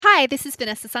Hi, this is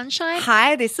Vanessa Sunshine.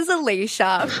 Hi, this is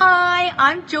Alicia. Hi,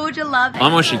 I'm Georgia Love.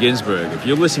 I'm Osher Ginsberg. If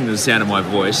you're listening to the sound of my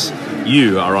voice,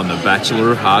 you are on the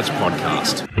Bachelor of Hearts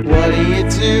podcast. What do you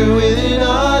do with an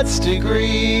arts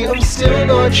degree? I'm still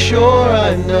not sure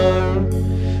I know.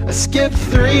 I skipped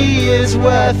 3 years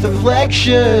worth of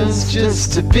lectures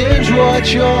just to binge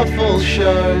watch your full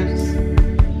shows.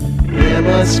 There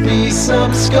must be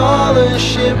some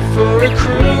scholarship for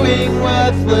accruing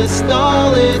worthless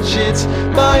knowledge. It's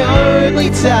my only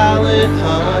talent,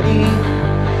 honey,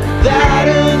 that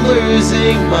and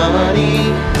losing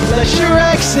money. Let your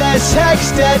excess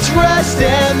text at rest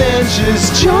and then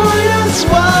just join us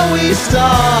while we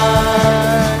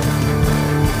start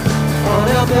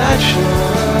on our Bachelor.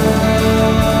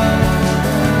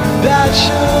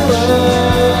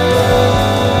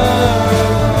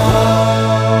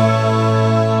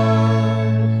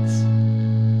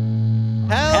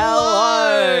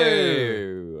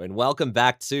 Welcome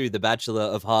back to the Bachelor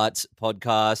of Hearts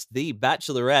podcast, the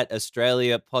Bachelorette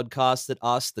Australia podcast that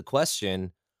asks the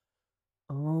question,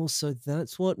 oh, so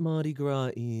that's what Mardi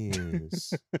Gras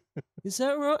is. Is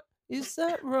that right? Is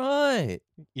that right?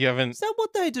 You haven't... Is that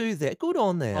what they do there? Good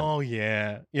on them. Oh,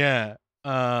 yeah. Yeah.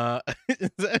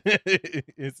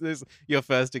 Is this your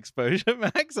first exposure,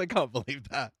 Max? I can't believe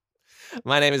that.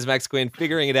 My name is Max Quinn.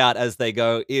 Figuring it out as they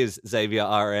go is Xavier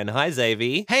RN. Hi,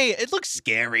 Xavier. Hey, it looks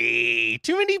scary.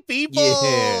 Too many people.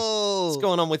 Yeah. What's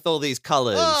going on with all these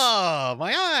colors? Oh,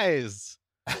 my eyes.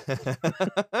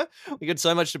 We got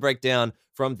so much to break down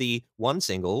from the one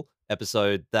single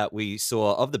episode that we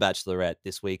saw of The Bachelorette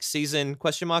this week. Season, ?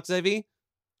 Xavier?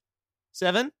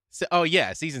 7? Oh,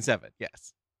 yeah. Season 7.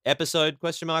 Yes. Episode, ?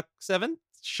 7?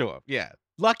 Sure. Yeah.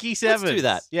 Lucky 7. Let's do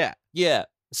that. Yeah. Yeah.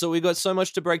 So we got so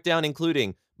much to break down,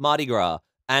 including Mardi Gras,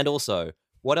 and also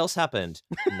what else happened?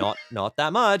 Not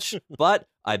that much, but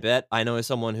I bet I know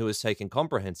someone who has taken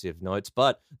comprehensive notes,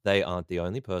 but they aren't the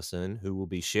only person who will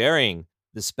be sharing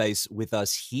the space with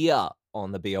us here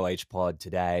on the BOH pod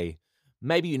today.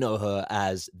 Maybe you know her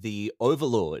as the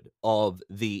overlord of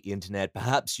the internet.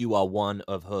 Perhaps you are one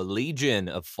of her legion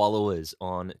of followers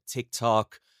on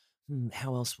TikTok.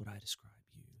 How else would I describe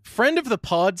you? Friend of the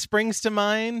pod springs to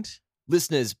mind.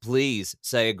 Listeners, please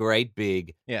say a great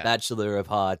big Bachelor of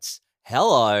Hearts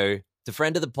hello to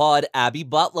friend of the pod, Abby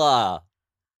Butler.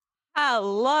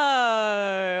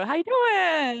 Hello. How you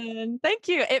doing? Thank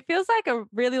you. It feels like a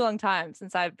really long time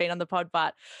since I've been on the pod,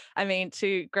 but I mean,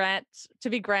 to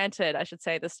be granted, I should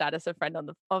say, the status of friend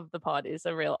of the pod is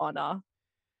a real honor.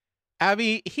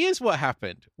 Abby, here's what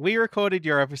happened. We recorded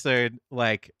your episode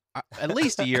like at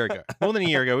least a year ago, more than a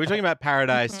year ago. We were talking about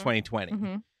Paradise 2020.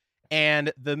 Mm-hmm.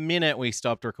 And the minute we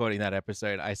stopped recording that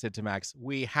episode, I said to Max,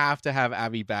 we have to have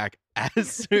Abby back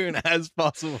as soon as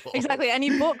possible. Exactly. And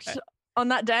you booked on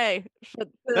that day.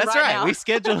 That's right. We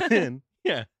scheduled in.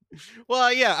 Yeah.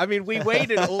 Well, yeah. I mean, we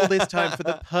waited all this time for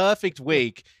the perfect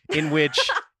week in which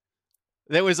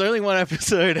there was only one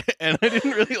episode and I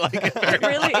didn't really like it very It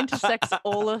really much. intersects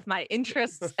all of my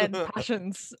interests and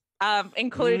passions,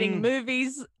 including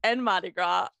movies and Mardi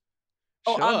Gras.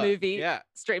 Or a movie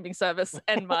streaming service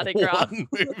and Mardi Gras. One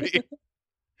movie.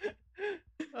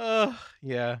 Oh,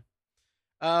 yeah.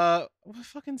 We're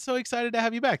fucking so excited to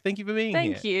have you back. Thank you for being here.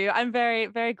 Thank you. I'm very,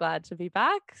 very glad to be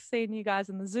back. Seeing you guys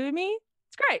in the Zoomie.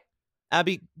 It's great.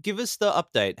 Abby, give us the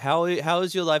update. How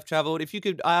has your life traveled? If you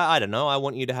could, I don't know, I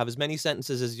want you to have as many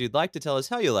sentences as you'd like to tell us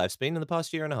how your life's been in the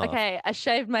past year and a half. Okay, I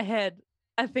shaved my head,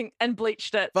 I think, and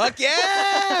bleached it. Fuck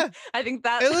yeah! I think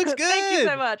that... It looks good! Thank you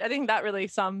so much. I think that really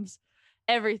sums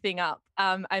everything up.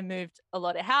 I moved a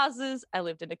lot of houses. I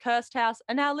lived in a cursed house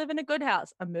and now I live in a good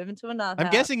house. I'm moving to another I'm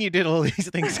house. guessing you did all these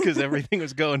things because everything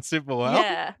was going super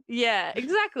well. Yeah,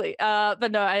 exactly.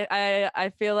 But no,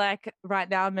 I feel like right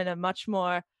now I'm in a much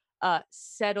more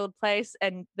settled place,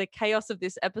 and the chaos of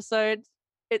this episode,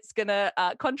 it's gonna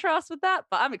contrast with that,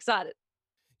 but I'm excited.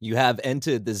 You have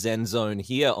entered the Zen Zone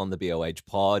here on the BOH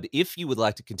pod. If you would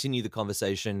like to continue the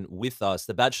conversation with us,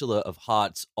 the Bachelor of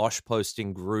Hearts Osh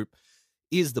posting group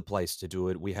is the place to do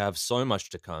it. We have so much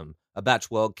to come. A Batch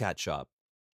World catch-up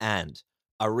and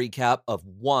a recap of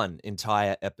one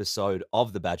entire episode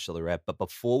of The Bachelorette. But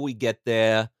before we get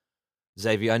there,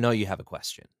 Xavier, I know you have a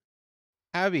question.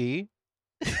 Abby?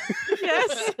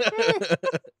 Yes?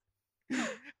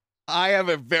 I have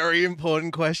a very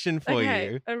important question for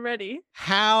you. I'm ready.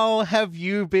 How have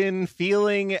you been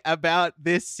feeling about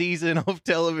this season of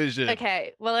television?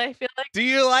 Okay, well, I feel like... Do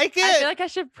you like it? I feel like I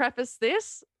should preface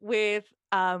this with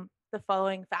the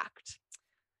following fact.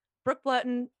 Brooke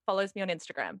Blurton follows me on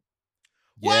Instagram.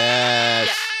 Yes.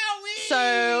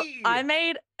 So I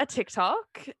made a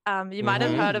TikTok. You might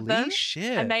have heard of them. Holy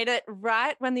shit. I made it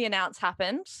right when the announce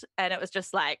happened, and it was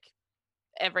just like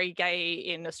every gay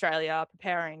in Australia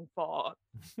preparing for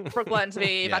Brooklyn to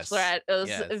be Yes. Bachelorette. It was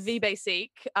Yes. V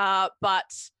basic,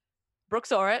 but Brooke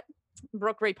saw it.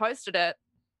 Brooke reposted it,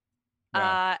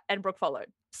 Wow. and Brooke followed.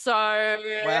 So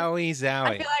Wowie zowie.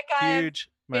 I feel like I've Huge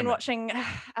been moment. watching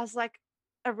as like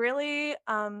a really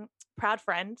proud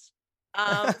friend.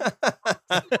 No,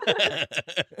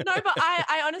 but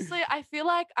I honestly, I feel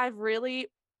like I've really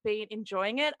been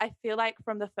enjoying it. I feel like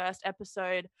from the first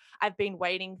episode, I've been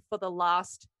waiting for the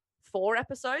last 4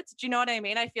 episodes. Do you know what I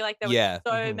mean? I feel like there Yeah. were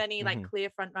so Mhm, many like mhm. clear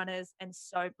front runners and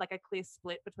so like a clear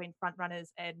split between front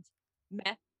runners and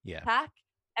meh Yeah. pack.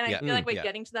 And I Yeah. feel like we're Yeah.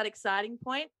 getting to that exciting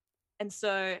point. And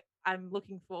so I'm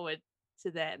looking forward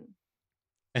to then.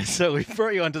 And so we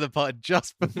brought you onto the pod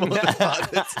just before the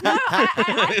pod. No, I think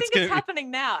gonna it's be-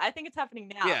 happening now. I think it's happening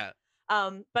now. Yeah.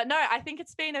 But no, I think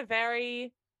it's been a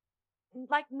very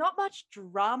like not much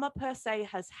drama per se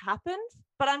has happened,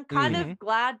 but I'm kind Mhm. of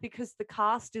glad because the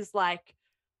cast is like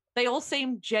they all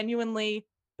seem genuinely,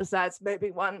 besides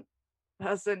maybe one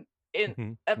person in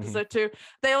Mhm, episode 2,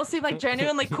 they all seem like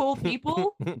genuinely cool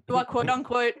people who are quote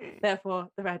unquote there for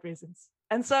the right reasons.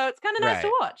 And so it's kind of nice to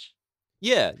Right. watch.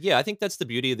 Yeah, I think that's the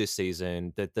beauty of this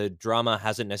season, that the drama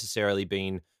hasn't necessarily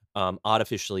been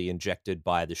artificially injected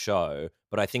by the show,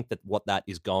 but I think that what that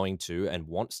is going to and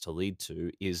wants to lead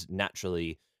to is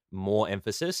naturally more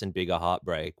emphasis and bigger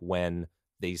heartbreak when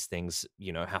these things,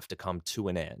 have to come to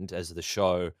an end as the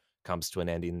show comes to an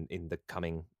end in the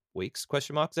coming weeks.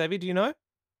 Question mark, Xavier, do you know?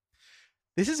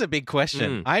 This is a big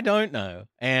question. I don't know.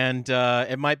 And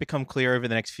it might become clear over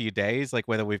the next few days, like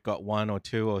whether we've got 1 or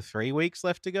 2 or 3 weeks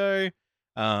left to go.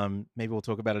 Maybe we'll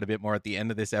talk about it a bit more at the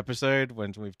end of this episode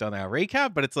when we've done our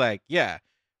recap. But it's like, yeah,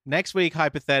 next week,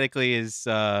 hypothetically, is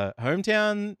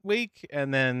hometown week.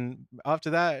 And then after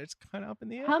that, it's kind of up in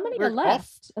the air. How many We're are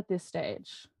left at this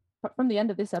stage? From the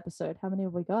end of this episode, how many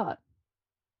have we got?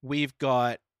 We've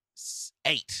got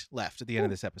 8 left at the end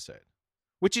of this episode,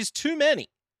 which is too many.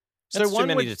 That's so one too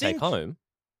many would to think, take home.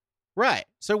 Right.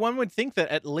 So one would think that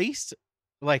at least,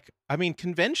 like, I mean,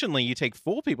 conventionally, you take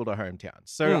 4 people to hometown.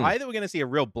 So either we're going to see a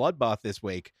real bloodbath this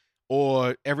week,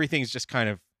 or everything's just kind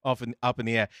of up in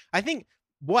the air. I think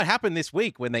what happened this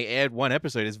week when they aired one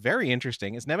episode is very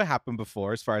interesting. It's never happened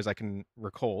before, as far as I can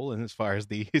recall, and as far as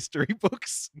the history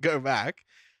books go back.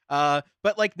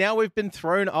 But like now we've been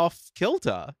thrown off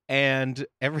kilter, and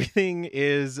everything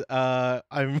is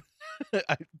I'm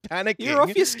panicking. You're off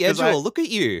your 'cause schedule. Look at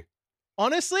you.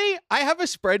 Honestly, I have a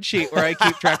spreadsheet where I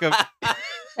keep track of.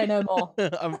 I know more.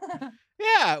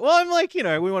 Yeah, well, I'm like, we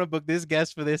want to book this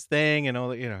guest for this thing, and all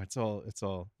that. It's all.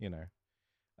 And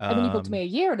then you booked me a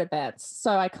year in advance,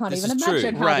 so I can't This even is true.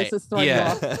 imagine how Right. this is throwing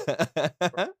Yeah.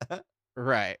 you off.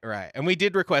 Right. And we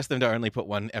did request them to only put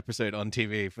one episode on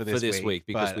TV for this week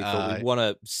because but, we thought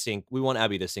we want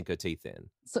Abby to sink her teeth in.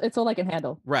 So it's all I can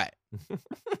handle. Right.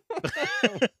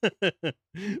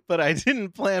 But I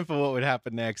didn't plan for what would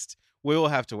happen next. We will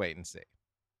have to wait and see.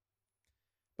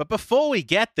 But before we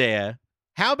get there,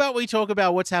 how about we talk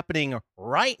about what's happening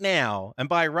right now? And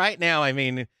by right now, I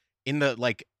mean in the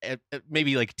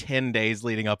maybe 10 days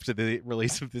leading up to the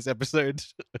release of this episode.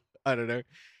 I don't know.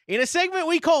 In a segment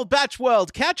we call Batch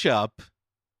World Catch Up,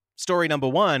 story number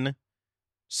 1,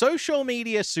 social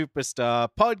media superstar,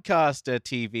 podcaster,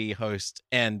 TV host,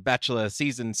 and Bachelor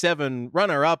Season 7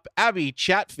 runner-up Abby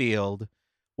Chatfield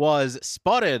was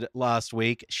spotted last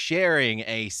week sharing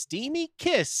a steamy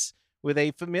kiss with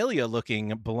a familiar-looking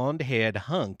blonde-haired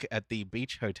hunk at the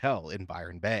Beach Hotel in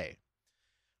Byron Bay.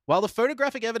 While the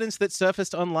photographic evidence that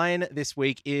surfaced online this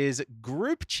week is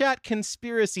group chat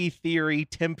conspiracy theory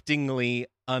temptingly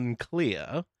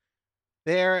unclear,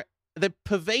 the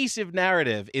pervasive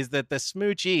narrative is that the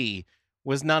smoochie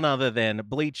was none other than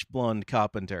bleach blonde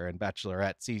carpenter and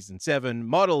Bachelorette Season 7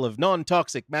 model of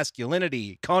non-toxic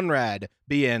masculinity, Conrad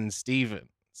B.N.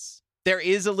 Stevens. There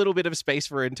is a little bit of space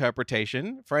for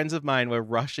interpretation. Friends of mine were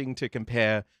rushing to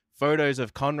compare photos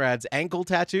of Conrad's ankle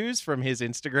tattoos from his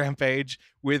Instagram page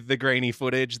with the grainy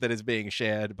footage that is being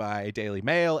shared by Daily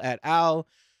Mail et al.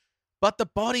 But the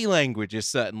body language is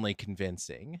certainly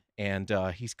convincing. And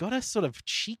he's got a sort of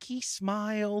cheeky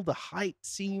smile. The height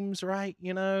seems right,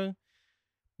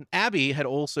 Abby had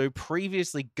also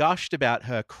previously gushed about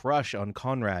her crush on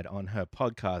Conrad on her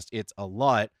podcast, It's a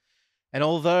Lot. And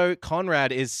although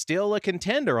Conrad is still a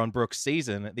contender on Brooke's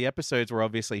season, the episodes were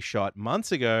obviously shot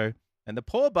months ago, and the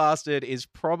poor bastard is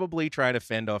probably trying to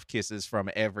fend off kisses from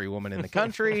every woman in the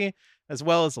country, as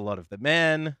well as a lot of the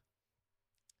men.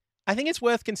 I think it's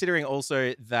worth considering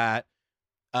also that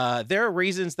there are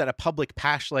reasons that a public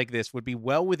pash like this would be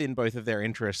well within both of their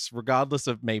interests, regardless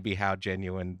of maybe how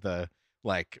genuine the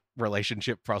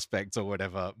relationship prospects or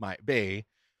whatever might be.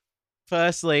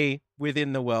 Firstly,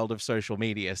 within the world of social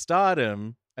media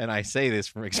stardom, and I say this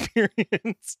from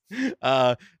experience,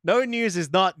 no news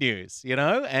is not news,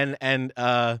 and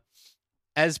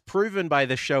as proven by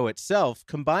the show itself,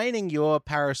 combining your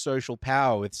parasocial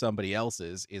power with somebody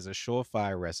else's is a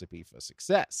surefire recipe for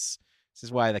success. This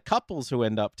is why the couples who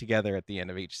end up together at the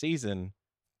end of each season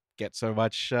get so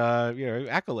much,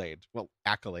 accolade. Well,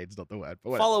 accolades not the word,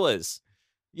 but whatever. Followers.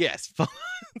 Yes.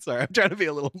 Sorry, I'm trying to be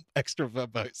a little extra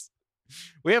verbose.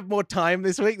 We have more time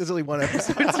this week. There's only one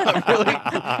episode, so I'm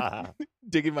really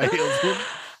digging my heels in.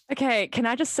 Okay, can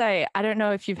I just say, I don't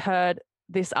know if you've heard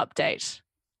this update,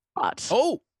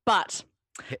 but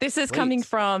this is coming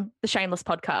from the Shameless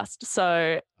podcast.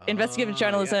 So investigative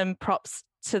journalism, props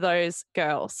to those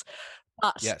girls.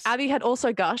 But Yes. Abby had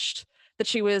also gushed that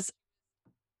she was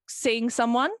seeing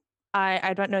someone,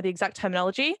 I don't know the exact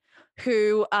terminology,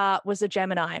 who was a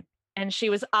Gemini. And she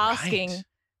was asking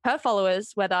her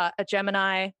followers whether a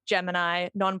Gemini,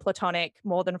 non-platonic,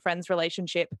 more than friends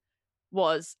relationship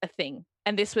was a thing.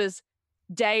 And this was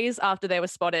days after they were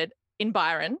spotted in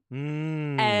Byron.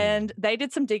 And they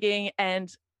did some digging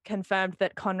and confirmed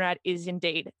that Conrad is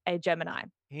indeed a Gemini.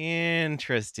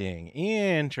 Interesting.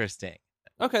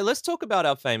 Okay, let's talk about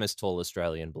our famous tall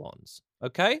Australian blondes.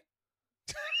 Okay?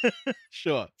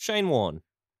 Sure. Shane Warne.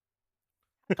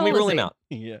 Can How we tall rule is him he? out?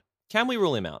 Yeah. Can we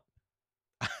rule him out?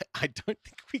 I don't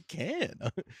think we can.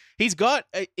 He's got,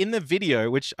 in the video,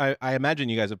 which I imagine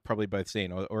you guys have probably both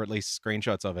seen, or at least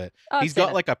screenshots of it. Oh, I've He's seen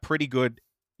got it. like a pretty good,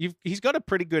 he's got a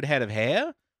pretty good head of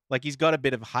hair. Like he's got a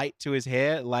bit of height to his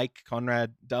hair like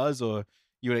Conrad does, or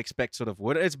you would expect sort of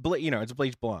would. It's, it's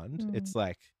bleach blonde. It's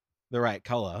like the right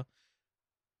color.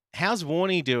 How's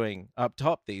Warnie doing up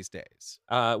top these days?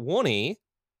 Warnie,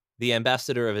 the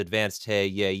ambassador of advanced hair,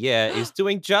 is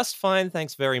doing just fine,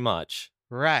 thanks very much.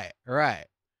 Right. A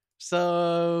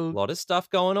So lot of stuff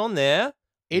going on there.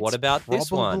 it's What about this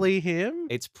one? probably him.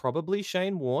 It's probably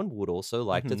Shane Warne. Would also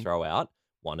like to Mhm. throw out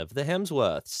one of the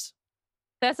Hemsworths.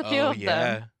 There's a few of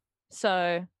them.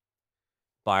 So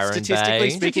Byron Statistically Bay.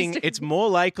 speaking, it's more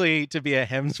likely to be a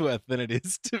Hemsworth than it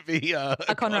is to be a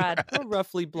Conrad. Oh,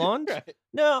 roughly blonde. Right.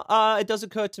 No, it does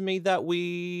occur to me that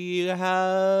we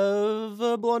have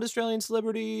a blonde Australian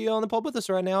celebrity on the pod with us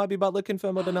right now. Abby Butler,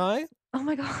 confirm or deny? oh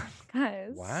my God,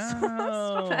 guys.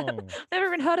 Wow. Never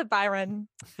even heard of Byron.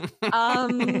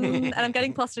 And I'm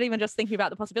getting flustered even just thinking about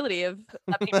the possibility of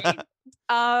that being me.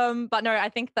 But no, I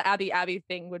think the Abby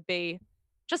thing would be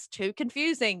just too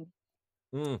confusing.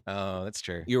 Mm, Oh, that's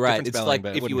true. you're right. Different It's spelling, like but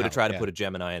it if you wouldn't were to help, try to yeah. put a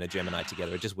Gemini and a Gemini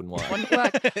together, it just wouldn't work. Wouldn't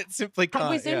work. it simply Have can't.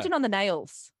 we zoomed yeah. in on the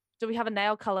nails? Do we have a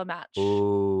nail color match?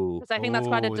 Ooh. Because I think that's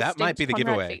quite a Ooh, distinct that might be the Conrad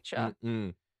giveaway. feature.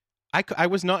 Mm-mm. I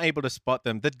was not able to spot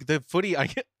them. The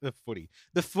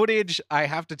footage, I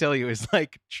have to tell you, is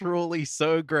like truly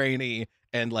so grainy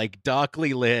and like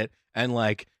darkly lit and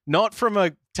like not from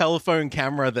a telephone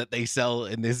camera that they sell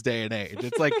in this day and age.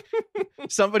 It's like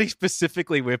somebody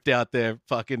specifically whipped out their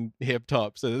fucking hip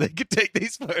top so that they could take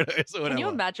these photos or whatever. Can you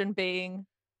imagine being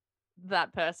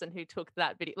that person who took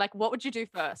that video? Like, what would you do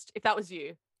first if that was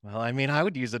you? Well, I mean, I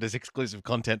would use it as exclusive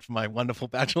content for my wonderful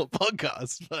Bachelor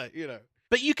podcast, but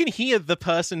But you can hear the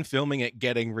person filming it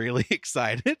getting really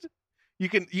excited. You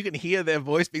can hear their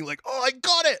voice being like, "Oh, I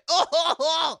got it!"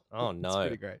 Oh, Oh, It's no.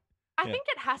 pretty great. I Yeah. think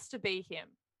it has to be him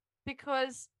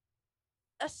because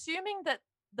assuming that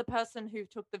the person who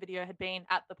took the video had been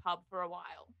at the pub for a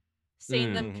while,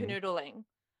 seen them Mhm. canoodling,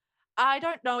 I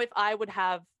don't know if I would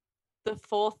have the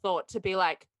forethought to be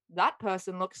like, that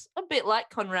person looks a bit like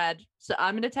Conrad. So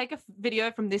I'm going to take a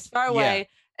video from this far away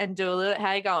and do a little,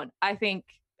 how you going? I think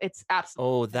it's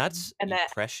absolutely. Oh, that's And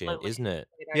that- prescient, isn't it?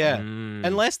 Yeah. Mm.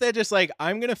 Unless they're just like,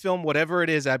 I'm gonna film whatever it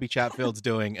is Abby Chatfield's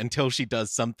doing until she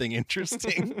does something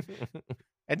interesting.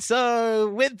 And so,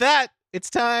 with that, it's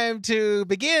time to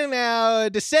begin our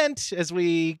descent as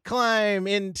we climb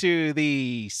into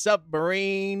the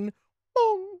submarine.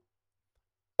 Boom,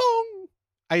 boom.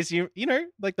 I assume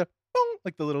like the boom,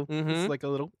 like the little, Mhm. it's like a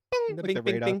little boom, The like bing, the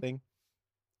bing, radar bing. thing.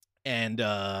 And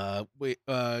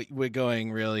we're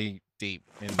going really deep,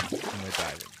 and we're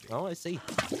diving deep. Oh, I see.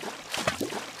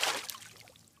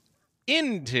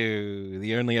 Into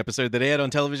the only episode that aired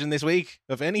on television this week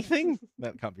of anything.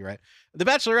 That can't be right. The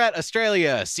Bachelorette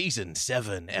Australia, Season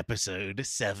 7, Episode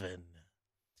 7.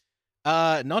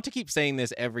 Not to keep saying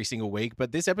this every single week,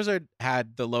 but this episode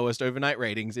had the lowest overnight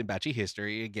ratings in Batchy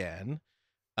history again.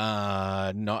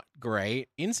 Not great.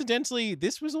 Incidentally,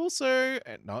 this was also,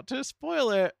 not to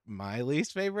spoil it, my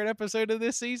least favorite episode of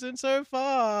this season so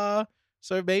far.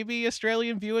 So maybe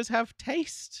Australian viewers have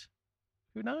taste.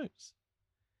 Who knows?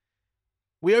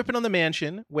 We open on the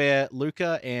mansion where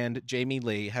Luca and Jamie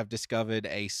Lee have discovered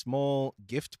a small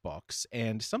gift box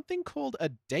and something called a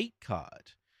date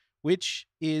card, which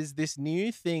is this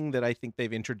new thing that I think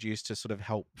they've introduced to sort of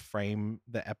help frame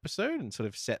the episode and sort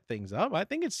of set things up. I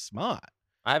think it's smart.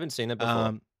 I haven't seen it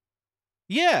before.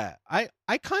 Yeah, I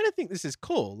kind of think this is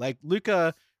cool. Like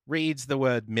Luca reads the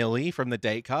word Millie from the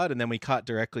date card and then we cut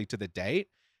directly to the date.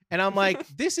 And I'm like,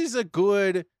 this is a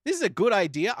good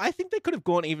idea. I think they could have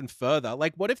gone even further.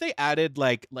 Like, what if they added,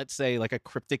 like, let's say, like a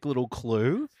cryptic little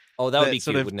clue? Oh, that would be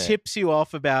sort cute, of wouldn't it? tips you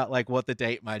off about like what the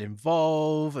date might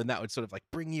involve, and that would sort of like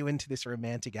bring you into this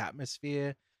romantic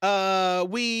atmosphere.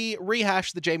 We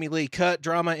rehash the Jamie Lee Kurt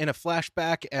drama in a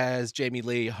flashback as Jamie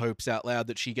Lee hopes out loud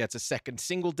that she gets a second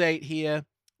single date here.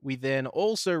 We then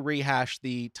also rehash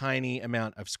the tiny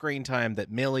amount of screen time that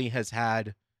Millie has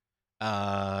had.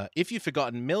 If you've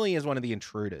forgotten, Millie is one of the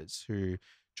intruders who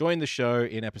joined the show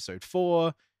in episode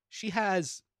 4. She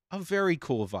has a very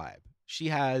cool vibe. She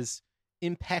has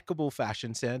impeccable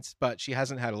fashion sense, but she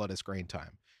hasn't had a lot of screen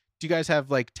time. Do you guys have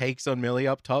like takes on Millie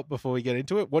up top before we get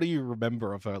into it? What do you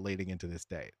remember of her leading into this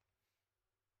date?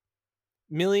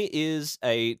 Millie is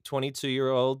a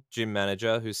 22-year-old gym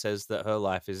manager who says that her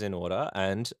life is in order,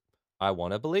 and I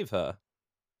want to believe her.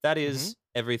 That is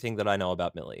everything that I know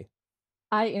about Millie.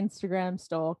 I Instagram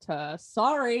stalked her.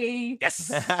 Sorry. Yes.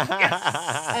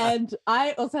 And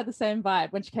I also had the same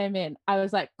vibe when she came in. I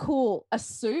was like, cool, a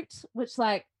suit, which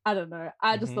like, I don't know.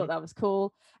 I just thought that was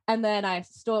cool. And then I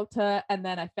stalked her and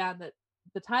then I found that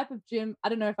the type of gym, I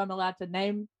don't know if I'm allowed to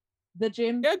name the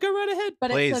gym. Yeah, go right ahead.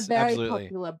 But Please, it's a very absolutely.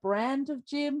 popular brand of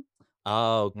gym.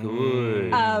 Oh,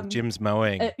 good. Jim's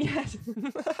mowing. Yes.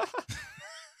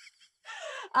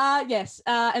 Yes.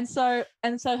 And so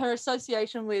her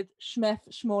association with Schmef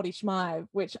Schmorty Schmive,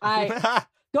 which I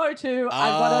go to,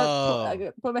 I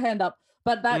gotta put my hand up.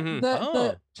 But that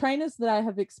the trainers that I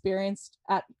have experienced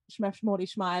at Schmef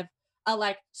Schmorty Schmive are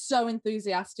like so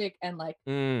enthusiastic and like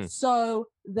so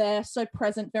they're so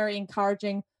present, very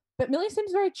encouraging. But Millie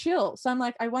seems very chill. So I'm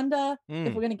like, I wonder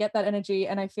if we're gonna get that energy.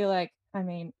 And I feel like, I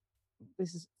mean,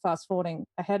 this is fast forwarding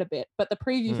ahead a bit, but the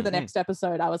preview for the next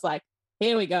episode, I was like,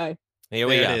 here we go. Here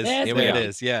we There go. it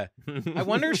is. Yeah. I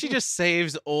wonder if she just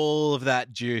saves all of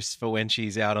that juice for when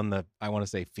she's out on the, I want to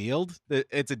say field.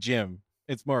 It's a gym.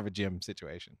 It's more of a gym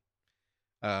situation.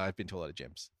 I've been to a lot of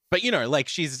gyms. But, you know, like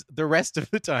she's, the rest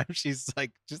of the time, she's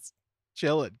like just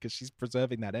chilling because she's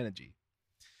preserving that energy.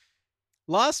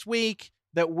 Last week,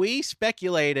 that we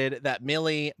speculated that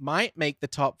Millie might make the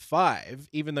top 5,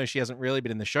 even though she hasn't really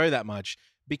been in the show that much,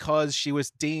 because she was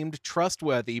deemed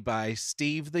trustworthy by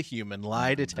Steve the Human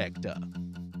Lie Detector.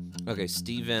 Okay,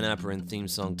 Steve Van Aperen theme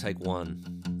song, take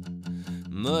 1.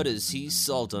 Murders, he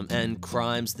solved them, and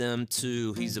crimes them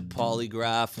too. He's a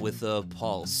polygraph with a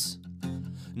pulse.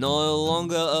 No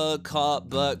longer a cop,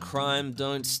 but crime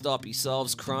don't stop. He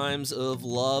solves crimes of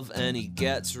love and he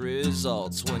gets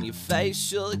results. When your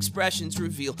facial expressions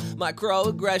reveal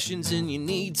microaggressions and you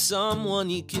need someone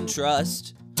you can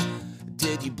trust.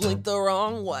 Did you blink the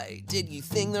wrong way? Did you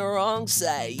think the wrong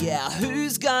say? Yeah,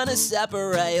 who's gonna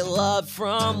separate love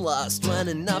from lust? When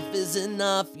enough is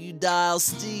enough, you dial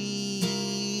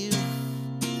Steve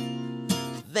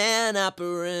Van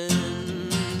Aperen,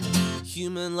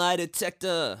 Human Lie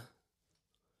Detector.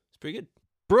 It's pretty good.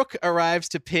 Brooke arrives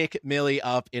to pick Millie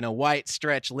up in a white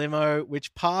stretch limo,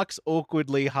 which parks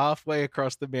awkwardly halfway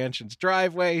across the mansion's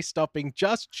driveway, stopping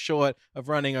just short of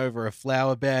running over a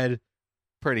flower bed.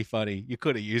 Pretty funny. You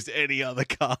could have used any other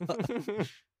car.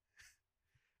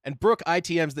 And Brooke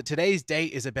ITMs that today's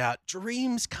date is about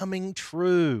dreams coming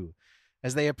true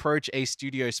as they approach a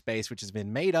studio space which has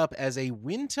been made up as a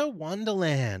winter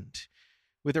wonderland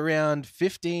with around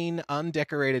 15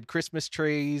 undecorated Christmas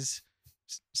trees,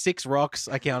 6 rocks,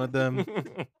 I counted them,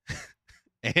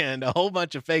 and a whole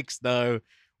bunch of fake snow,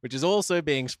 which is also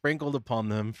being sprinkled upon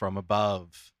them from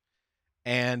above.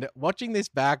 And watching this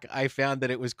back, I found that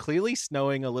it was clearly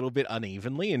snowing a little bit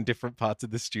unevenly in different parts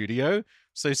of the studio.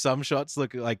 So some shots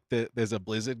look like there's a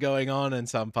blizzard going on and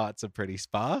some parts are pretty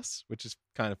sparse, which is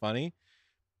kind of funny.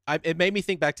 It made me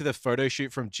think back to the photo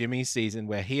shoot from Jimmy's season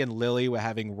where he and Lily were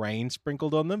having rain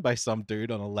sprinkled on them by some dude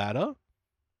on a ladder.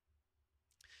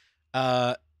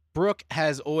 Brooke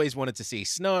has always wanted to see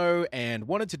snow and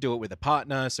wanted to do it with a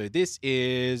partner, so this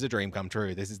is a dream come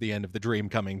true. This is the end of the dream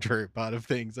coming true part of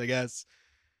things, I guess.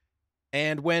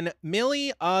 And when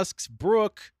Millie asks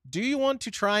Brooke, do you want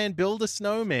to try and build a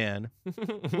snowman?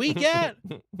 We get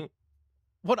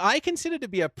what I consider to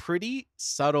be a pretty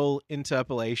subtle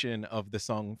interpolation of the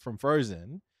song from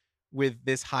Frozen, with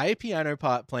this high piano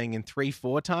part playing in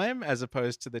 3/4 time as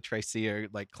opposed to the Trecio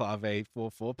like clave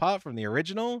 4/4 part from the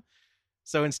original.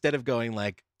 So instead of going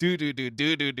like do do do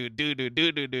do do do do do do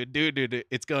do do do do do,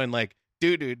 it's going like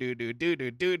do do do do do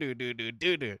do do do do do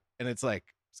do do, and it's like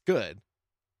it's good.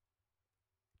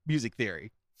 Music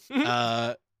theory.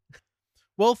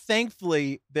 Well,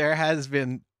 thankfully there has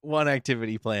been one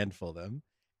activity planned for them.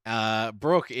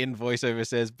 Brooke in voiceover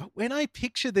says, but when I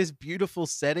picture this beautiful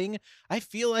setting, I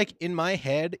feel like in my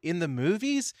head, in the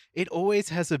movies, it always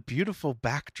has a beautiful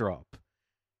backdrop.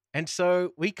 And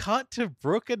so we cut to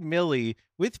Brooke and Millie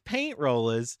with paint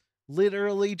rollers,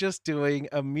 literally just doing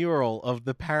a mural of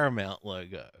the Paramount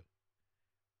logo.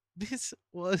 This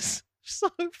was so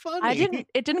funny.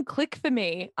 It didn't click for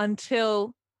me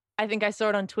until I think I saw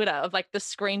it on Twitter of like the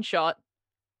screenshot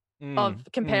of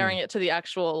comparing it to the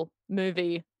actual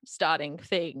movie starting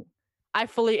thing. I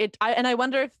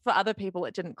wonder if for other people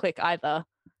it didn't click either,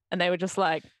 and they were just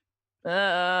like, why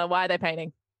are they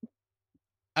painting?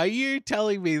 Are you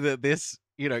telling me that this,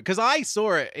 because I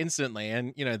saw it instantly,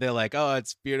 and they're like, oh,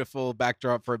 it's beautiful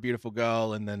backdrop for a beautiful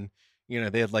girl, and then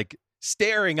they're like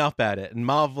staring up at it and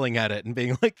marveling at it and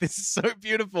being like, this is so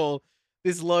beautiful,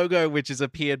 this logo which has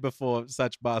appeared before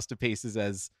such masterpieces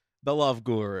as The Love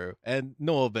Guru and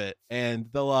Norbit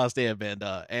and The Last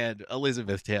Airbender and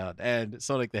Elizabethtown and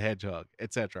Sonic the Hedgehog,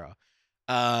 etc.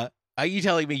 Are you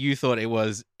telling me you thought it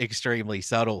was extremely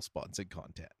subtle sponsored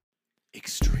content?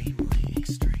 Extremely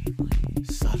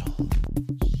subtle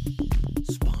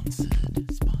sponsored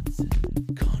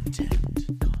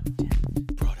content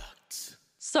products.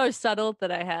 So subtle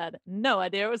that I had no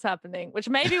idea it was happening, which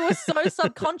maybe was so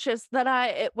subconscious that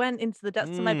it went into the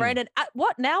depths of my brain. And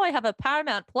what now? I have a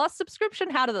Paramount Plus subscription.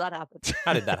 How did that happen?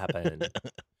 How did that happen?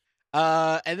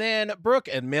 And then Brooke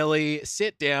and Millie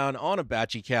sit down on a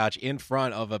batchy couch in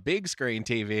front of a big screen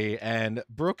TV, and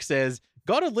Brooke says,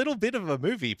 got a little bit of a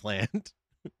movie planned.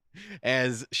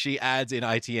 As she adds in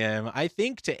ITM, I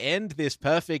think to end this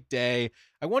perfect day,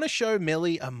 I want to show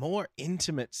Millie a more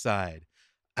intimate side.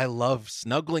 I love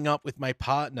snuggling up with my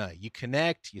partner. You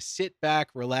connect, you sit back,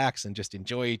 relax, and just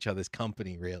enjoy each other's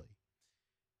company, really.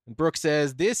 And Brooke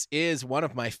says, this is one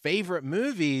of my favorite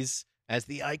movies, as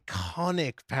the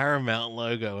iconic Paramount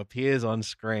logo appears on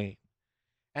screen.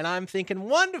 And I'm thinking,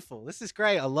 wonderful, this is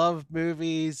great. I love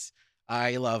movies.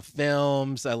 I love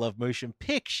films. I love motion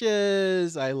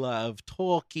pictures. I love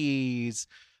talkies.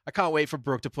 I can't wait for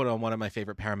Brooke to put on one of my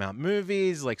favorite Paramount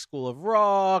movies like School of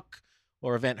Rock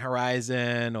or Event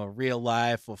Horizon or Real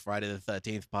Life or Friday the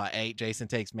 13th Part 8, Jason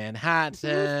Takes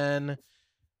Manhattan.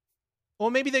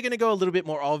 Or maybe they're going to go a little bit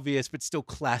more obvious but still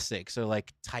classic. So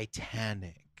like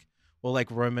Titanic or like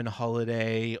Roman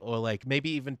Holiday or like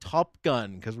maybe even Top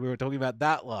Gun, because we were talking about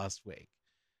that last week.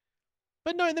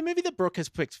 But no, the movie that Brooke has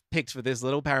picked for this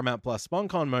little Paramount Plus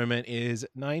SponCon moment is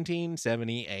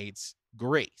 1978's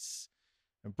Grease.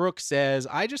 And Brooke says,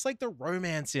 I just like the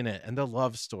romance in it and the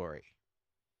love story.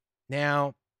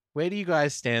 Now, where do you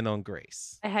guys stand on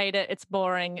Grease? I hate it. It's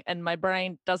boring, and my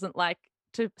brain doesn't like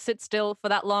to sit still for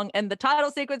that long, and the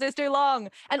title sequence is too long.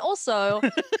 And also,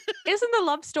 isn't the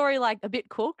love story like a bit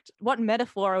cooked? What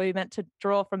metaphor are we meant to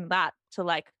draw from that to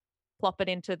like plop it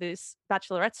into this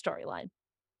Bachelorette storyline?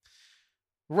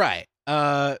 Right.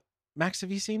 Max,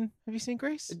 have you seen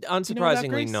Grace?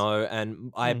 Unsurprisingly, no.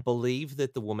 And I believe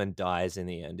that the woman dies in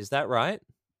the end. Is that right?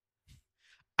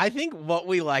 I think what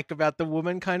we like about the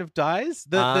woman kind of dies.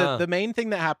 The main thing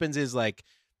that happens is like,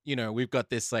 we've got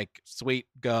this like sweet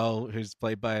girl who's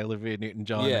played by Olivia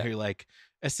Newton-John who like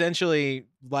essentially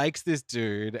likes this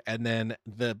dude, and then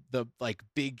the like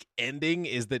big ending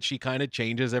is that she kind of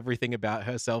changes everything about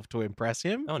herself to impress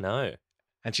him. Oh no.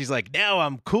 And she's like, now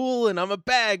I'm cool and I'm a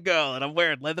bad girl and I'm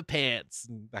wearing leather pants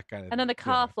and that kind of thing. And then the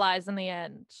car flies in the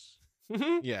end.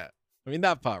 Yeah. I mean,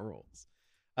 that part rules.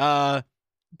 But,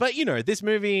 this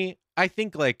movie, I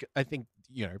think,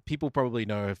 people probably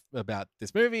know about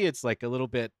this movie. It's like a little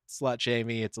bit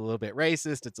slut-shamey. It's a little bit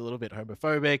racist. It's a little bit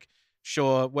homophobic.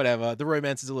 Sure, whatever. The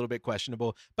romance is a little bit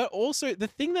questionable. But also, the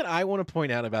thing that I want to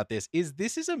point out about this is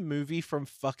a movie from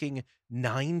fucking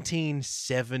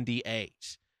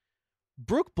 1978.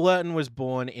 Brooke Blurton was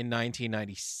born in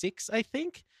 1996, I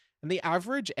think, and the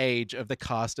average age of the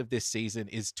cast of this season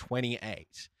is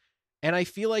 28. And I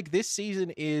feel like this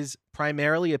season is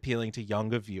primarily appealing to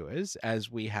younger viewers, as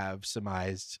we have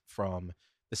surmised from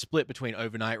the split between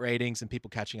overnight ratings and people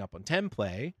catching up on 10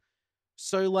 play.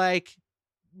 So, like,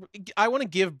 I want to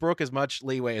give Brooke as much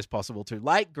leeway as possible to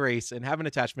like Grease and have an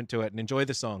attachment to it and enjoy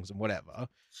the songs and whatever.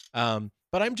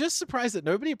 But I'm just surprised that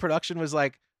nobody in production was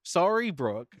like, sorry,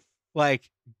 Brooke, like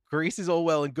Grease is all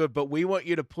well and good, but we want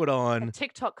you to put on A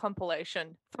TikTok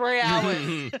compilation, 3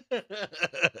 hours.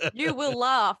 You will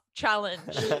laugh challenge,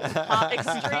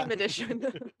 extreme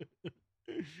edition.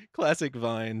 classic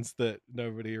vines that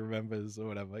nobody remembers or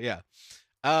whatever. Yeah.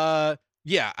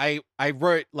 Yeah, I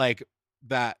wrote like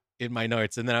that in my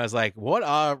notes, and then I was like, what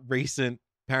are recent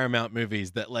Paramount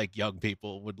movies that like young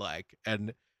people would like?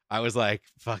 And I was like,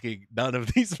 fucking none of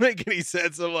these make any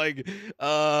sense. I'm like,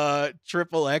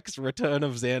 Triple X, Return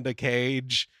of Xander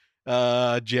Cage,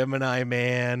 Gemini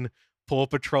Man, Paw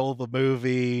Patrol the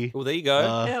movie. Well, there you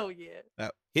go. Hell yeah.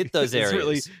 Hit those areas. It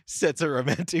really sets a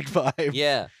romantic vibe.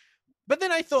 Yeah. But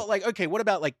then I thought, like, okay, what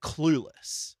about like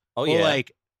Clueless? Oh, Or yeah.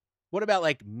 like, what about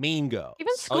like Mean Girls?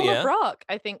 Even School yeah? of Rock,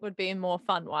 I think, would be a more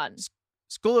fun one.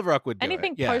 School of Rock would do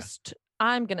Anything it. Yeah. post,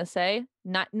 I'm going to say,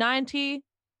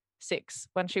 96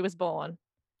 when she was born.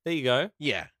 There you go.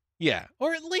 Yeah. Yeah.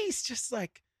 Or at least just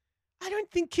like, I don't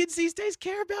think kids these days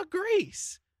care about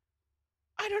Grease.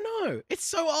 I don't know. It's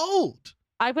so old.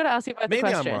 I've got to ask you both a Maybe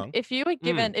I'm question. wrong. If you were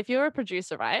given, if you're a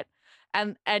producer, right?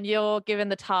 And you're given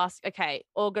the task, okay,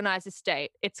 organize this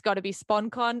date. It's got to be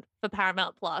SponCon for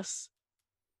Paramount Plus.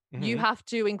 You Mm-hmm. have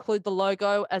to include the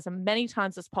logo as many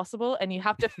times as possible, and you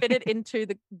have to fit it into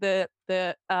the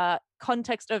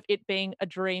context of it being a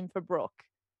dream for Brooke.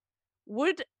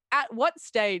 At what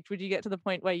stage would you get to the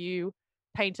point where you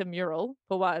paint a mural,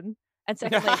 for one, and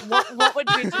secondly, what would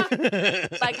you do?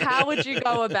 Like, how would you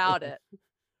go about it?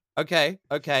 Okay.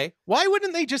 Why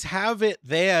wouldn't they just have it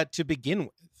there to begin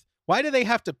with? Why do they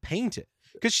have to paint it?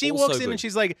 Because she Also walks in good. and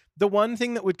she's like, the one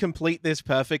thing that would complete this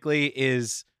perfectly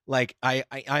is like, I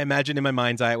imagine in my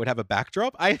mind's eye it would have a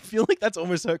backdrop. I feel like that's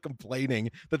almost her complaining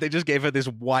that they just gave her this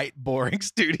white, boring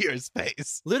studio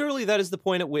space. Literally, that is the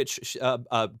point at which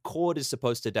a cord is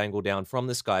supposed to dangle down from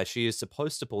the sky. She is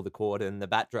supposed to pull the cord, and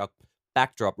the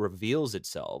backdrop reveals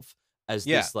itself as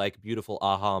this like beautiful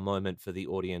aha moment for the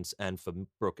audience and for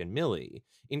Brooke and Millie.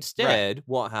 Instead,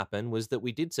 what happened was that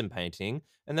we did some painting,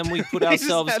 and then we put They just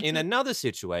ourselves had in to- another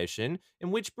situation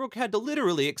in which Brooke had to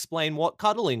literally explain what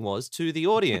cuddling was to the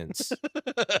audience.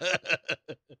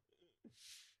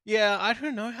 Yeah, I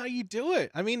don't know how you do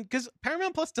it. I mean, because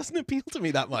Paramount Plus doesn't appeal to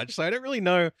me that much, so I don't really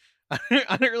know.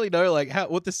 I don't really know like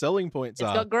what the selling points It's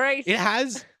are. got Grace.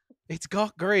 It's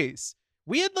got Grease.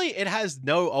 Weirdly, it has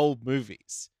no old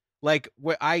movies. Like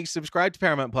where I subscribed to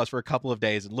Paramount Plus for a couple of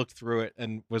days and looked through it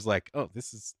and was like, oh,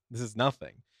 this is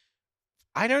nothing.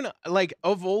 I don't know. Like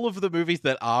of all of the movies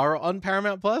that are on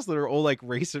Paramount Plus that are all like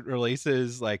recent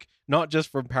releases, like not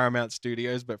just from Paramount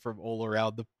Studios, but from all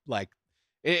around the like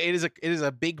it is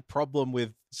a big problem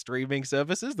with streaming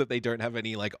services that they don't have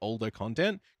any like older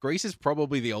content. Grease is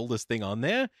probably the oldest thing on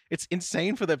there. It's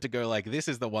insane for them to go like, this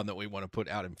is the one that we want to put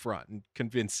out in front and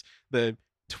convince the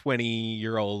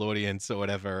 20-year-old audience or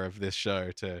whatever of this show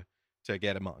to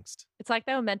get amongst. It's like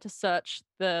they were meant to search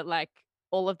the like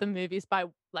all of the movies by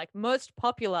like most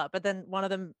popular, but then one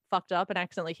of them fucked up and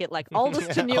accidentally hit like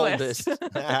oldest to newest. Oldest.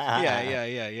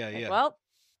 Yeah. Well,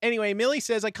 Anyway, Millie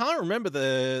says, I can't remember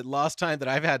the last time that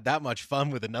I've had that much fun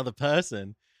with another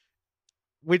person,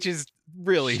 which is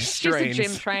really strange. she's a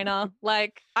gym trainer.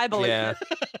 Like, I believe Yeah.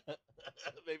 it.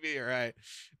 Maybe you're right.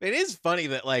 It is funny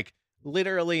that like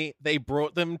literally they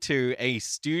brought them to a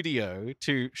studio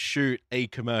to shoot a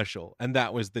commercial, and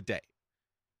that was the day.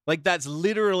 Like that's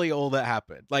literally all that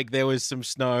happened. Like there was some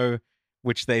snow,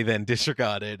 which they then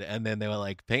disregarded, and then they were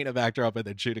like paint a backdrop and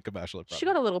then shoot a commercial in front. She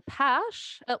got a little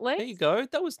pash at least. There you go.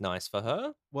 That was nice for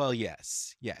her. Well,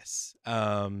 yes.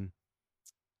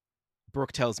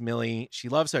 Brooke tells Millie she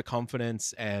loves her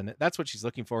confidence, and that's what she's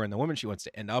looking for in the woman she wants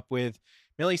to end up with.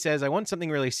 Millie says, I want something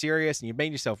really serious, and you've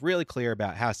made yourself really clear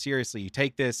about how seriously you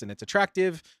take this, and it's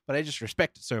attractive, but I just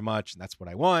respect it so much, and that's what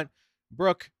I want.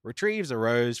 Brooke retrieves a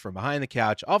rose from behind the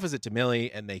couch, offers it to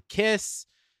Millie, and they kiss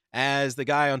as the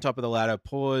guy on top of the ladder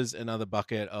pours another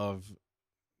bucket of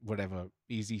whatever,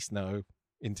 easy snow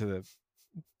into the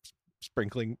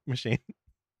sprinkling machine.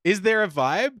 Is there a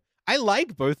vibe? I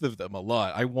like both of them a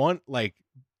lot. I want like,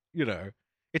 you know,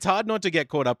 it's hard not to get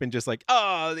caught up in just like,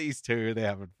 oh, these two, they're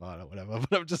having fun or whatever.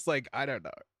 But I'm just like, I don't know.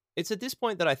 It's at this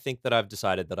point that I think that I've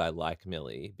decided that I like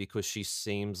Millie because she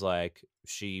seems like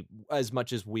she, as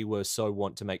much as we were so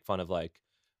want to make fun of like,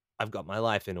 I've got my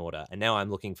life in order and now I'm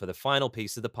looking for the final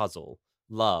piece of the puzzle,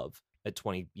 love at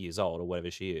 20 years old or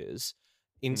whatever she is.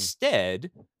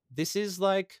 Instead, this is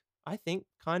like, I think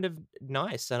kind of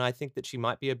nice. And I think that she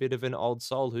might be a bit of an old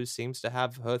soul who seems to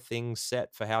have her things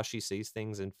set for how she sees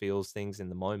things and feels things in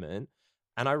the moment.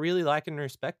 And I really like and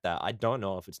respect that. I don't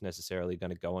know if it's necessarily going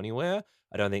to go anywhere.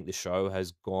 I don't think the show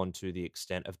has gone to the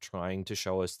extent of trying to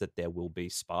show us that there will be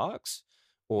sparks,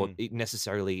 or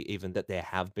necessarily even that there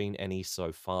have been any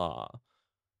so far.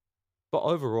 But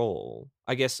overall,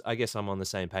 I guess I'm on the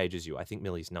same page as you. I think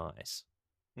Millie's nice.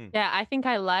 Yeah, I think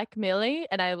I like Millie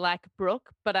and I like Brooke,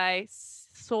 but I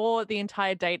saw the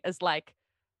entire date as like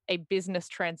a business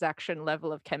transaction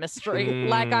level of chemistry.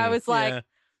 Like I was like,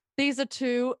 these are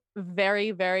two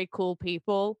very, very cool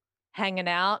people hanging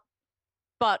out.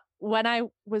 But when I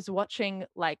was watching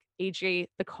like e.g.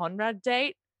 the Conrad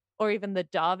date or even the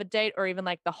David date or even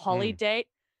like the Holly date,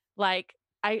 like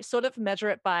I sort of measure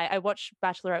it by, I watch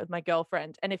Bachelorette with my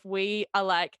girlfriend, and if we are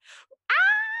like,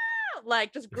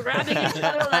 like just grabbing each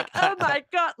other, like, oh my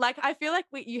God. Like, I feel like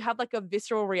you have like a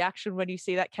visceral reaction when you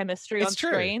see that chemistry on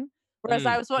screen. Whereas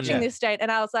I was watching this date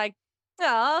and I was like,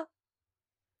 ah.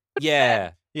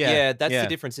 Yeah. That's the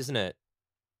difference, isn't it?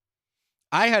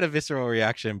 I had a visceral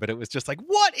reaction, but it was just like,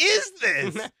 what is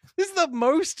this? This is the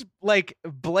most like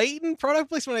blatant product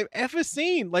placement I've ever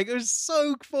seen. Like, it was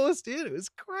so forced in. It was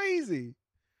crazy.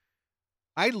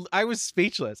 I was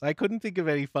speechless. I couldn't think of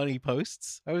any funny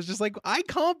posts. I was just like, I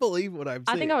can't believe what I'm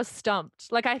seeing. I think I was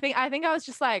stumped. Like, I think I was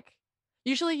just like,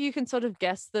 usually you can sort of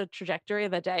guess the trajectory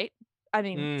of a date. I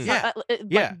mean,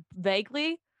 like,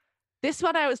 vaguely. This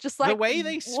one, I was just like, the way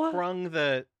they sprung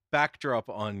the backdrop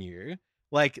on you.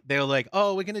 Like, they were like,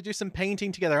 oh, we're going to do some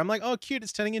painting together. I'm like, oh, cute.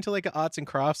 It's turning into like an arts and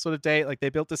crafts sort of date. Like, they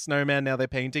built a snowman. Now they're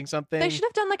painting something. They should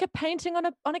have done like a painting on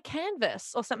a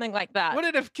canvas or something like that. Would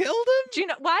it have killed him? Do you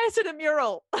know, why is it a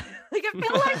mural? Like, I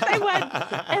feel like they went,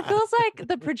 it feels like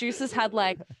the producers had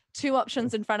like two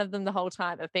options in front of them the whole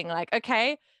time of being like,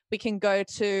 okay, we can go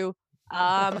to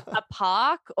a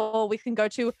park, or we can go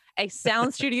to a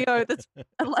sound studio that's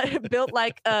like, built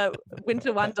like a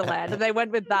winter wonderland, and they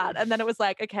went with that. And then it was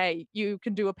like, okay, you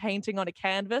can do a painting on a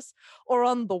canvas or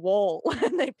on the wall,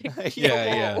 and they picked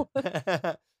the wall.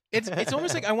 It's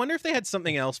almost like, I wonder if they had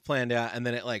something else planned out and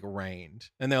then it like rained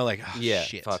and they were like, oh,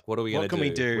 shit, fuck, what are we gonna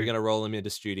do? We're gonna roll them into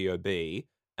Studio B,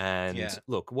 and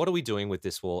look, what are we doing with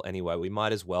this wall anyway? We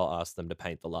might as well ask them to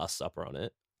paint the Last Supper on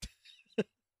it.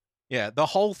 Yeah, the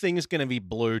whole thing is going to be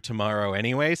blue tomorrow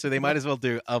anyway, so they might as well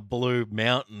do a blue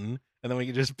mountain, and then we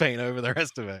can just paint over the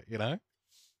rest of it, you know?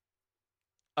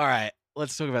 All right,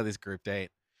 let's talk about this group date.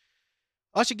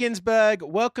 Osher Günsberg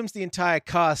welcomes the entire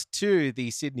cast to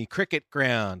the Sydney Cricket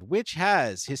Ground, which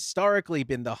has historically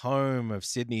been the home of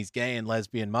Sydney's gay and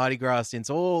lesbian Mardi Gras since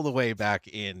all the way back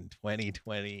in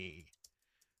 2020.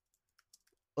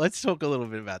 Let's talk a little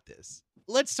bit about this.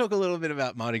 Let's talk a little bit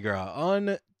about Mardi Gras.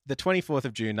 On the 24th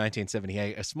of June,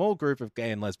 1978, a small group of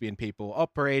gay and lesbian people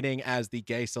operating as the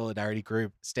Gay Solidarity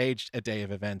Group staged a day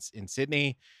of events in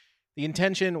Sydney. The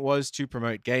intention was to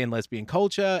promote gay and lesbian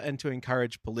culture and to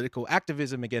encourage political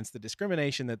activism against the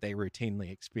discrimination that they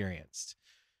routinely experienced.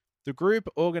 The group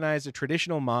organized a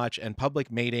traditional march and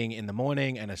public meeting in the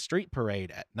morning and a street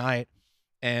parade at night,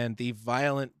 and the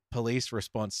violent police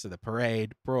response to the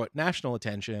parade brought national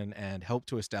attention and helped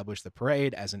to establish the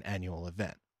parade as an annual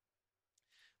event.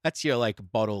 That's your like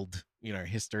bottled,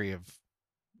 history of,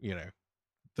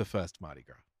 the first Mardi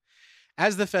Gras.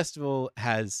 As the festival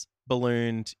has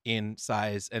ballooned in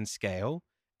size and scale,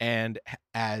 and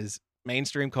as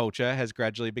mainstream culture has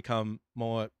gradually become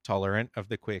more tolerant of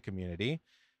the queer community,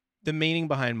 the meaning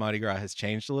behind Mardi Gras has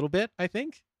changed a little bit, I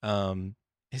think.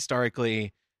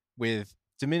 Historically, with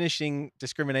diminishing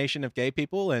discrimination of gay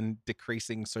people and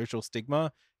decreasing social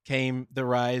stigma, came the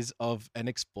rise of an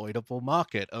exploitable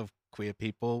market of queer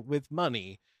people with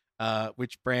money,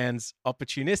 which brands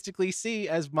opportunistically see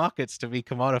as markets to be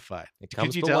commodified. It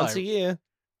comes but once a year.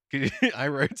 I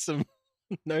wrote some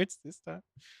notes this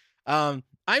time.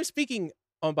 I'm speaking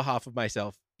on behalf of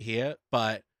myself here,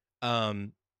 but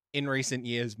in recent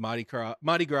years, Mardi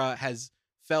Gras has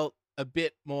felt a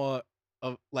bit more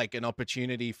of like an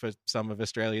opportunity for some of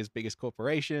Australia's biggest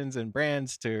corporations and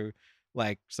brands to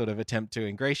like sort of attempt to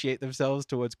ingratiate themselves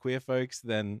towards queer folks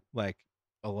than like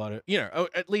a lot of,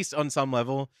 at least on some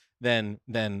level, than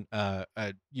a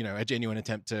genuine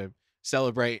attempt to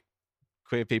celebrate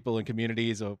queer people and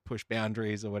communities or push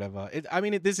boundaries or whatever.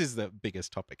 This is the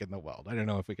biggest topic in the world. I don't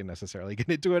know if we can necessarily get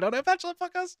into it on our Bachelor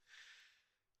podcast.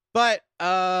 But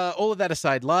all of that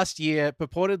aside, last year,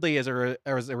 purportedly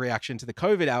as a reaction to the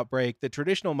COVID outbreak, the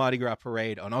traditional Mardi Gras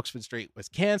parade on Oxford Street was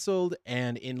cancelled.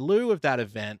 And in lieu of that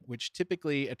event, which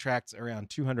typically attracts around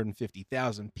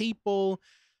 250,000 people,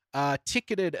 a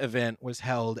ticketed event was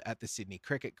held at the Sydney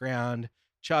Cricket Ground,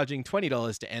 charging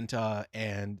 $20 to enter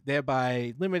and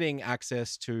thereby limiting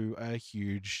access to a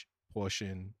huge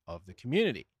portion of the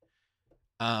community.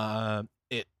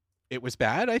 It it was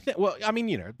bad. I think, well, I mean,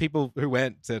 you know, people who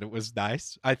went said it was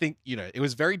nice. I think, you know, it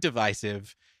was very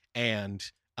divisive, and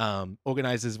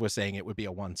organizers were saying it would be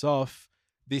a once-off.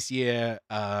 This year,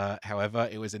 however,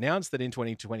 it was announced that in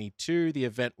 2022, the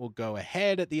event will go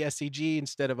ahead at the SCG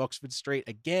instead of Oxford Street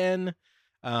again,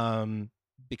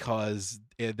 because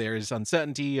there is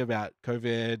uncertainty about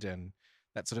COVID and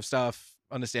that sort of stuff.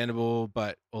 Understandable,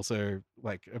 but also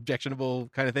like objectionable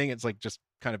kind of thing. It's like just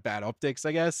kind of bad optics,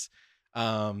 I guess.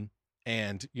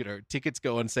 And, you know, tickets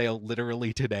go on sale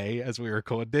literally today as we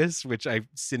record this, which I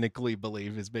cynically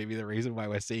believe is maybe the reason why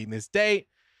we're seeing this date.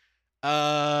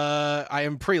 I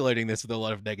am preloading this with a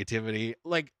lot of negativity.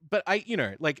 Like, but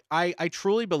I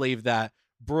truly believe that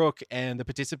Brooke and the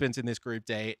participants in this group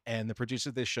date and the producers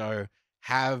of this show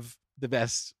have the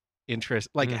best interest,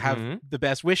 like have the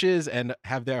best wishes and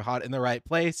have their heart in the right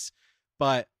place.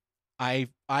 But I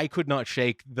could not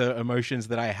shake the emotions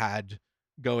that I had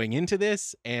going into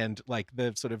this, and like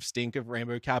the sort of stink of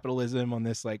rainbow capitalism on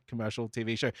this like commercial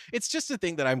TV show. It's just a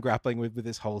thing that I'm grappling with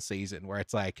this whole season, where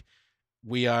it's like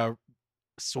we are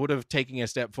sort of taking a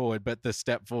step forward, but the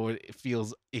step forward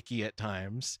feels icky at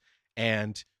times.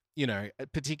 And, you know,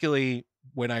 particularly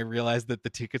when I realized that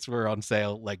the tickets were on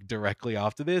sale like directly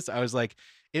after this, I was like,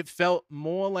 it felt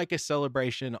more like a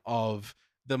celebration of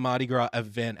the Mardi Gras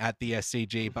event at the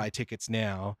SCG, buy tickets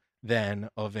now, than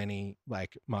of any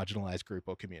like marginalized group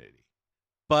or community.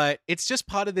 But it's just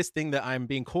part of this thing that I'm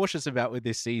being cautious about with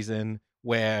this season,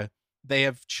 where they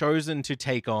have chosen to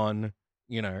take on,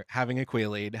 you know, having a queer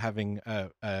lead, having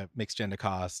a mixed gender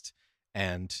cast,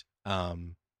 and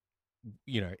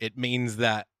you know, it means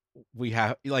that we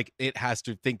have, like, it has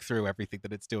to think through everything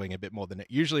that it's doing a bit more than it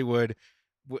usually would,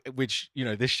 which, you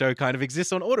know, this show kind of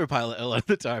exists on autopilot a lot of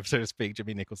the time, so to speak.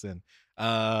 Jimmy Nicholson.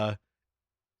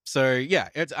 So yeah,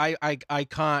 it's I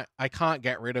can't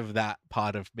get rid of that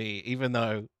part of me, even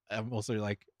though I'm also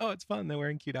like, oh, it's fun, they're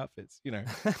wearing cute outfits, you know.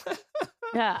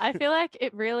 Yeah, I feel like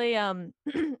it really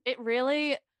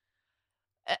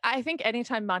I think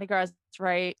anytime Mardi Gras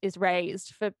is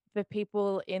raised for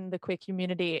people in the queer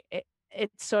community,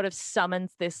 it sort of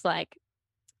summons this like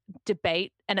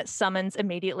debate, and it summons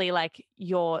immediately like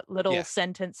your little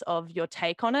sentence of your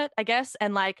take on it, I guess.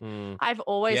 And like I've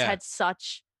always had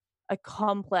such a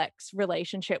complex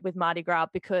relationship with Mardi Gras,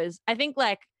 because I think,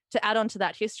 like, to add on to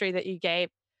that history that you gave,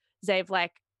 Zave,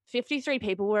 like 53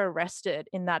 people were arrested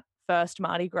in that first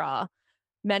Mardi Gras,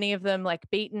 many of them like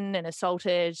beaten and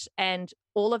assaulted, and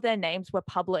all of their names were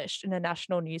published in a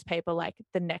national newspaper like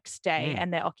the next day,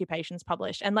 and their occupations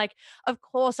published. And like, of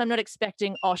course, I'm not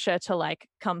expecting Osher to like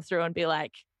come through and be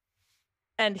like,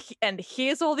 and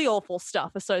here's all the awful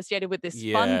stuff associated with this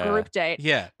fun group date.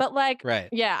 Yeah. But like,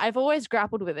 I've always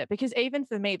grappled with it, because even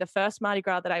for me, the first Mardi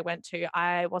Gras that I went to,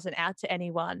 I wasn't out to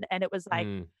anyone. And it was like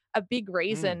a big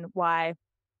reason why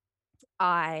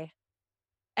I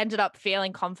ended up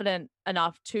feeling confident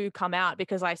enough to come out,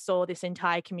 because I saw this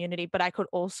entire community, but I could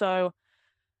also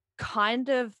kind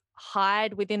of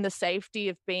hide within the safety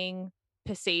of being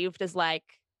perceived as like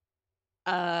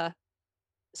a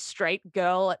straight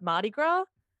girl at Mardi Gras.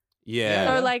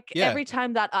 So like every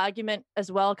time that argument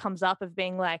as well comes up of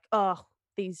being like, oh,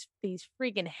 these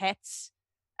friggin' hets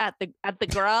at the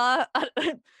gras,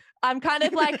 I'm kind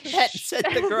of like hets at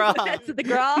the gras. Hets at the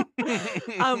gras,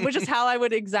 which is how I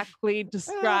would exactly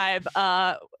describe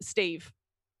Steve.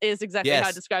 Is exactly how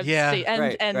I describe Steve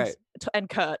and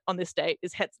Kurt on this date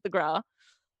is hets at the gras.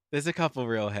 There's a couple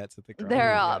real hets at the gras.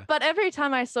 There are, but every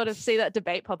time I sort of see that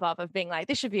debate pop up of being like,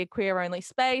 this should be a queer-only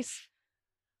space,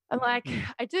 I'm like,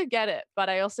 I do get it, but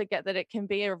I also get that it can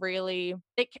be a really,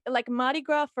 like Mardi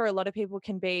Gras for a lot of people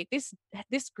can be,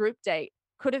 this group date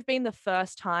could have been the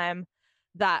first time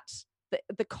that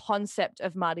the concept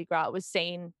of Mardi Gras was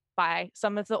seen by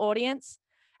some of the audience.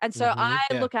 And so I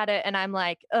look at it and I'm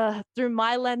like, through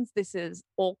my lens, this is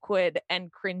awkward and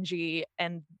cringy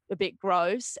and a bit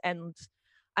gross. And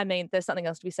I mean, there's something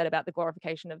else to be said about the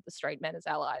glorification of the straight men as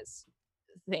allies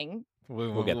thing.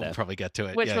 We'll get there. We'll probably get to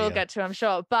it. Which we'll get to, I'm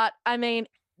sure. But I mean,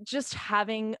 just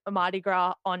having a Mardi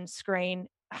Gras on screen,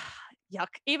 yuck.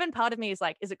 Even part of me is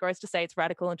like, is it gross to say it's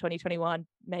radical in 2021?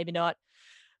 Maybe not.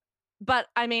 But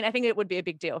I mean, I think it would be a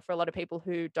big deal for a lot of people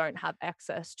who don't have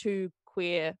access to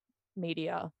queer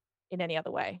media in any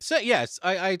other way. So yes,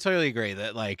 I totally agree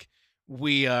that like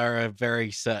we are a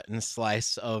very certain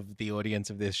slice of the audience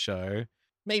of this show.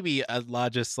 Maybe a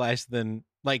larger slice than,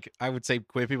 like, I would say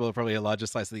queer people are probably a larger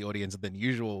slice of the audience than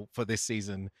usual for this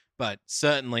season, but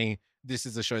certainly this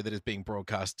is a show that is being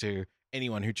broadcast to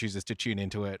anyone who chooses to tune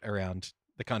into it around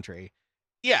the country.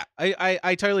 Yeah,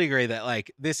 I totally agree that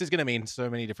like this is going to mean so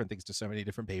many different things to so many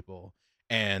different people,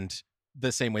 and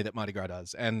the same way that Mardi Gras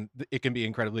does, and it can be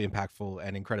incredibly impactful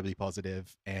and incredibly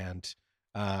positive, and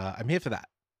I'm here for that.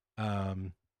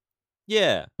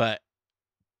 Yeah, but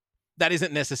that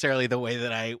isn't necessarily the way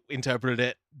that I interpreted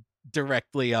it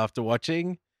directly after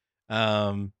watching.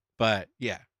 But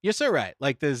yeah, you're so right.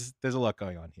 Like there's a lot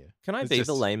going on here. Can I It's be just-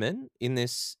 the layman in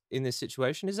this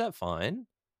situation? Is that fine?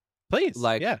 Please,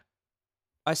 Like, yeah.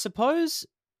 I suppose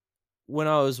when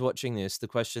I was watching this, the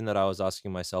question that I was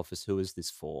asking myself is, who is this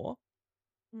for?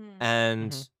 Mm.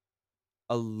 And Mhm.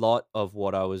 a lot of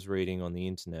what I was reading on the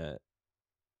internet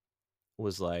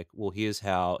was like, well, here's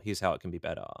how it can be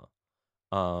better.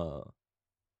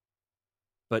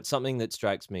 But something that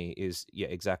strikes me is, yeah,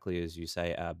 exactly as you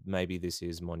say, Ab, maybe this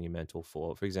is monumental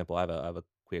for example, I have a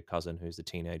queer cousin who's a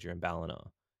teenager in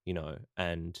Ballina, you know,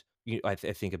 and I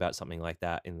think about something like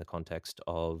that in the context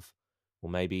of,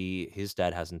 well, maybe his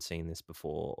dad hasn't seen this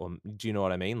before, or do you know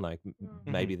what I mean? Like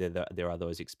maybe there are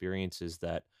those experiences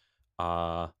that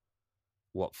are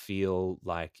what feel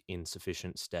like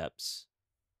insufficient steps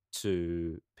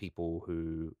to people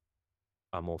who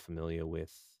are more familiar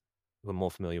with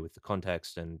the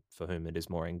context and for whom it is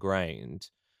more ingrained.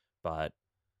 But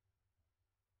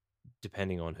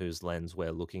depending on whose lens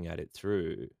we're looking at it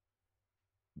through,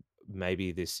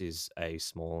 maybe this is a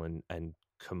small and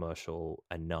commercial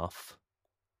enough,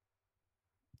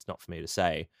 it's not for me to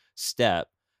say, step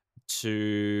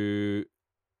to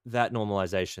that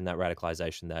normalization, that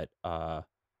radicalization that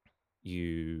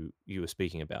you were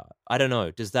speaking about. I don't know.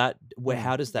 Does that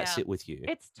how does that Yeah. sit with you?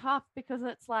 It's tough because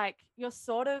it's like you're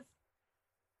sort of,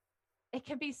 it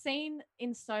can be seen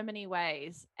in so many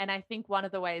ways. And I think one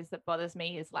of the ways that bothers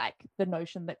me is like the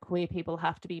notion that queer people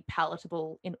have to be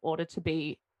palatable in order to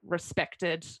be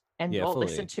respected and Yeah, or fully.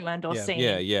 listened to and or Yeah. seen.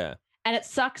 Yeah. And it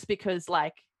sucks because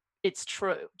like it's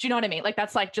true. Do you know what I mean? Like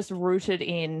that's like just rooted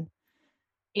in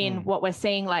what we're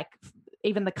seeing, like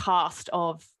even the cast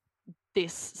of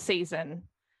this season.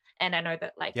 And I know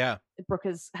that like Yeah. Brooke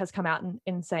has come out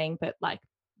in saying that like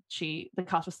the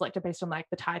cast was selected based on like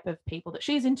the type of people that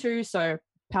she's into, so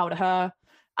power to her.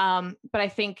 But I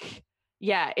think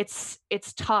it's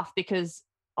tough because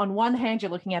on one hand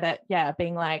you're looking at it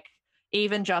being like,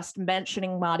 even just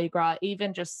mentioning Mardi Gras,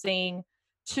 even just seeing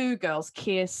two girls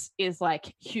kiss is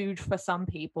like huge for some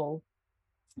people.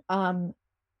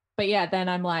 But yeah, then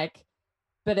I'm like,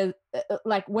 but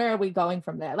like, where are we going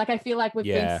from there? Like, I feel like we've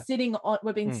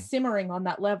been simmering on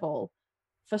that level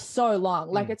for so long.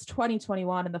 Like it's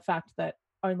 2021, and the fact that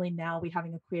only now we're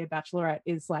having a queer bachelorette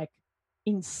is like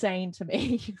insane to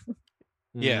me.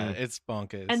 Yeah, it's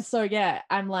bonkers. And so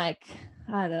I'm like,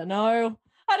 I don't know.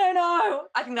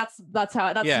 I think that's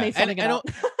me summing it up.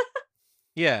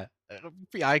 Yeah,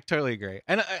 I totally agree.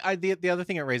 And the other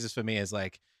thing it raises for me is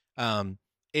like,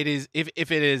 it is if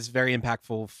it is very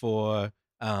impactful for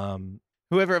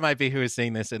whoever it might be who is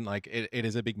seeing this, and like it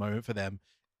is a big moment for them.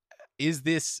 Is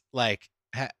this like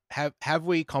have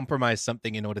we compromised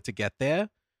something in order to get there?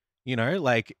 You know,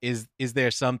 like is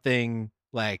there something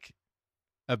like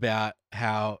about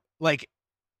how like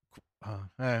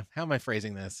how am I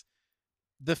phrasing this?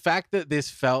 The fact that this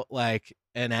felt like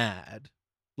an ad,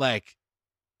 like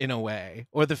in a way,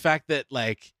 or the fact that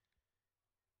like,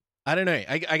 I don't know.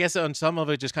 I guess on some of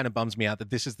it just kind of bums me out that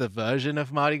this is the version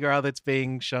of Mardi Gras that's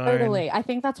being shown. Totally. I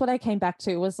think that's what I came back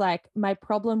to, was like, my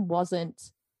problem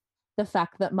wasn't the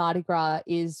fact that Mardi Gras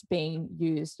is being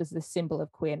used as the symbol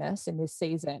of queerness in this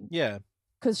season. Yeah.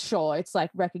 Because sure, it's like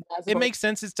recognizable. It makes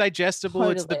sense. It's digestible.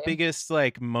 It's the Totally. biggest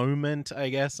like moment, I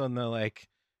guess, on the like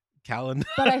calendar.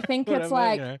 But I think it's Whatever,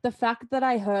 like you know. the fact that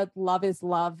I heard "Love is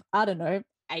Love," I don't know,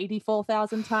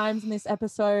 84,000 times in this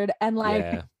episode, and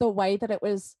like the way that it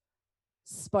was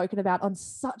spoken about on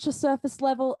such a surface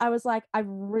level, I was like, I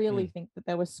really think that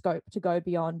there was scope to go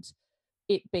beyond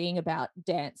it being about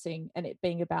dancing, and it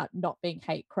being about not being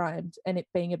hate crimed, and it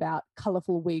being about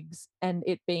colorful wigs, and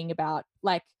it being about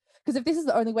like, because if this is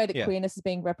the only way that queerness is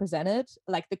being represented,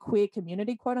 like the queer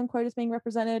community, quote unquote, is being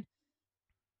represented,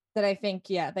 then I think,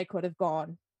 they could have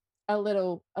gone a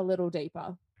little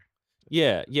deeper.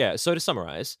 Yeah. So to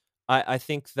summarize, I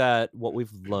think that what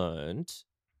we've learned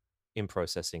in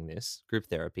processing this group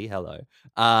therapy,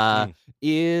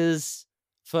 is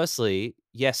firstly,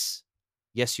 yes,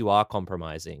 you are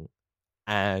compromising.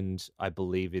 And I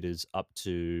believe it is up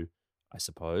to, I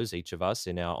suppose, each of us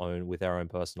with our own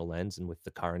personal lens and with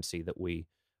the currency that we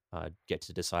get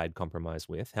to decide compromise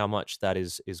with, how much that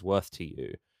is worth to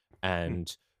you,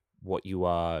 and what you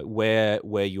are, where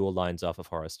your lines are for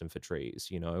forest and for trees,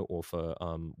 you know, or for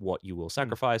what you will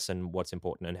sacrifice and what's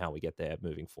important and how we get there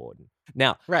moving forward.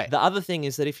 Now, the other thing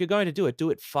is that if you're going to do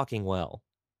it fucking well.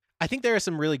 I think there are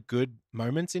some really good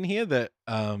moments in here that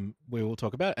we will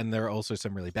talk about, and there are also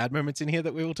some really bad moments in here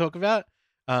that we will talk about.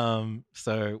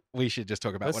 So we should just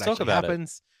talk about what actually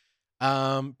happens.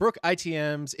 Brooke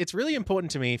ITMs, it's really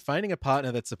important to me finding a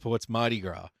partner that supports Mardi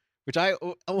Gras, which I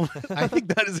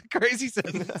think that is a crazy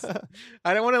sentence.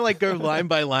 I don't want to like go line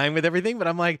by line with everything, but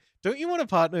I'm like, don't you want a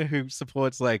partner who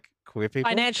supports like queer people?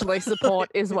 Financially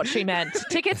support is what she meant.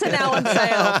 Tickets are now on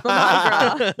sale for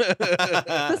Mardi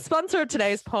Gras. The sponsor of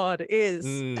today's pod is.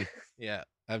 Yeah,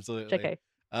 absolutely.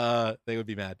 JK. They would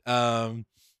be mad.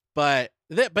 But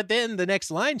then the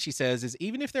next line she says is,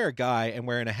 even if they're a guy and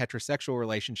we're in a heterosexual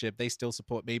relationship, they still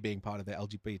support me being part of the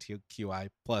LGBTQI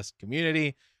plus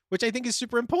community, which I think is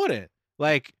super important.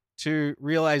 Like, to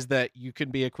realize that you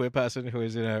can be a queer person who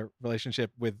is in a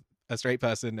relationship with a straight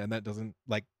person, and that doesn't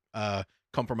like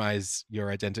compromise your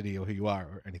identity or who you are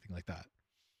or anything like that.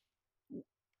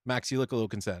 Max, you look a little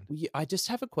concerned. Yeah, I just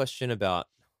have a question about.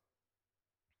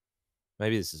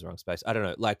 Maybe this is the wrong space. I don't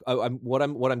know. Like, what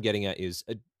I'm getting at is.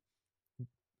 Do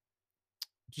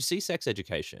you see Sex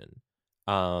Education,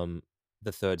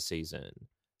 the third season?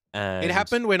 And it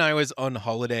happened when I was on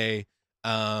holiday.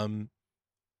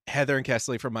 Heather and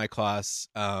Kesley from my class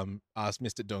asked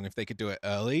Mr. Dung if they could do it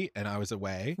early, and I was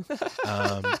away.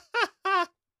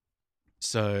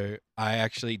 So I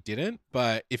actually didn't.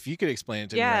 But if you could explain it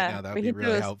to me right now, that would be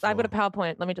really helpful. I've got a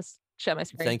PowerPoint. Let me just share my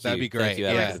screen. Thank you. That'd be great.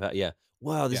 Thank you. Yeah.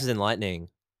 Wow, this is enlightening.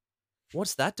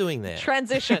 What's that doing there?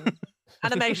 Transition.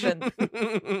 Animation.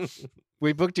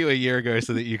 We booked you a year ago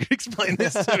so that you could explain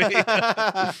this to me.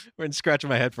 I've been scratching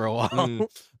my head for a while.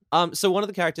 So one of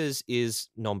the characters is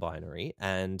non-binary,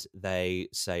 and they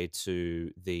say to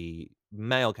the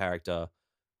male character,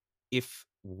 if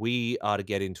we are to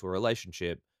get into a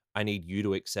relationship, I need you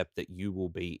to accept that you will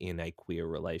be in a queer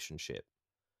relationship.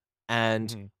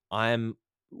 And I'm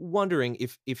wondering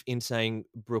if in saying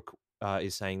Brooke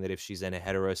is saying that if she's in a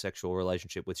heterosexual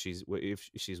relationship if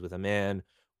she's with a man,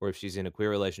 or if she's in a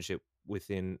queer relationship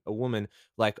within a woman,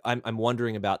 like I'm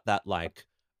wondering about that like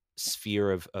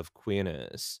sphere of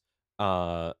queerness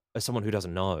as someone who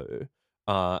doesn't know,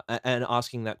 and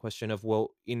asking that question of,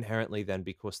 well, inherently then,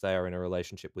 because they are in a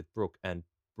relationship with Brooke and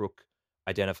Brooke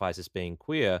identifies as being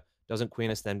queer, doesn't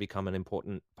queerness then become an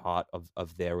important part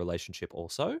of their relationship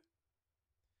also?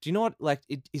 Do you know what, like,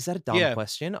 is that a dumb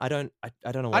question? I don't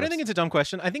know. I don't think it's a dumb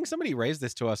question. I think somebody raised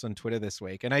this to us on Twitter this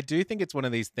week, and I do think it's one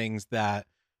of these things that,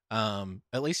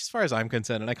 at least as far as I'm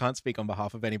concerned, and I can't speak on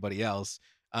behalf of anybody else,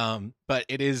 but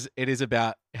it is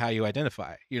about how you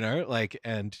identify, you know, like,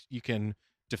 and you can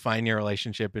define your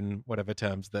relationship in whatever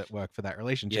terms that work for that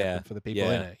relationship and for the people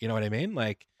in it. You know what I mean?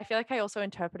 Like, I feel like I also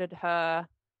interpreted her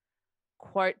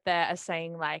quote there as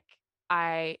saying, like,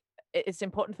 it's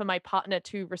important for my partner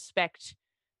to respect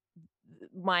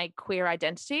my queer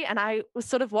identity. And I was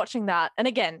sort of watching that. And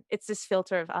again, it's this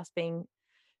filter of us being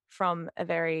from a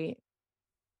very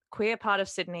queer part of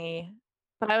Sydney.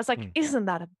 But I was like, isn't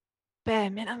that a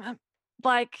bare minimum?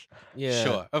 Like,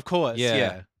 sure, of course.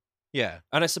 Yeah.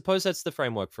 And I suppose that's the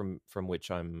framework from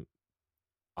which I'm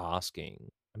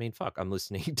asking. I mean, fuck, I'm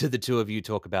listening to the two of you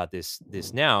talk about this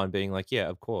now and being like, yeah,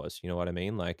 of course. You know what I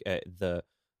mean? Like, the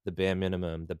bare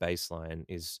minimum, the baseline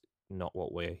is not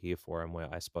what we're here for, and we're,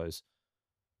 I suppose,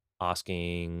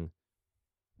 asking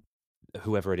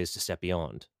whoever it is to step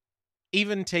beyond.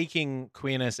 Even taking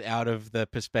queerness out of the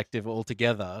perspective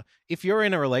altogether, if you're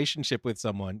in a relationship with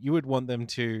someone, you would want them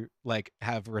to like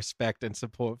have respect and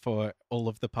support for all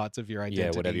of the parts of your identity.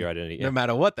 Yeah, whatever your identity, no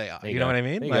matter what they are. You know what I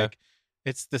mean? Like,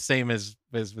 it's the same as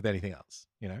with anything else,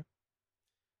 you know?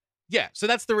 Yeah, so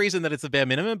that's the reason that it's the bare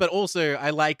minimum, but also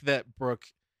I like that Brooke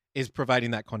is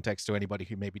providing that context to anybody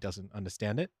who maybe doesn't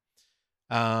understand it.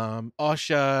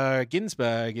 Osher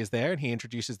Ginsberg is there, and he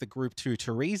introduces the group to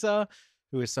Teresa,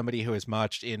 who is somebody who has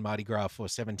marched in Mardi Gras for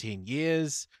 17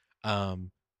 years.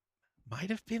 Might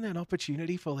have been an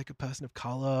opportunity for like a person of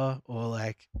color, or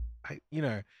like,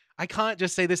 I can't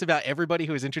just say this about everybody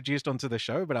who is introduced onto the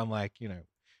show, but I'm like,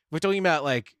 we're talking about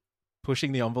like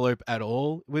pushing the envelope at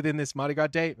all within this Mardi Gras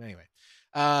date. Anyway,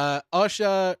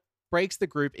 Osher breaks the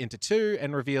group into two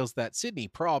and reveals that Sydney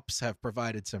Props have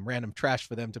provided some random trash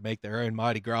for them to make their own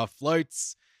Mardi Gras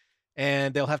floats.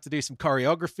 And they'll have to do some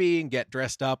choreography and get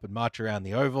dressed up and march around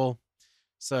the oval.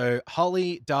 So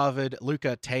Holly, David,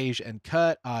 Luca, Tage, and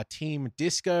Kurt are Team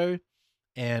Disco.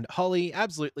 And Holly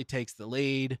absolutely takes the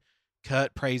lead.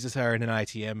 Kurt praises her in an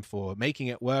ITM for making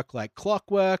it work like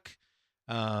clockwork.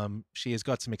 She has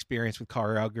got some experience with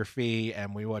choreography,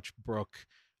 and we watch Brooke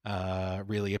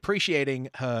really appreciating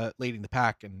her leading the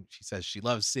pack. And she says she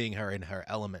loves seeing her in her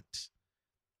element.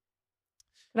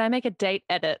 Can I make a date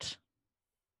edit?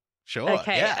 Sure.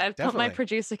 Okay, Yeah, I've put my definitely.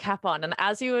 producer cap on, and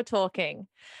as you were talking,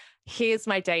 here's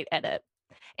my date edit.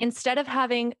 Instead of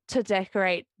having to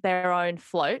decorate their own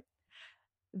float,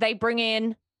 they bring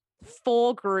in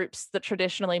 4 groups that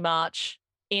traditionally march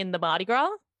in the Mardi Gras.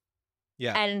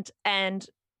 Yeah. And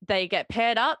they get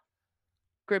paired up,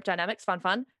 group dynamics,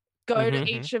 fun. Go to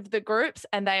each of the groups,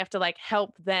 and they have to like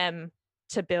help them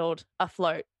to build a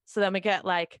float. So then we get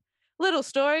like little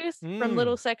stories from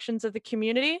little sections of the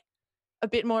community, a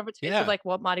bit more of a taste of like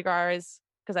what Mardi Gras is,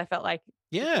 because I felt like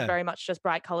it was very much just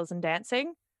bright colors and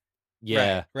dancing.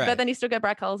 Yeah. Right. But then you still get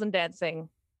bright colors and dancing.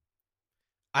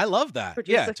 I love that.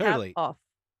 Producer Yeah, totally. cap off.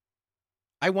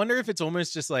 I wonder if it's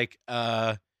almost just like,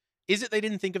 is it they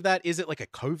didn't think of that? Is it like a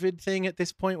COVID thing at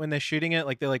this point when they're shooting it?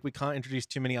 Like they're like, we can't introduce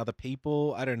too many other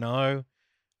people. I don't know.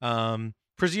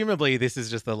 Presumably this is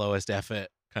just the lowest effort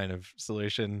kind of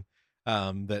solution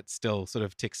that still sort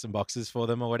of ticks some boxes for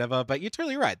them or whatever. But you're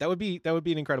totally right. That would be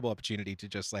an incredible opportunity to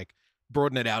just like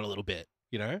broaden it out a little bit,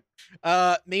 you know?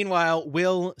 Meanwhile,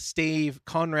 Will, Steve,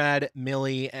 Conrad,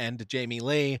 Millie, and Jamie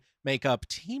Lee make up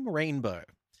Team Rainbow.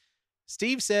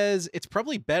 Steve says it's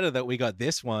probably better that we got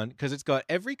this one because it's got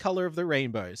every color of the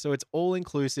rainbow. So it's all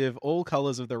inclusive, all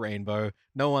colors of the rainbow,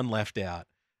 no one left out.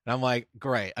 And I'm like,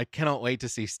 great. I cannot wait to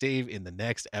see Steve in the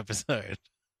next episode.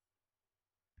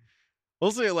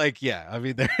 Also, like, yeah, I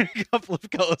mean, there are a couple of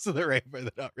colors of the rainbow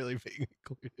that aren't really being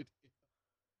included.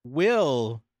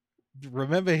 Will,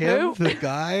 remember him? Who? The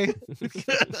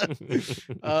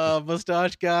guy?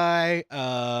 Mustache guy,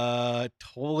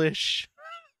 tallish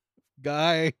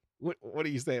guy. What do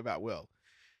you say about Will?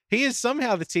 He is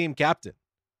somehow the team captain.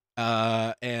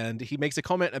 And he makes a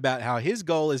comment about how his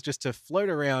goal is just to float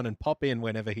around and pop in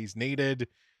whenever he's needed.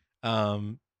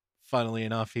 Funnily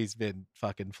enough, he's been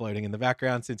fucking floating in the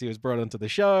background since he was brought onto the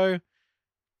show.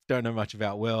 Don't know much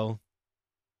about Will.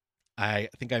 I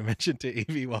think I mentioned to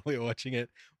Evie while we were watching it,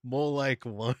 more like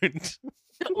won't.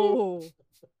 Oh.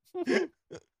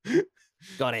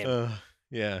 Got him.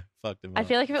 Yeah, fucked him I up.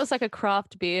 feel like if it was like a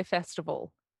craft beer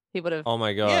festival, he would have Oh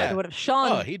my god. Yeah. he would have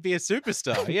shone. Oh, he'd be a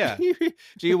superstar, yeah.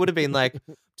 You would have been like,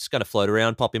 just gonna float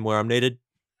around, pop in where I'm needed.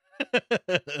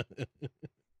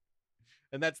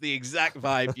 And that's the exact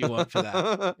vibe you want for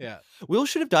that. Yeah. Will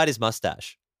should have dyed his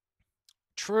mustache.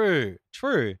 True.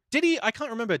 Did he? I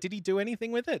can't remember. Did he do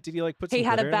anything with it? Did he like put? He some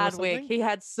had a glitter in it or bad wig. something? He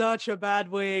had such a bad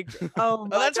wig. Oh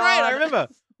my Oh, that's right. I God. remember.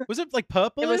 Was it like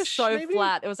purple? It was so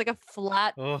flat. It was like a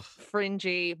flat, Ugh.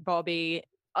 fringy bobby.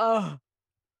 Oh,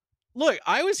 Look,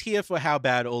 I was here for how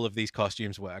bad all of these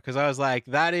costumes were because I was like,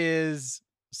 that is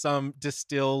some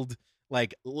distilled,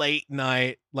 like late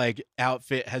night, like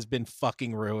outfit has been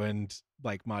fucking ruined,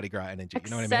 like Mardi Gras energy. You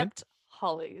know what I mean? except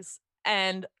Holly's.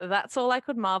 And that's all I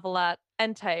could marvel at.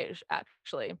 And Tage,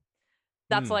 actually.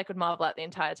 That's all I could marvel at the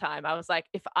entire time. I was like,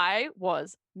 if I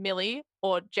was Millie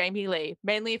or Jamie Lee,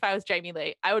 mainly if I was Jamie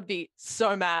Lee, I would be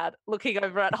so mad looking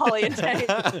over at Holly and Tage,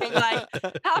 being like,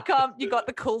 how come you got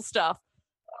the cool stuff?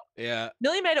 Yeah.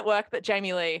 Millie made it work, but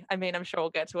Jamie Lee, I mean, I'm sure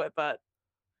we'll get to it, but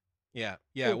Yeah.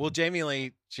 Well, Jamie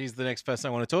Lee, she's the next person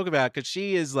I want to talk about because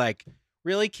she is like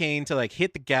really keen to like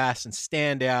hit the gas and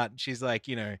stand out. And she's like,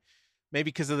 you know, maybe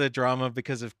because of the drama,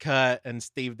 because of Kurt and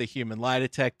Steve the Human Lie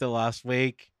Detector last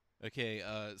week. Okay,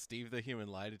 Steve the Human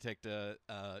Lie Detector,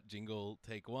 jingle,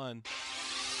 take one.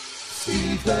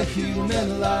 Steve the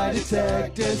Human Lie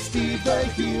Detector, Steve the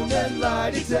Human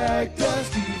Lie Detector,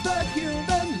 Steve the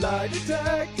Human Lie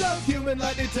Detector, Human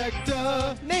Lie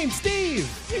Detector. Name Steve!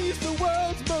 He's the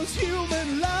world's most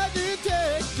human lie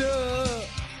detector.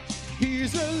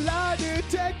 He's a lie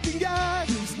detecting guy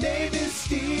whose name is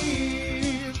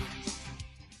Steve.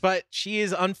 But she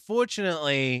is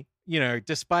unfortunately, you know,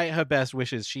 despite her best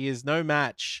wishes, she is no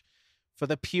match for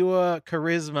the pure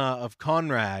charisma of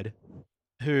Conrad,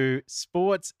 who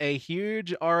sports a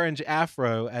huge orange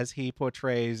afro as he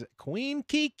portrays Queen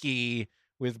Kiki,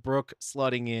 with Brooke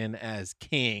slotting in as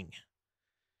King.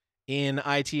 In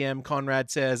ITM, Conrad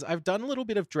says, I've done a little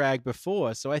bit of drag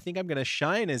before, so I think I'm going to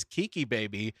shine as Kiki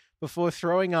baby before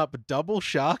throwing up double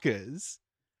sharkers.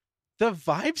 The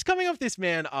vibes coming off this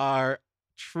man are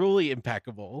truly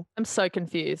impeccable. I'm so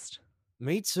confused.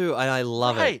 Me too, and I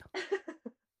love it.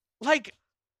 Like,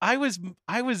 I was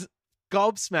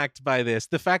gobsmacked by this.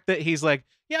 The fact that he's like,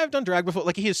 yeah, I've done drag before.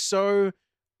 Like, he is so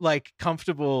like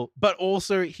comfortable, but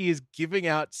also he is giving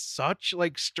out such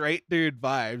like straight dude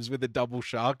vibes with the double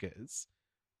sharkers.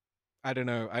 I don't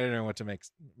know what to make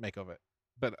of it,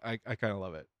 but I kind of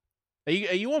love it.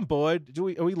 Are you on board? Are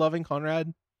we loving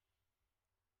Conrad?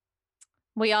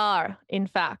 We are, in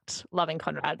fact, loving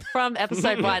Conrad from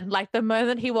episode 1. Like the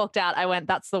moment he walked out, I went,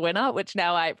 that's the winner, which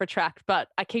now I retract, but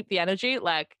I keep the energy.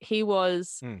 Like he's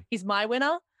my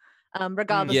winner.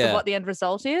 regardless Yeah. of what the end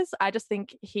result is. I just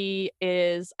think he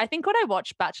is. I think when I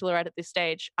watch Bachelorette at this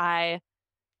stage, I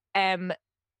am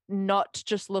not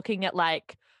just looking at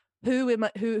like who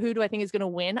do I think is going to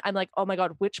win. I'm like, oh my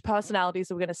god, which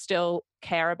personalities are we going to still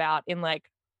care about in like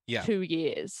 2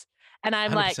 years? And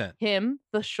I'm 100%. like, him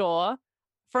for sure.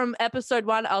 From episode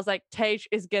 1, I was like, Tage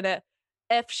is gonna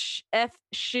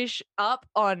shish up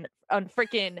on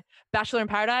freaking Bachelor in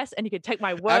Paradise, and you could take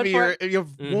my word Abby, for it. you're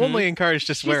warmly encouraged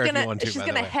to swear if you want to. She's by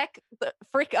gonna the way. heck the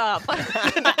frick up on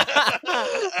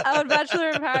Bachelor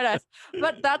in Paradise.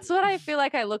 But that's what I feel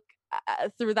like I look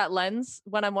through that lens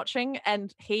when I'm watching,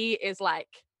 and he is like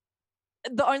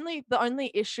the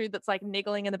only issue that's like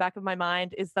niggling in the back of my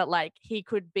mind is that like he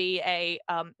could be a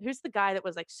who's the guy that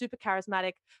was like super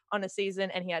charismatic on a season,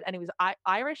 and he was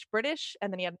Irish, British,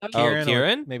 and then he had no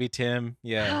Kieran? Maybe Tim.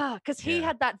 Yeah. because he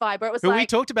had that vibe where it was Who like we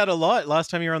talked about a lot last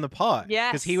time you were on the pod.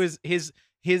 Yes. Because he was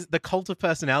the cult of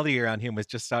personality around him was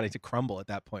just starting to crumble at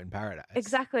that point in Paradise.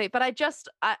 exactly. But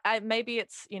I maybe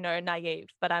it's naive,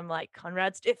 but I'm like,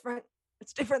 Conrad's different.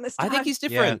 It's different this time. I think he's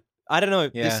different. I don't know.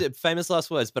 Yeah. This famous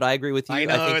last words, but I agree with you. I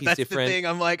know, think he's that's different. the thing.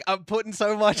 I'm like, I'm putting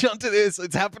so much onto this.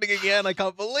 It's happening again. I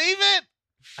can't believe it.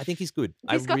 I think he's good.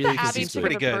 He's got really the think Abby he's tick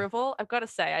good. of Pretty good. approval. I've got to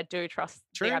say, I do trust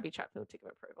True. the Abby Chatfield tick of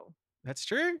approval. That's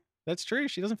true. That's true.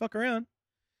 She doesn't fuck around.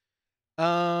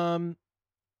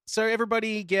 So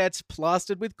everybody gets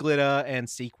plastered with glitter and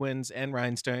sequins and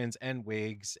rhinestones and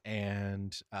wigs,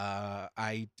 and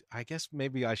I guess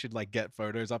maybe I should like get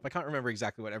photos up. I can't remember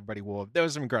exactly what everybody wore. There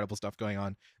was some incredible stuff going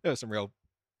on. There was some real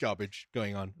garbage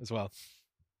going on as well.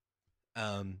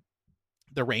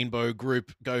 The rainbow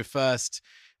group go first,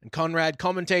 and Conrad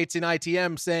commentates in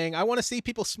ITM saying, I want to see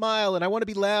people smile, and I want to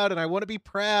be loud, and I want to be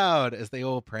proud, as they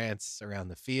all prance around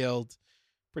the field.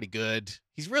 Pretty good.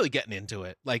 He's really getting into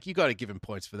it. Like, you got to give him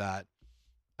points for that.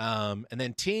 And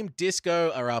then Team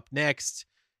Disco are up next,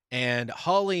 and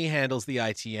Holly handles the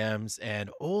ITMs, and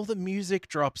all the music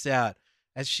drops out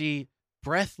as she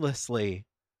breathlessly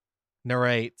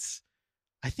narrates.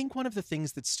 I think one of the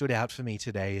things that stood out for me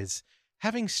today is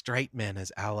having straight men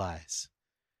as allies.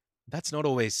 That's not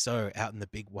always so out in the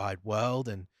big wide world,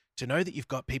 and to know that you've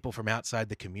got people from outside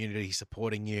the community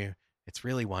supporting you, it's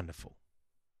really wonderful.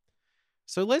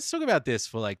 So let's talk about this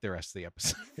for like the rest of the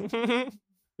episode.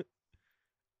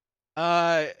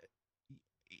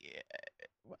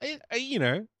 You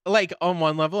know, like on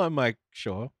one level, I'm like,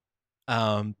 sure.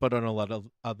 But on a lot of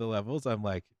other levels, I'm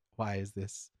like, why is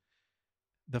this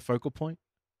the focal point?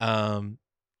 To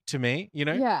me, you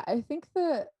know? Yeah, I think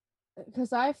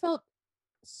because I felt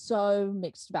so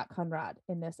mixed about Conrad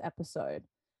in this episode.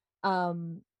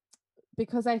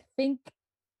 Because I think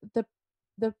the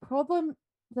problem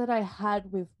that I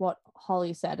had with what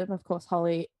Holly said, and of course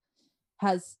Holly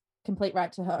has complete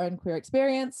right to her own queer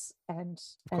experience and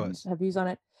her views on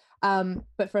it.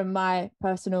 But from my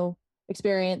personal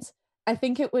experience, I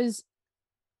think it was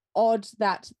odd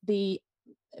that the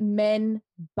men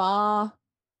bar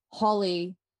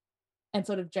Holly and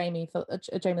sort of Jamie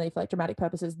Lee for like dramatic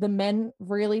purposes, the men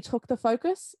really took the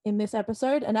focus in this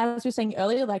episode. And as we were saying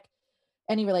earlier, like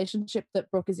any relationship that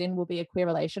Brooke is in will be a queer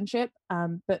relationship.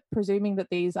 But presuming that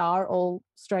these are all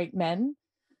straight men,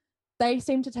 they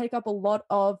seem to take up a lot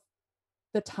of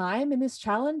the time in this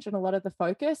challenge and a lot of the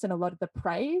focus and a lot of the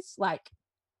praise. Like,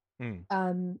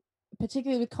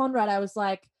 particularly with Conrad, I was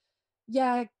like,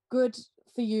 yeah, good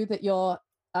for you that your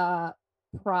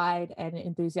pride and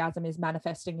enthusiasm is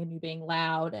manifesting in you being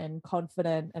loud and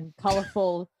confident and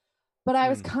colorful. But I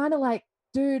was kind of like,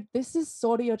 dude, this is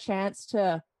sort of your chance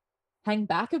to hang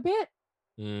back a bit.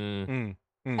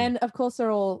 And of course they're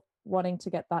all wanting to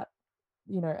get that,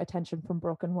 attention from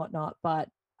Brooke and whatnot. But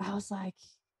I was like,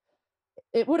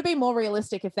 it would have been more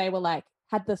realistic if they were like,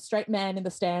 had the straight man in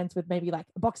the stands with maybe like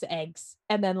a box of eggs,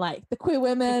 and then like the queer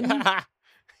women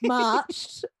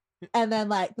marched, and then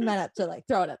like the men had to like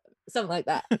throw it at them, something like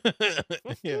that.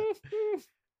 Yeah.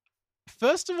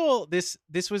 First of all, this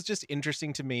was just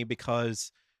interesting to me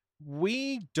because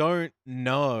we don't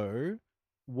know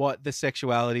what the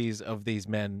sexualities of these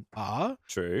men are.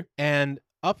 True. And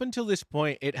up until this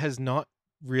point, it has not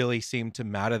really seemed to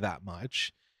matter that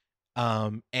much.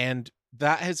 And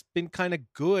that has been kind of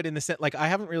good in the sense, like, I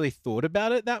haven't really thought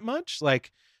about it that much.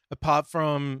 Like, apart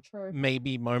from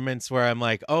maybe moments where I'm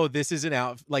like, oh, this is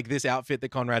this outfit that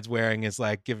Conrad's wearing is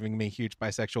like giving me huge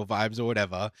bisexual vibes or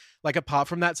whatever. Like, apart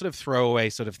from that sort of throwaway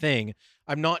sort of thing,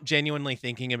 I'm not genuinely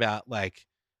thinking about like,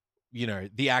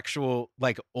 the actual,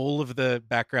 like, all of the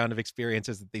background of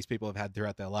experiences that these people have had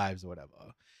throughout their lives or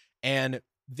whatever. And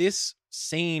this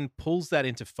scene pulls that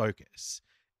into focus.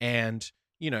 And,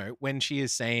 when she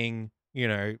is saying,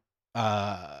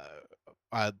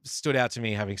 stood out to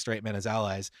me having straight men as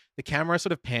allies. The camera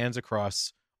sort of pans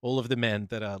across all of the men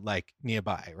that are like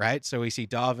nearby, right? So we see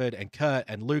David and Kurt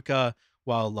and Luca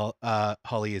while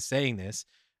Holly is saying this.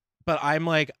 But I'm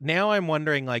like, now I'm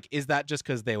wondering, like, is that just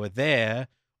because they were there,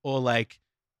 or like,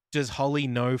 does Holly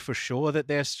know for sure that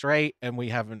they're straight and we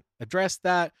haven't addressed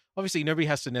that? Obviously, nobody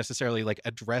has to necessarily like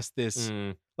address this.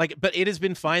 Like, but it has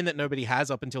been fine that nobody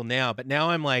has up until now. But now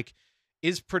I'm like,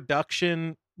 is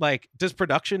production, like, does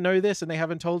production know this and they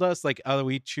haven't told us? Like, are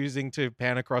we choosing to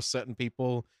pan across certain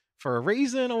people for a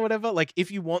reason or whatever? Like,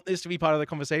 if you want this to be part of the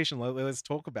conversation, let's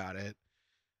talk about it.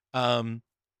 I'm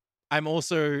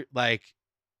also like,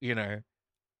 you know,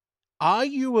 are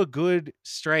you a good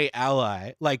straight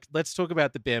ally? Like, let's talk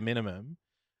about the bare minimum.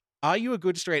 Are you a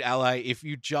good straight ally if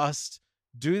you just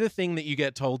do the thing that you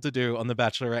get told to do on the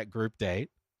Bachelorette group date?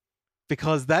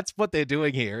 Because that's what they're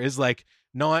doing here, is like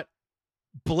not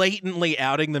blatantly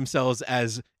outing themselves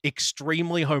as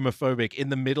extremely homophobic in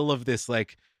the middle of this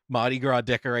like Mardi Gras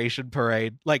decoration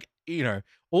parade. Like, you know,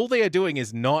 all they are doing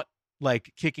is not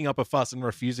like kicking up a fuss and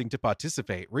refusing to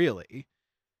participate, really.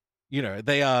 You know,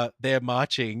 they're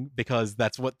marching because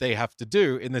that's what they have to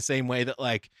do, in the same way that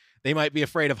like they might be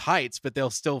afraid of heights, but they'll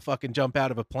still fucking jump out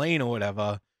of a plane or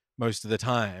whatever most of the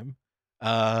time.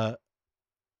 I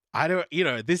don't, you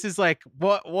know, this is like,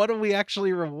 what are we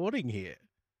actually rewarding here?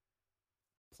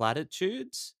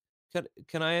 Platitudes?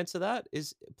 Can I answer that?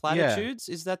 Is platitudes?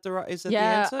 Yeah. Is that the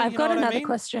answer? I've got another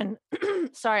question.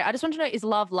 Sorry, I just want to know, is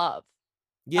love love?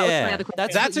 Yeah,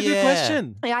 that's a good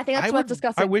question. Yeah, I think that's worth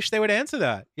discussing. I wish they would answer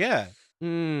that. Yeah.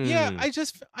 Yeah,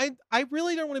 I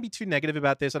really don't want to be too negative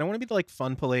about this. I don't want to be like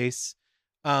fun police.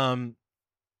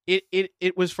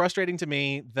 It was frustrating to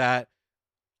me that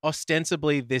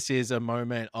ostensibly this is a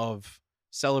moment of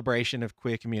celebration of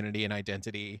queer community and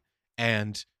identity,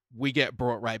 and we get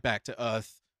brought right back to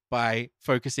earth by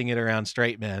focusing it around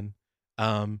straight men.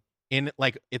 In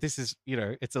like, this is, you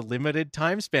know, it's a limited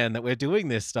time span that we're doing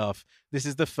this stuff. This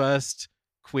is the first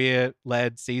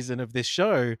queer-led season of this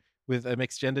show with a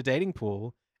mixed gender dating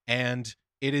pool, and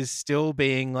it is still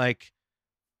being like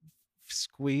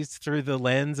squeezed through the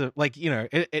lens of like, you know,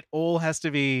 it all has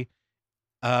to be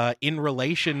in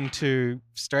relation to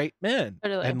straight men.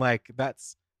 Totally. And like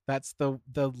that's the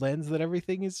lens that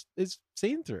everything is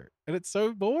seen through, and it's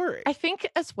so boring. I think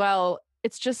as well,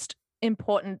 it's just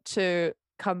important to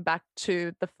come back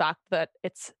to the fact that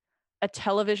it's a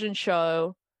television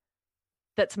show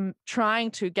that's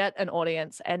trying to get an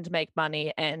audience and make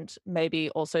money and maybe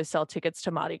also sell tickets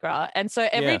to Mardi Gras. And so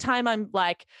every time I'm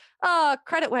like,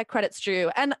 credit where credit's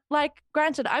due. And like,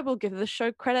 granted, I will give the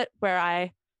show credit where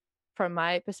I, from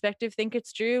my perspective, think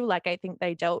it's due. Like, I think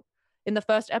they dealt in the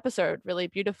first episode really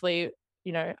beautifully.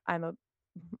 You know, I'm a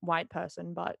white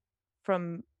person, but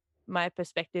from my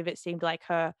perspective, it seemed like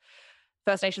her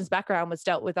First Nations background was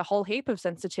dealt with a whole heap of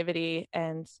sensitivity,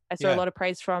 and I saw a lot of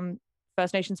praise from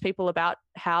First Nations people about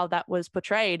how that was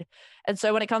portrayed. And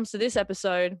so when it comes to this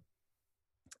episode,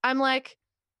 I'm like,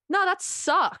 no, that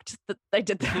sucked that they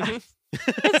did that.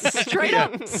 It straight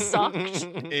up sucked.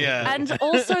 Yeah. And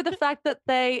also the fact that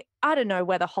I don't know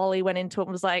whether Holly went into it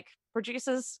and was like,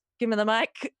 producers, give me the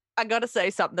mic, I gotta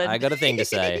say something. I got a thing to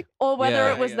say. Or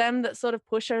whether it was them that sort of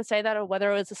pushed her to say that, or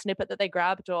whether it was a snippet that they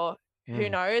grabbed, or who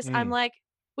knows. I'm like,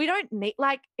 we don't need,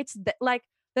 like, it's like,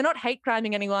 they're not hate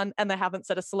criming anyone and they haven't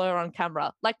said a slur on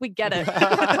camera. Like, we get it.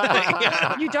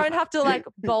 You don't have to like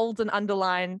bold and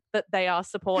underline that they are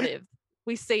supportive.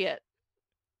 We see it.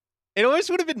 It always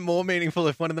would have been more meaningful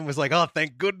if one of them was like, oh,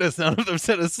 thank goodness none of them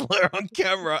said a slur on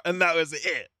camera, and that was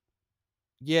it.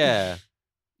 Yeah.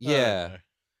 Yeah.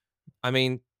 I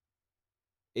mean,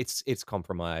 it's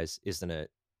compromise, isn't it?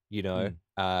 You know?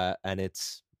 And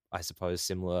it's, I suppose,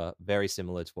 very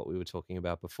similar to what we were talking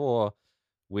about before,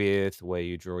 with where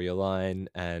you draw your line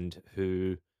and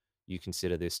who you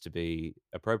consider this to be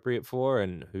appropriate for,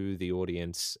 and who the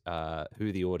audience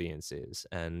is.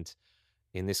 And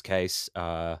in this case,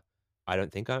 I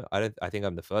think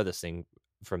I'm the furthest thing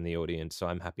from the audience, so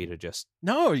I'm happy to just.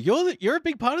 No, you're a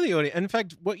big part of the audience. In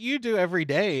fact, what you do every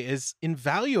day is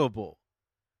invaluable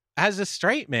as a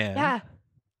straight man. Yeah,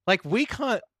 like, we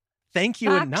can't thank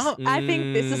you enough. I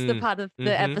think this is the part of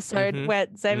the episode where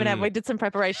Zayman and we did some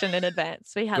preparation in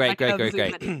advance. We had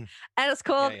great. And it's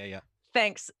called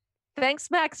Thanks,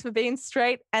 Max, for being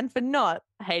straight and for not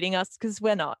hating us because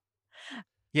we're not.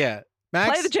 Yeah, Max,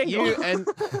 play the jingle. You and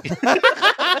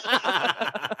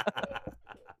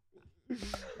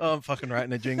oh, I'm fucking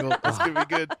writing a jingle. That's gonna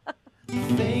be good.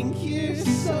 Thank you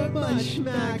so much,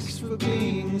 Max, for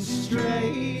being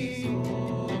straight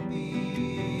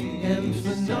and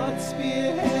for not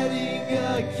spearheading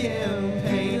a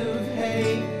campaign of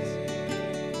hate.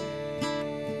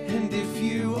 And if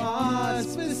you are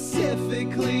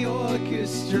specifically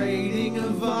orchestrating a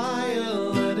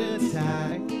violent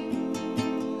attack,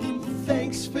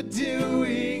 thanks for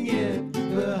doing it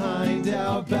behind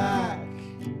our back.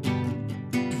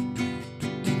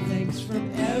 Thanks from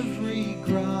every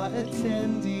GRA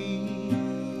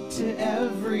attendee to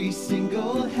every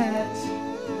single het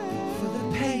for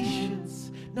the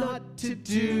patience not to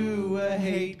do a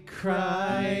hate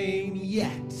crime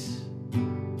yet.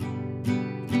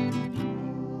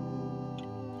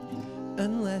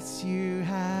 Unless you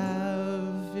have,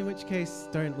 in which case,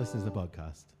 don't listen to the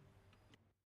podcast.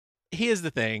 Here's the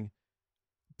thing.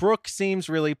 Brooke seems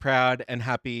really proud and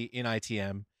happy in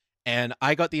ITM. And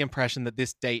I got the impression that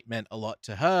this date meant a lot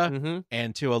to her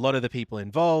and to a lot of the people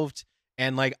involved.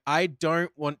 And like, I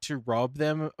don't want to rob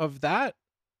them of that.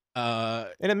 And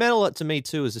it meant a lot to me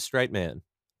too as a straight man.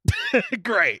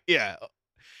 Great. Yeah.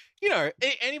 You know,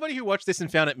 anybody who watched this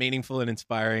and found it meaningful and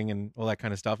inspiring and all that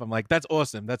kind of stuff, I'm like, that's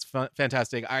awesome. That's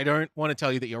fantastic. I don't want to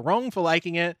tell you that you're wrong for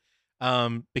liking it,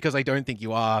 because I don't think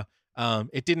you are.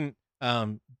 It didn't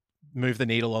move the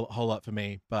needle a whole lot for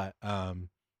me, but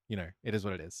you know, it is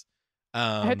what it is.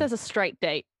 I hope there's a straight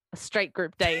date, a straight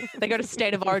group date. They go to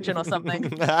State of Origin or something.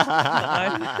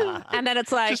 And then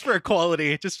it's like, just for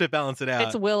equality, just to balance it out.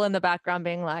 It's Will in the background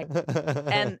being like,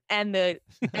 and the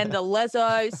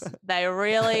Lezzos, they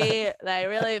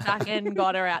really fucking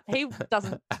got her out. He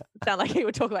doesn't sound like he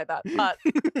would talk like that, but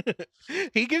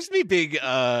he gives me big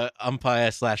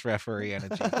umpire/referee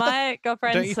energy. My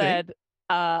girlfriend said,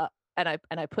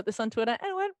 and I put this on Twitter and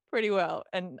it went pretty well.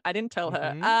 And I didn't tell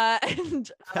her.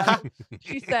 And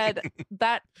she said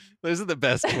that those are the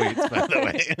best tweets, by the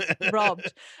way.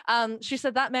 Robbed. She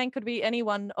said that man could be any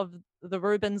one of the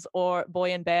Rubens or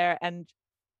Boy and Bear, and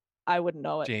I wouldn't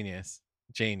know it. Genius.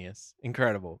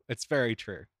 Incredible. It's very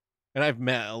true. And I've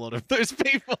met a lot of those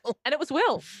people. And it was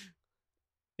Will.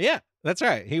 Yeah, that's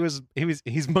right. He's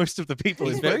most of the people.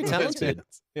 He's very talented.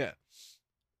 Yeah.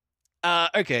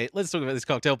 Okay, let's talk about this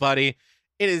cocktail party.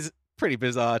 It is pretty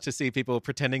bizarre to see people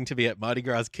pretending to be at Mardi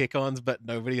Gras kick-ons, but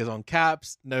nobody is on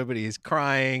caps. Nobody is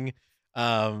crying.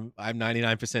 I'm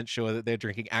 99% sure that they're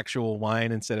drinking actual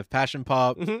wine instead of passion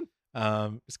pop.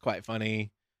 It's quite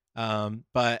funny.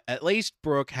 But at least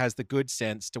Brooke has the good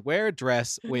sense to wear a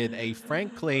dress with a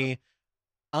frankly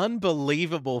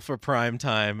unbelievable for prime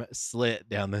time slit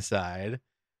down the side.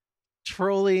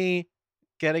 Truly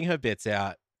getting her bits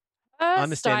out.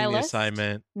 Understanding the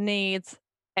assignment. Needs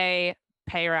a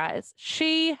pay rise.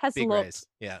 She has looked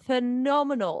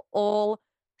phenomenal all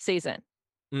season.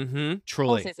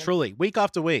 Truly, week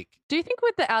after week. Do you think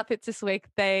with the outfits this week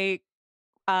they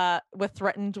were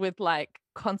threatened with like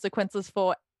consequences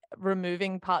for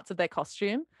removing parts of their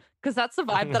costume? Because that's the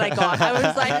vibe that I got. I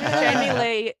was like, Jamie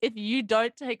Lee, if you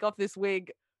don't take off this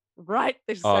wig right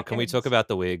this second. Can we talk about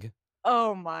the wig?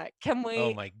 Oh my, can we?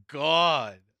 Oh my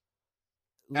God.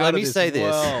 Let me say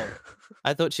this.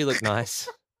 I thought she looked nice.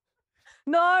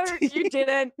 No, you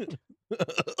didn't.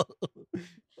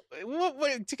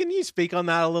 What, can you speak on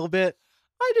that a little bit?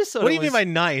 I just thought. What do you mean by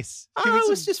nice? It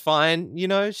was just fine. You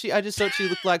know, I just thought she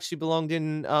looked like she belonged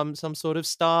in some sort of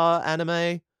star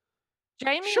anime.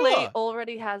 Jamie Lee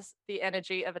already has the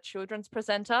energy of a children's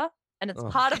presenter, and it's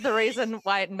part of the reason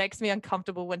why it makes me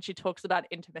uncomfortable when she talks about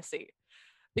intimacy.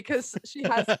 Because she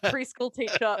has preschool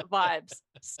teacher vibes.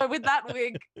 So with that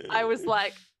wig, I was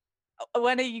like,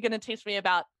 when are you going to teach me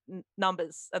about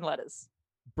numbers and letters?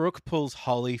 Brooke pulls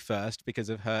Holly first because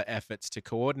of her efforts to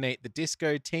coordinate the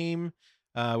disco team,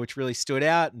 which really stood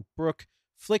out. And Brooke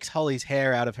flicks Holly's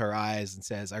hair out of her eyes and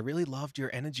says, I really loved your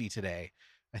energy today.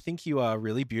 I think you are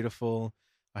really beautiful.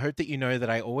 I hope that you know that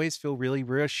I always feel really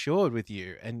reassured with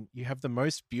you, and you have the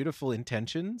most beautiful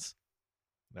intentions.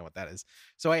 Know what that is.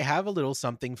 So I have a little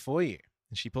something for you.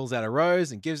 And she pulls out a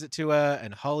rose and gives it to her,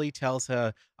 and Holly tells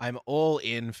her, I'm all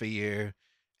in for you.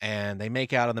 And they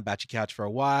make out on the bachelor couch for a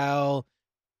while.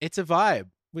 It's a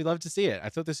vibe. We love to see it. I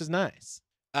thought this was nice.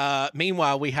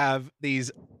 Meanwhile, we have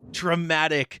these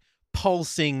dramatic,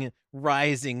 pulsing,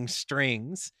 rising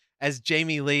strings as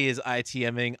Jamie Lee is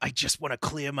ITMing, I just want to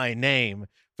clear my name.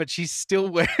 But she's still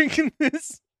wearing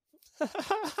this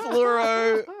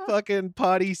fluoro fucking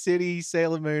Party City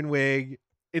Sailor Moon wig.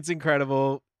 It's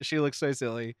incredible. She looks so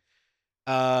silly.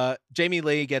 Jamie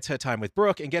Lee gets her time with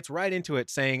Brooke and gets right into it,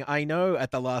 saying, I know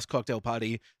at the last cocktail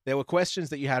party there were questions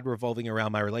that you had revolving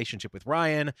around my relationship with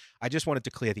Ryan. I just wanted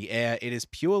to clear the air. It is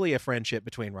purely a friendship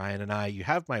between Ryan and I. You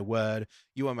have my word.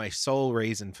 You are my sole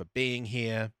reason for being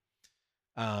here.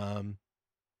 I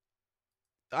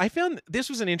found this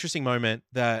was an interesting moment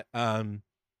that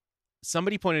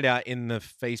somebody pointed out in the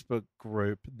Facebook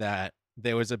group that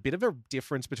there was a bit of a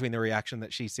difference between the reaction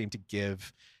that she seemed to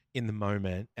give in the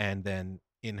moment and then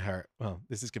in her, well,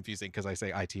 this is confusing because I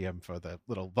say ITM for the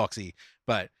little Voxy,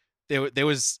 but there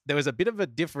was a bit of a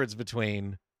difference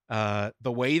between the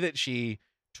way that she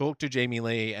talked to Jamie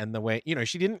Lee and the way,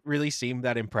 she didn't really seem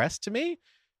that impressed to me.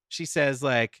 She says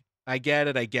like, I get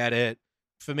it.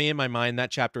 For me, in my mind, that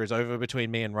chapter is over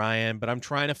between me and Ryan, but I'm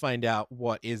trying to find out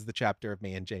what is the chapter of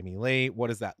me and Jamie Lee. What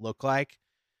does that look like?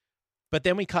 But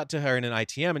then we cut to her in an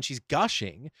ITM and she's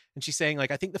gushing and she's saying like,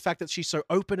 I think the fact that she's so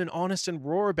open and honest and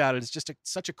raw about it is just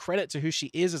such a credit to who she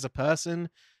is as a person.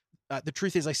 The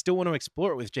truth is I still want to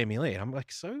explore it with Jamie Lee. And I'm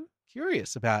like so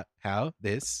curious about how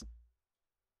this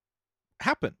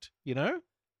happened,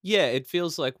 Yeah, it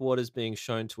feels like what is being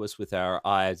shown to us with our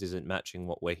eyes isn't matching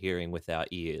what we're hearing with our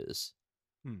ears.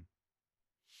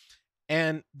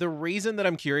 And the reason that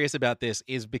I'm curious about this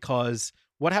is because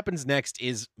what happens next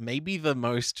is maybe the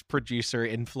most producer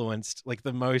influenced, like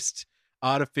the most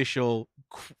artificial,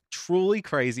 truly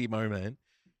crazy moment.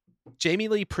 Jamie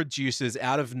Lee produces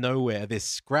out of nowhere this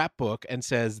scrapbook and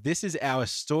says, this is our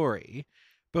story,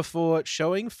 before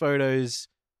showing photos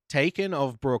taken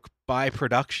of Brooke by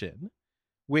production,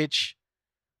 which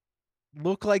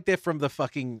look like they're from the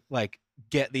fucking, like,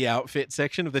 get the outfit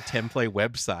section of the Template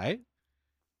website.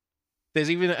 There's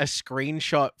even a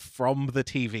screenshot from the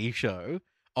TV show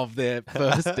of their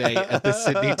first date at the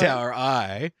Sydney Tower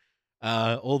Eye,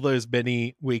 all those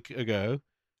many weeks ago.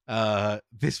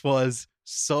 This was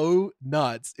so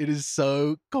nuts. It is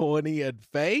so corny and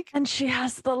fake. And she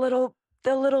has the little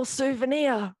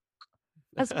souvenir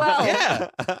as well. Yeah.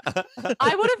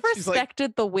 I would have She's like-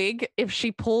 respected the wig if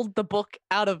she pulled the book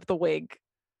out of the wig.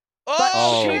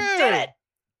 Oh, She shit. did it.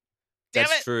 Damn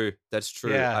That's it. true. That's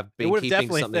true. Yeah, I've it been would've keeping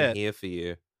definitely something fit. here for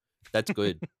you. That's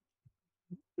good.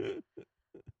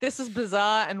 This is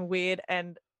bizarre and weird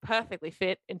and perfectly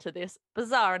fit into this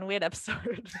bizarre and weird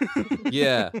episode.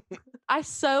 Yeah. I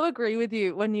so agree with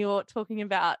you when you're talking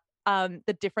about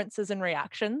the differences in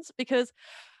reactions, because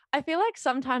I feel like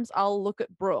sometimes I'll look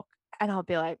at Brooke and I'll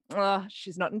be like, oh,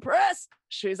 she's not impressed.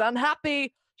 She's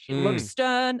unhappy. She looks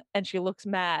stern and she looks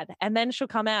mad. And then she'll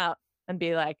come out and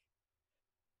be like,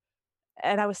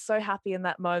 and I was so happy in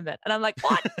that moment. And I'm like,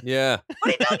 what? Yeah. What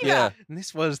are you talking Yeah. about? And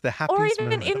this was the happiest Or even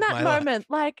moment in of that my life. moment,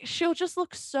 like she'll just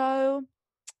look so,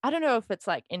 I don't know if it's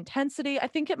like intensity. I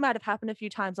think it might have happened a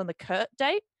few times on the Kurt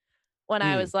date when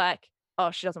I was like, oh,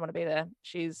 she doesn't want to be there.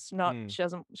 She's not,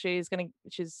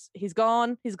 he's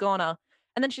gone, he's goner.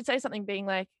 And then she'd say something being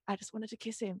like, I just wanted to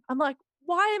kiss him. I'm like,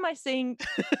 why am I seeing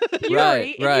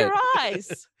fury in your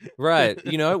eyes? Right.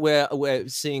 We're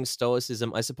seeing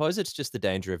stoicism. I suppose it's just the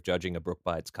danger of judging a book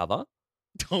by its cover.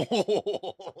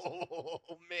 Oh,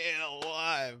 man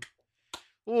alive.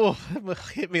 Oh,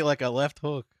 hit me like a left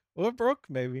hook. Or Brooke,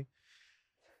 maybe.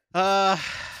 Yours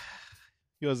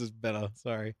is better.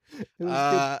 Sorry. It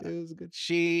was good.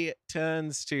 She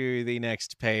turns to the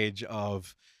next page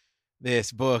of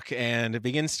this book and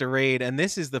begins to read, and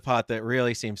this is the part that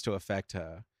really seems to affect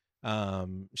her.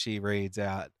 She reads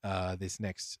out this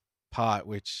next part,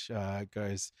 which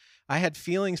goes, I had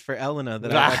feelings for Eleanor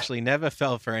that I've actually never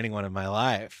felt for anyone in my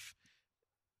life.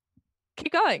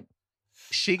 Keep going.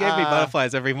 She gave me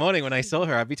butterflies every morning when I saw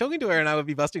her. I'd be talking to her and I would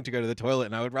be busting to go to the toilet,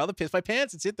 and I would rather piss my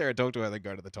pants and sit there and talk to her than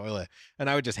go to the toilet. And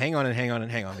I would just hang on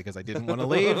because I didn't want to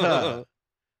leave her.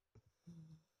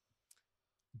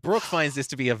 Brooke finds this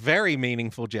to be a very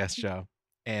meaningful gesture.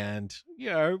 And,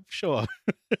 sure.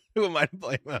 Who am I to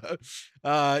blame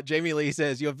her? Jamie Lee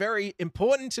says, you're very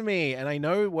important to me, and I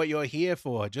know what you're here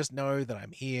for. Just know that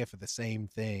I'm here for the same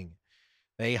thing.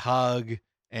 They hug,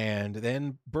 and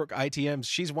then Brooke ITMs,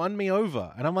 she's won me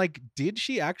over. And I'm like, did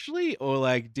she actually? Or,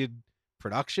 like, did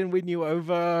production win you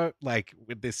over, like,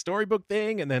 with this storybook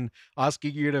thing, and then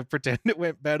asking you to pretend it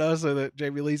went better so that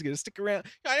Jamie Lee's going to stick around?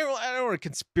 I don't want to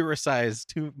conspiracize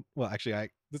too. Well, actually,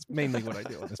 that's mainly what I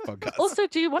do on this podcast. Also,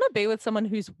 do you want to be with someone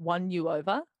who's won you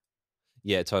over?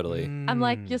 Yeah, totally. I'm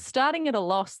like, you're starting at a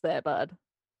loss there, bud.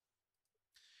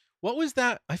 What was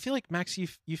that? I feel like, Max,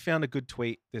 you found a good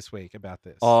tweet this week about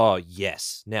this. Oh,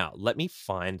 yes. Now, let me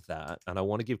find that. And I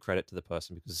want to give credit to the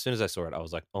person because as soon as I saw it, I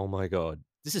was like, oh my God.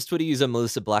 This is Twitter user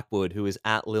Melissa Blackwood, who is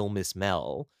at Lil Miss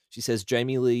Mel. She says,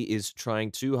 Jamie Lee is trying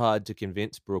too hard to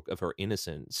convince Brooke of her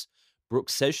innocence.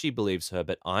 Brooke says she believes her,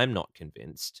 but I'm not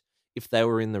convinced. If they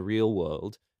were in the real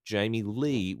world, Jamie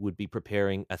Lee would be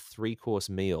preparing a 3-course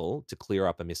meal to clear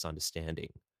up a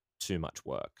misunderstanding. Too much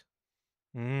work.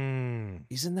 Isn't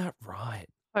that right?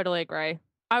 Totally agree.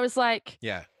 I was like,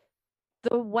 Yeah.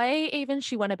 the way even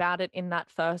she went about it in that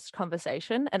first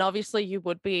conversation, and obviously you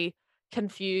would be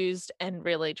confused and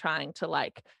really trying to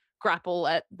like grapple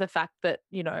at the fact that,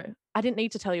 you know, I didn't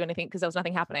need to tell you anything because there was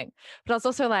nothing happening. But I was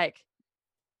also like,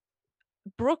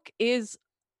 Brooke appears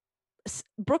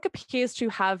to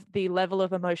have the level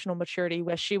of emotional maturity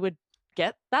where she would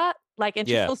get that. Like, and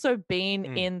she's also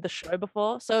been in the show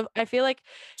before. So I feel like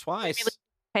twice really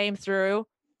came through,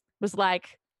 was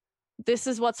like, this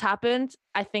is what's happened.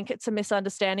 I think it's a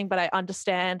misunderstanding, but I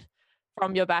understand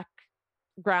from your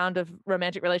background of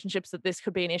romantic relationships that this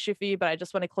could be an issue for you, but I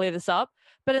just want to clear this up.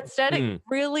 But instead it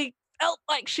really felt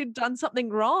like she'd done something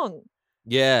wrong.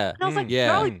 Yeah. And I was like,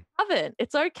 no, you haven't.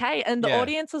 It's okay. And the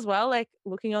audience as well, like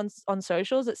looking on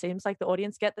socials, it seems like the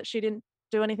audience get that she didn't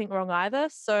do anything wrong either.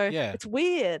 So it's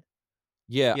weird.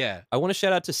 Yeah. I want to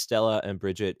shout out to Stella and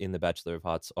Bridget in the Bachelor of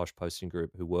Hearts Osh posting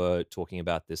group who were talking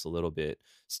about this a little bit.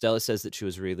 Stella says that she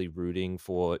was really rooting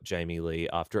for Jamie Lee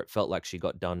after it felt like she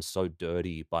got done so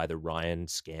dirty by the Ryan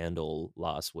scandal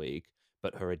last week,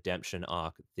 but her redemption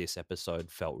arc this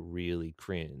episode felt really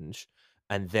cringe.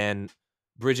 And then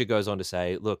Bridget goes on to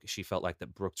say, look, she felt like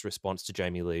that Brooke's response to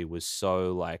Jamie Lee was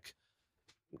so like,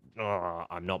 oh,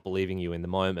 I'm not believing you in the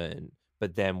moment,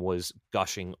 but then was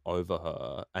gushing over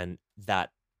her. And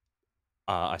that,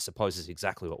 I suppose, is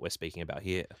exactly what we're speaking about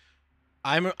here.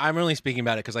 I'm only speaking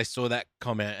about it because I saw that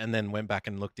comment and then went back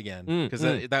and looked again because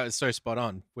that was so spot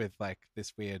on with like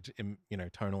this weird,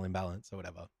 tonal imbalance or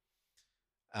whatever.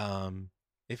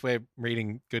 If we're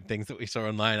reading good things that we saw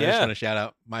online, I just want to shout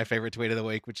out my favorite tweet of the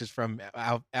week, which is from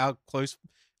our close,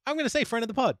 I'm going to say friend of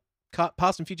the pod,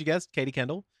 past and future guest, Katie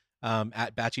Kendall,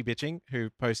 at Batchy Bitching, who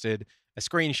posted a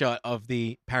screenshot of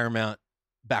the Paramount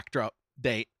backdrop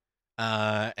date.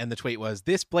 And the tweet was,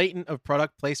 this blatant of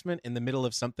product placement in the middle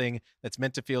of something that's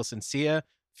meant to feel sincere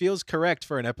feels correct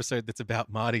for an episode that's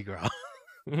about Mardi Gras.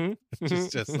 Which is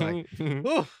just like,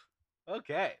 oof,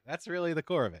 okay, that's really the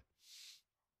core of it.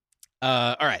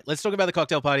 All right, let's talk about the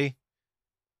cocktail party.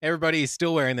 Everybody is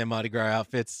still wearing their Mardi Gras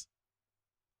outfits.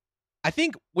 I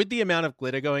think with the amount of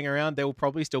glitter going around, they will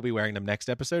probably still be wearing them next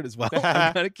episode as well.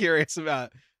 I'm kind of curious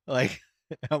about like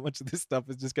how much of this stuff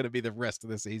is just going to be the rest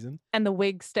of the season. And the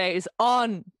wig stays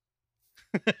on.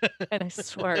 And I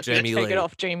swear, if you take it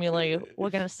off, Jamie Lee,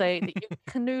 we're going to say that you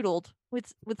canoodled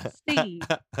with Steve.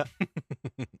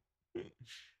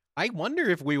 I wonder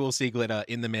if we will see glitter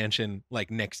in the mansion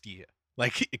like next year.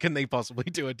 Like, can they possibly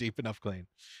do a deep enough clean?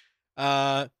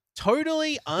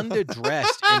 Totally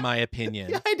underdressed, in my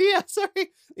opinion. The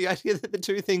idea that the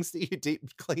two things that you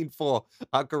deep clean for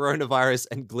are coronavirus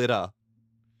and glitter.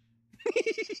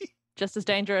 Just as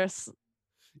dangerous.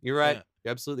 You're right. Yeah.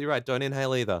 You're absolutely right. Don't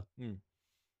inhale either.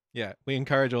 Yeah, we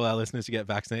encourage all our listeners to get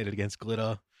vaccinated against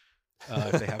glitter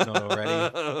if they have not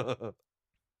already.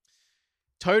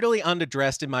 Totally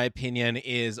underdressed, in my opinion,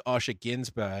 is Osher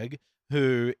Ginsburg,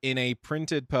 who in a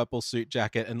printed purple suit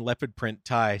jacket and leopard print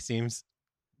tie seems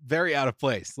very out of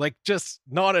place. Like, just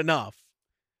not enough.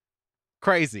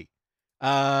 Crazy.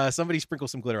 Somebody sprinkle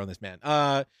some glitter on this man.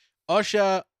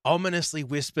 Osher ominously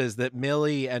whispers that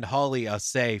Millie and Holly are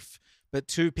safe, but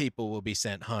 2 people will be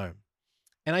sent home.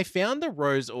 And I found the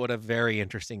rose order very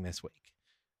interesting this week.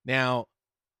 Now,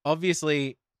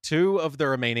 obviously, 2 of the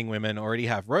remaining women already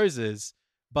have roses,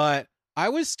 but I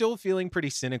was still feeling pretty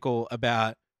cynical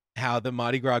about how the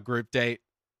Mardi Gras group date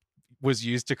was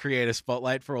used to create a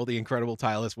spotlight for all the incredible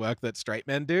tireless work that straight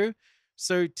men do.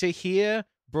 So to hear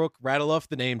Brooke rattle off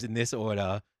the names in this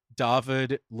order,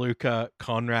 David, Luca,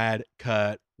 Conrad,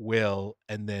 Kurt, Will,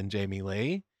 and then Jamie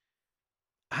Lee,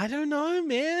 I don't know,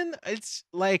 man. It's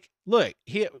like, look,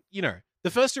 here, the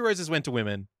first 2 roses went to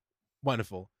women.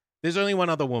 Wonderful. There's only one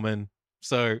other woman.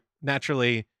 So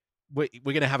naturally, we're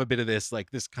going to have a bit of this,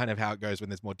 like this kind of how it goes when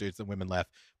there's more dudes than women left.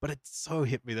 But it so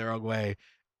hit me the wrong way.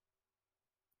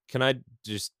 Can I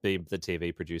just be the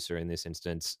TV producer in this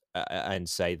instance and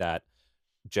say that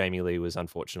Jamie Lee was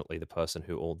unfortunately the person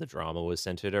who all the drama was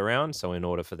centered around. So in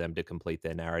order for them to complete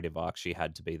their narrative arc, she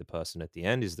had to be the person at the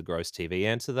end, is the gross TV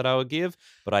answer that I would give.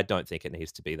 But I don't think it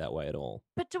needs to be that way at all.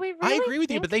 But do we really I agree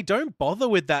with you, but they don't bother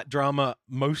with that drama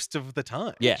most of the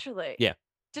time. Yeah. Literally. Yeah.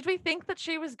 Did we think that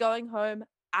she was going home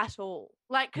at all?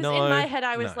 Like, because No. in my head,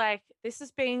 I was like, this has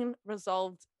been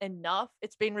resolved enough.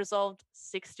 It's been resolved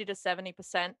 60 to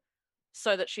 70%.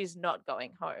 So that she's not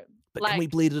going home. But can we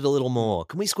bleed it a little more?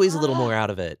 Can we squeeze a little more out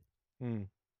of it? That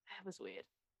was weird.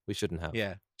 We shouldn't have.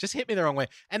 Yeah, just hit me the wrong way.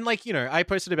 And like, I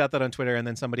posted about that on Twitter, and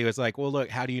then somebody was like, "Well, look,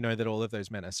 how do you know that all of those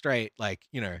men are straight? Like,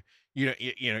 you're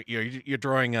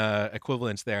drawing a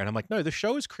equivalence there." And I'm like, no, the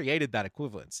show has created that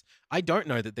equivalence. I don't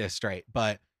know that they're straight,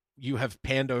 but you have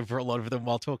panned over a lot of them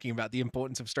while talking about the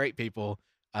importance of straight people.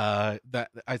 That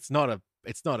it's not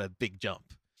a big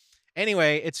jump.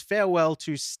 Anyway, it's farewell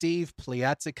to Steve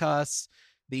Pliatsikas,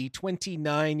 the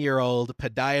 29-year-old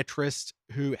podiatrist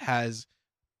who has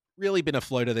really been a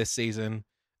floater this season.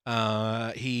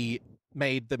 He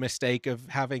made the mistake of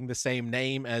having the same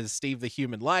name as Steve the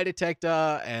Human Lie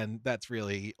Detector, and that's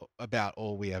really about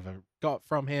all we ever got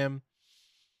from him.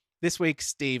 This week,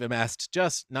 Steve amassed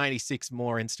just 96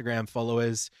 more Instagram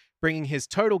followers, bringing his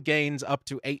total gains up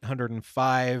to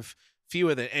 805,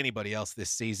 fewer than anybody else this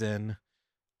season.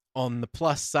 On the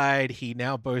plus side, he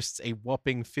now boasts a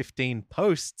whopping 15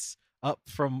 posts, up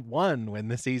from 1 when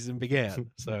the season began.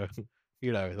 So,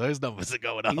 those numbers are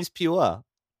going up. He's pure.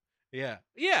 Yeah.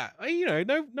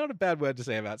 Not a bad word to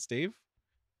say about Steve.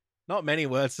 Not many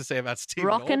words to say about Steve.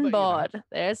 Rockin' board.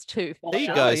 There's 2. There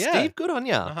you go, Steve. Good on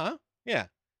ya. Uh-huh. Yeah.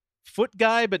 Foot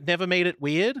guy, but never made it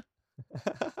weird.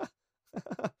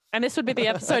 And this would be the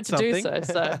episode to do so.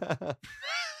 So,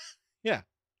 yeah.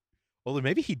 Although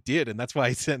maybe he did, and that's why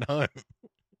he sent home. I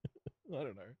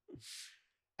don't know.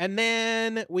 And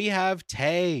then we have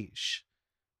Tej.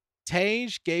 Tej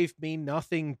gave me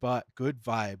nothing but good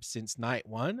vibes since night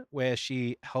 1, where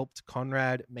she helped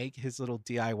Conrad make his little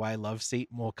DIY love seat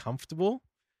more comfortable.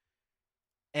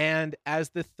 And as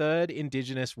the 3rd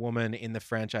Indigenous woman in the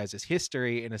franchise's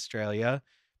history in Australia,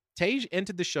 Tej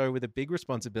entered the show with a big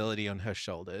responsibility on her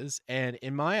shoulders, and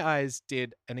in my eyes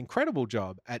did an incredible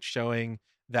job at showing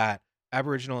that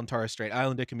Aboriginal and Torres Strait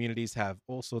Islander communities have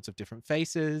all sorts of different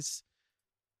faces.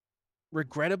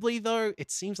 Regrettably, though,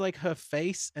 it seems like her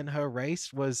face and her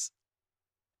race was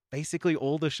basically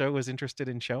all the show was interested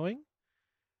in showing.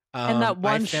 And that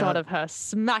one shot of her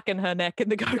smacking her neck in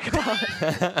the go-kart.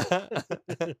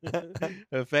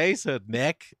 Her face, her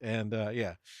neck, and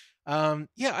I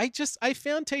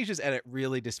found Tej's edit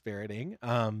really dispiriting.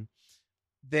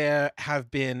 There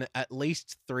have been at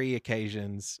least 3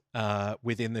 occasions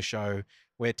within the show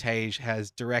where Tej has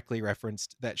directly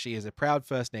referenced that she is a proud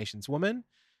First Nations woman.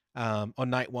 On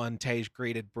night 1, Tej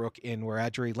greeted Brooke in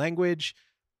Wiradjuri language,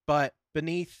 but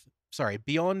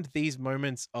beyond these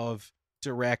moments of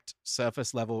direct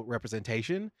surface level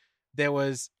representation, there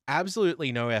was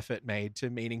absolutely no effort made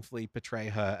to meaningfully portray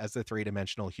her as a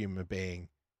 3-dimensional human being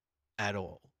at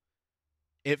all.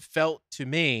 It felt to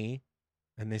me,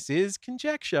 and this is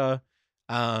conjecture,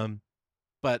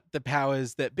 but the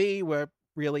powers that be were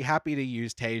really happy to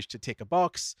use Tej to tick a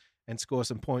box and score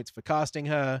some points for casting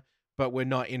her, but we're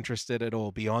not interested at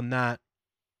all beyond that.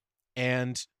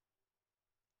 And,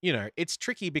 it's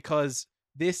tricky because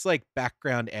this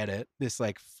background edit, this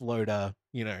floater,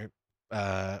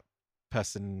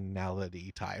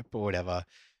 personality type or whatever,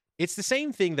 it's the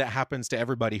same thing that happens to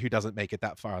everybody who doesn't make it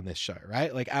that far on this show,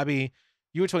 right? Like, Abby,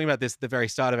 you were talking about this at the very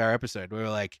start of our episode. We were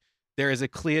like, there is a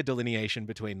clear delineation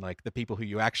between the people who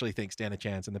you actually think stand a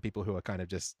chance and the people who are kind of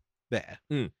just there.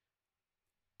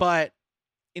 But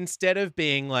instead of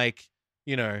being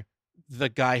the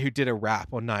guy who did a rap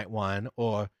on night 1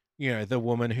 or, the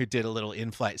woman who did a little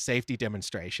in-flight safety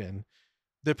demonstration,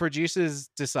 the producers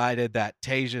decided that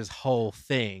Tej's whole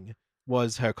thing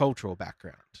was her cultural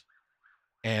background.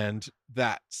 And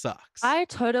that sucks. I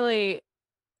totally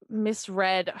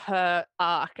misread her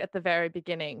arc at the very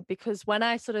beginning, because when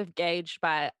I sort of gauged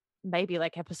by maybe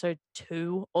episode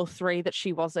 2 or 3 that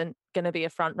she wasn't going to be a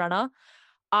front runner,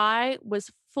 I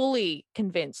was fully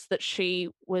convinced that she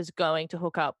was going to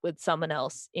hook up with someone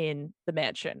else in the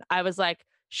mansion. I was like,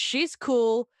 she's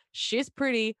cool, she's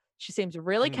pretty, she seems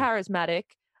really charismatic.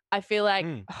 I feel like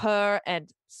her and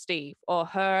Steve, or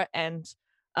her and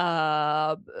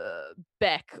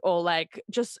Beck, or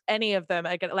just any of them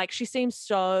are gonna, she seems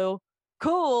so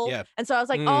cool. Yeah. And so I was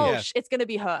like, it's gonna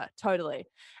be her, totally.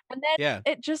 And then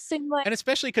it just seemed like, and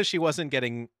especially because she wasn't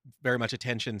getting very much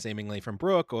attention seemingly from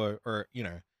Brooke, or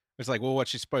it's like, well,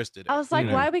 what's she supposed to do? I was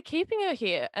like, why are we keeping her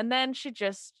here? And then she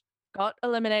just got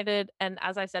eliminated, and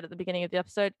as I said at the beginning of the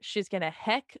episode, she's gonna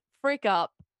freak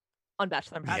up on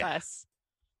Bachelor in Paradise.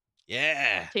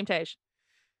 Yeah. Team Tej.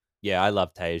 Yeah, I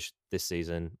love Tej this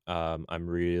season. I'm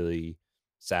really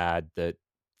sad that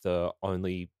the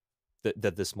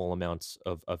small amounts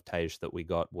of Tej that we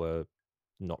got were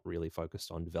not really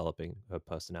focused on developing her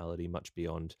personality much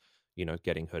beyond,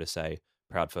 getting her to say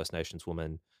proud First Nations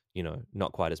woman,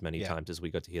 not quite as many times as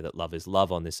we got to hear that love is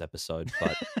love on this episode,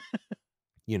 but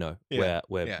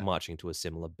we're marching to a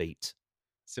similar beat.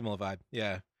 Similar vibe.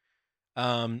 Yeah.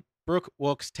 Brooke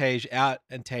walks Tej out,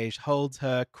 and Tej holds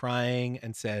her crying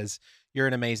and says, "You're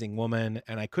an amazing woman,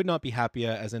 and I could not be happier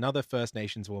as another First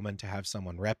Nations woman to have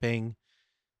someone repping."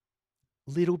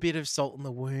 Little bit of salt in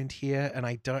the wound here, and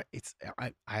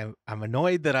I'm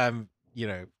annoyed that I'm,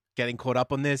 getting caught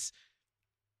up on this.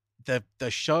 The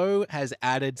show has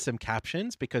added some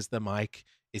captions because the mic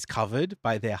is covered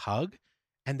by their hug,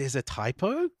 and there's a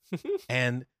typo,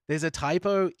 and there's a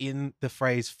typo in the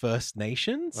phrase First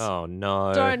Nations. Oh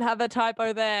no! Don't have a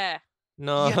typo there.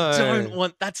 No, You don't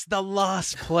want. That's the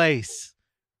last place.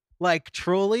 Like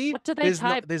truly, What do they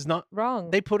type? There's not. Wrong.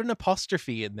 They put an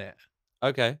apostrophe in there.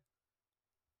 Okay.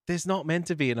 There's not meant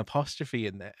to be an apostrophe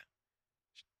in there.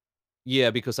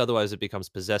 Yeah, because otherwise it becomes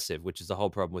possessive, which is a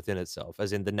whole problem within itself.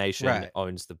 As in, the nation Right.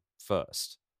 owns the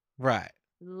first. Right.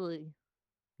 Ugh.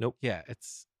 Yeah.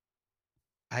 It's.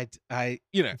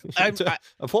 You know, I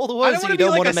Of all the I words don't that want you to be don't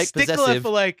like want a to make stickler possessive, for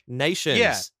like. nations.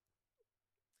 Yeah.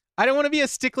 I don't want to be a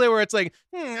stickler where it's like,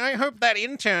 I hope that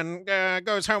intern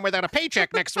goes home without a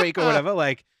paycheck next week or whatever.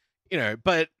 Like, you know,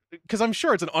 but because I'm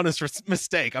sure it's an honest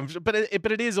mistake. But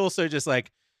it is also just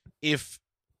like if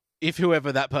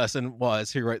whoever that person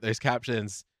was who wrote those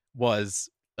captions was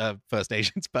a First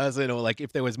Nations person, or like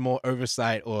if there was more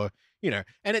oversight, or you know,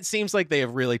 and it seems like they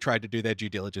have really tried to do their due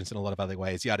diligence in a lot of other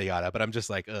ways, yada yada. But I'm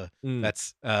just like,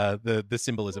 that's the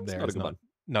symbolism It's there not a is good one.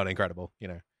 not incredible, you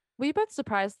know. Were you both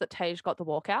surprised that Tage got the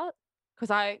walkout? Because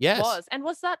I Yes. was. And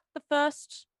was that the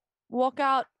first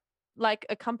walkout, like,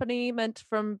 accompaniment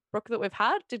from Brooke that we've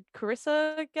had? Did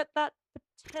Carissa get that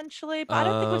potentially? But I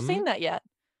don't think we've seen that yet.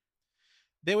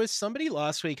 There was somebody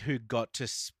last week who got to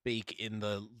speak in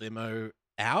the limo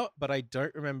out, but I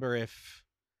don't remember if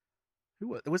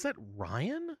who was that.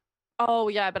 Ryan? Oh,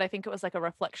 yeah, but I think it was like a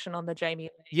reflection on the Jamie Lee.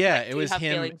 Yeah, Like, it do you was have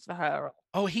him. feelings for her?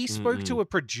 Oh, he spoke to a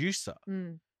producer.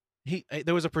 Mm.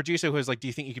 There was a producer who was like, "Do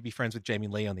you think you could be friends with Jamie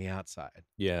Lee on the outside?"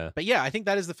 Yeah. But yeah, I think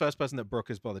that is the first person that Brooke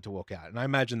has bothered to walk out, and I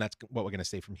imagine that's what we're going to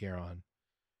see from here on.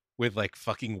 With like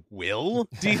fucking Will,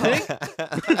 do you think?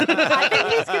 I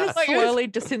think he's going to Like, slowly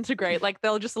disintegrate. Like,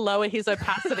 they'll just lower his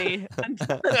opacity. And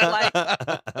like,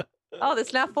 oh,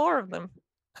 there's now 4 of them.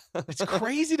 It's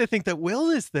crazy to think that Will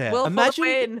is there. Will Imagine-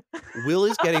 win. Will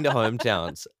is getting to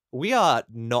hometowns. We are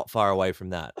not far away from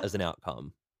that as an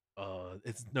outcome. Oh,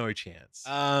 it's no chance.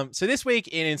 So this week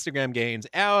in Instagram gains,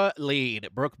 our lead,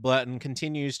 Brooke Blurton,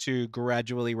 continues to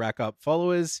gradually rack up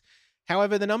followers.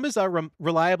 However, the numbers are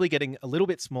reliably getting a little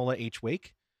bit smaller each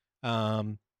week.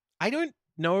 I don't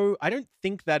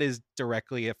think that is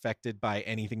directly affected by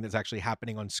anything that's actually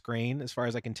happening on screen, as far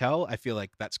as I can tell. I feel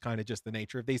like that's kind of just the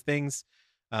nature of these things.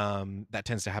 That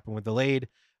tends to happen with the lead.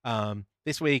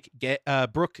 This week,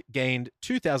 Brooke gained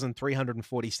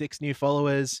 2,346 new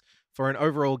followers for an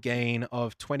overall gain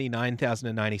of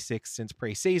 29,096 since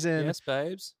preseason. Yes,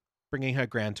 babes. Bringing her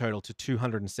grand total to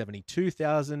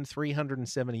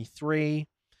 272,373.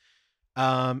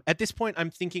 At this point, I'm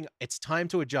thinking it's time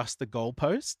to adjust the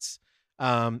goalposts.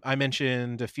 I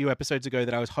mentioned a few episodes ago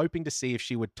that I was hoping to see if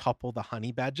she would topple the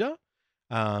honey badger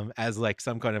as like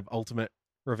some kind of ultimate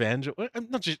revenge.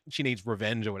 Not just she needs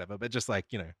revenge or whatever, but just like,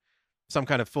 you know, some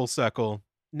kind of full circle.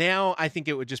 Now, I think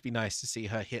it would just be nice to see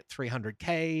her hit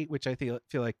 300K, which I feel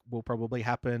like will probably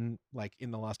happen like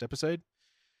in the last episode.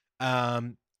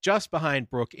 Just behind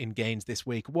Brooke in gains this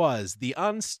week was the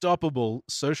unstoppable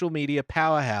social media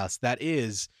powerhouse that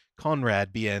is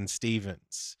Conrad Bien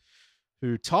Stevens,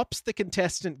 who tops the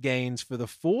contestant gains for the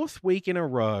 4th week in a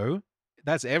row.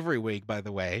 That's every week, by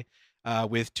the way,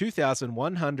 with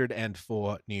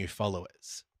 2,104 new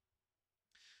followers.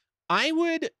 I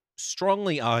would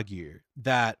strongly argue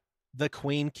that the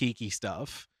Queen Kiki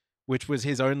stuff, which was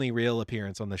his only real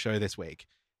appearance on the show this week,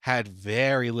 had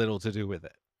very little to do with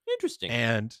it. Interesting.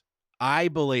 And I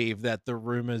believe that the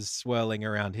rumors swirling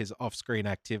around his off-screen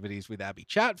activities with Abby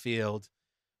Chatfield,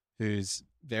 who's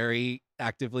very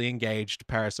actively engaged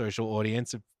parasocial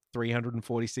audience of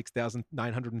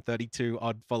 346,932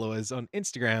 odd followers on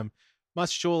Instagram,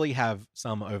 must surely have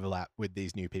some overlap with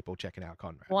these new people checking out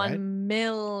Conrad.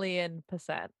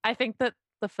 1,000,000%. I think that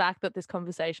the fact that this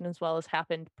conversation as well has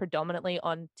happened predominantly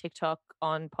on TikTok,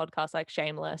 on podcasts like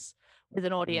Shameless, with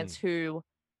an audience who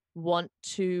want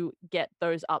to get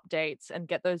those updates and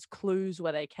get those clues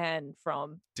where they can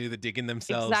from. Do the digging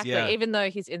themselves. Exactly. Yeah. Even though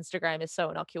his Instagram is so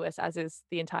innocuous, as is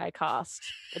the entire cast.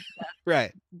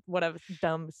 Right. Whatever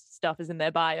dumb stuff is in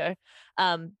their bio.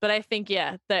 But I think,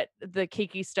 yeah, that the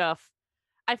Kiki stuff,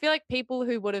 I feel like people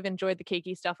who would have enjoyed the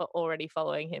Kiki stuff are already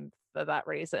following him for that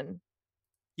reason.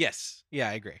 Yes. Yeah,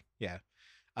 I agree. Yeah.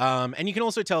 And you can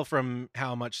also tell from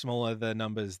how much smaller the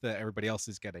numbers that everybody else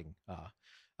is getting are.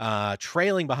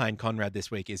 Trailing behind Conrad this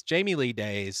week is Jamie Lee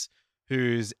Days,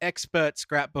 whose expert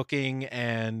scrapbooking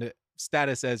and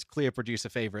status as clear producer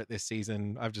favorite this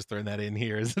season, I've just thrown that in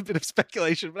here as a bit of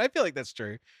speculation, but I feel like that's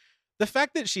true. The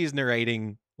fact that she's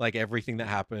narrating like everything that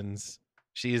happens,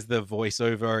 she is the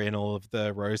voiceover in all of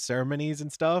the rose ceremonies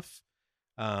and stuff.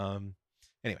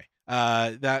 Anyway,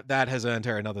 that has earned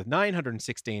her another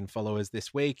 916 followers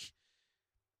this week.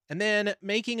 And then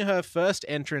making her first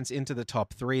entrance into the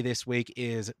top 3 this week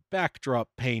is backdrop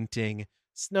painting,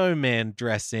 snowman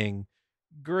dressing,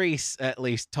 Greece at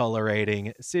least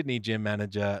tolerating Sydney gym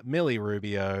manager Millie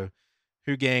Rubio,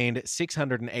 who gained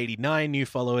 689 new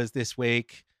followers this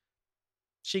week.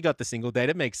 She got the single date.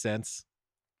 It makes sense.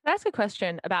 Can I ask a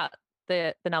question about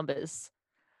the numbers?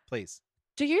 Please.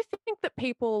 Do you think that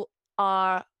people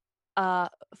are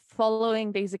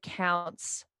following these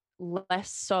accounts less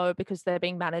so because they're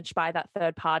being managed by that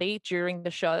third party during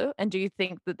the show? And do you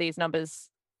think that these numbers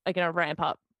are going to ramp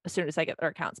up as soon as they get their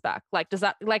accounts back? Like, does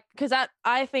that, like, because that,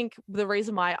 I think the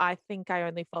reason why I think I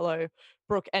only follow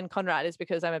Brooke and Conrad is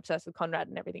because I'm obsessed with Conrad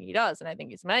and everything he does, and I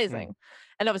think he's amazing.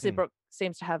 And obviously Brooke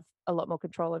seems to have a lot more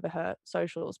control over her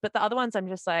socials, but the other ones I'm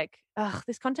just like, ugh,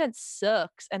 this content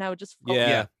sucks, and I would just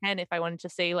follow if I wanted to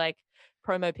see like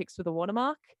promo pics with a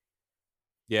watermark.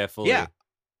 Yeah, fully. Yeah,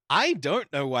 I don't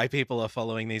know why people are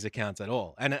following these accounts at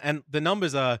all, and the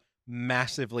numbers are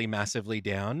massively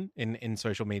down in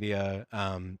social media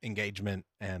engagement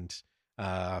and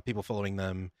people following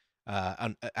them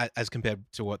as compared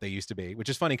to what they used to be, which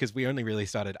is funny because I only really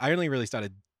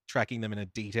started tracking them in a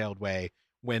detailed way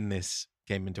when this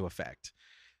came into effect.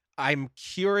 I'm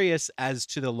curious as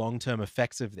to the long-term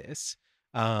effects of this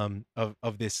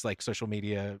of this like social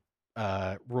media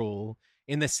rule,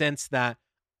 in the sense that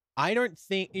I don't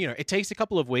think, it takes a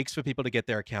couple of weeks for people to get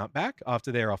their account back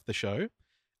after they're off the show.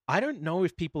 I don't know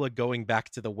if people are going back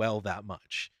to the well that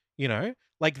much,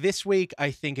 like this week,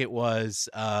 I think it was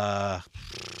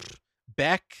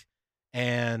Beck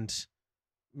and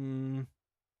who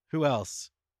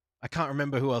else? I can't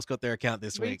remember who else got their account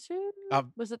this week.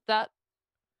 Was it that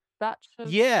batch?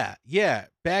 Yeah.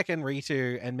 Beck and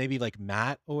Ritu and maybe like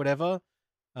Matt or whatever.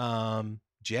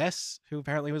 Jess, who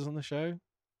apparently was on the show,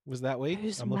 was that week.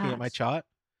 Who's I'm looking Matt? at my chart.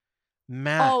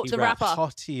 Matt, the rapper.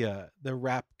 Hotia, the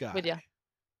rap guy. With ya.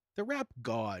 The rap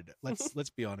god. Let's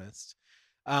be honest.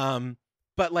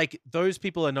 But like those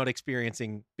people are not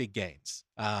experiencing big gains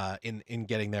in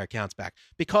getting their accounts back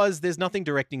because there's nothing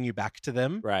directing you back to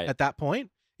them at that point.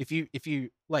 If you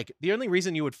like, the only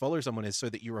reason you would follow someone is so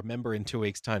that you remember in 2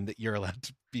 weeks' time that you're allowed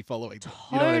to be following them.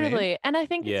 Totally. You know what I mean? And I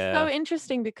think it's so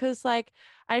interesting because, like,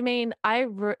 I mean, I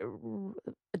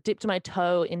dipped my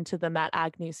toe into the Matt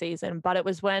Agnew season, but it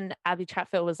was when Abby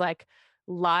Chatfield was like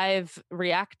live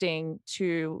reacting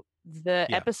to the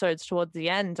episodes towards the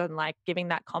end and like giving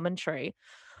that commentary.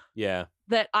 Yeah.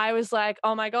 That I was like,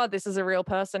 oh my God, this is a real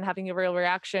person having a real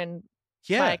reaction.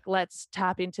 Yeah. Like, let's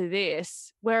tap into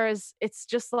this. Whereas it's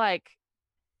just like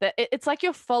that. It's like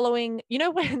you're following,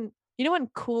 when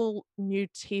cool new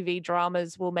TV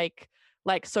dramas will make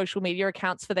like social media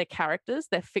accounts for their characters,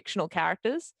 their fictional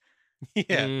characters.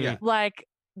 Yeah. Like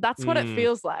that's what it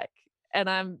feels like. And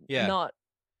I'm not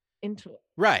into it.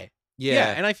 Right.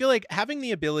 Yeah. And I feel like having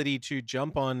the ability to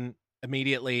jump on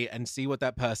immediately and see what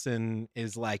that person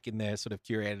is like in their sort of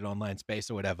curated online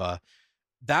space or whatever,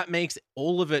 that makes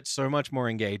all of it so much more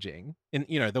engaging in,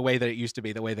 the way that it used to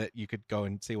be, the way that you could go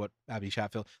and see what Abby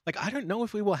Chatfield, like, I don't know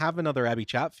if we will have another Abby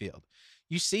Chatfield.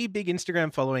 You see big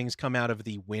Instagram followings come out of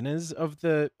the winners of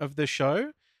the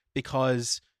show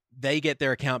because they get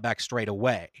their account back straight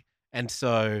away. And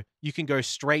so you can go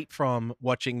straight from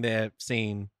watching their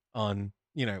scene on,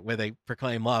 where they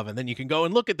proclaim love, and then you can go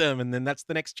and look at them, and then that's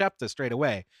the next chapter straight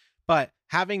away. But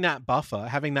having that buffer,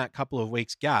 having that couple of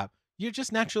weeks gap, you're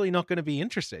just naturally not going to be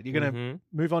interested. You're going to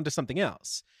move on to something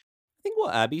else. I think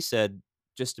what Abby said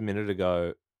just a minute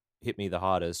ago hit me the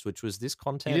hardest, which was this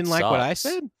content. You didn't like what I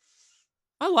said?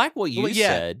 I like what you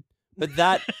said, but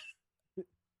that,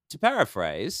 to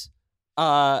paraphrase,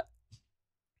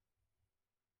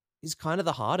 is kind of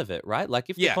the heart of it, right? Like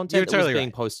if the content that was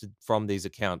being posted from these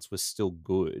accounts was still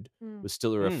good, was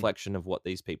still a reflection of what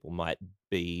these people might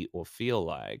be or feel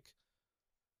like,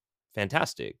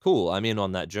 fantastic, cool. I'm in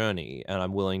on that journey, and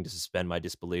I'm willing to suspend my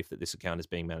disbelief that this account is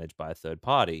being managed by a third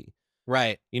party.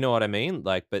 Right. You know what I mean?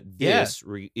 Like, but this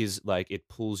is like, it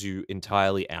pulls you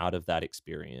entirely out of that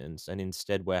experience. And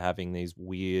instead we're having these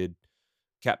weird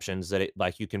captions that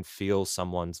like you can feel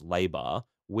someone's labor,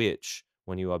 which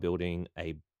when you are building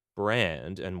a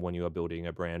brand and when you are building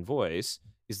a brand voice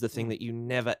is the thing that you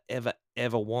never, ever,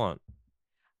 ever want.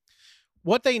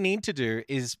 What they need to do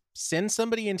is send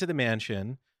somebody into the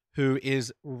mansion who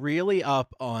is really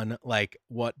up on like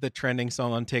what the trending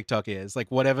song on TikTok is, like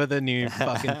whatever the new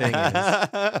fucking thing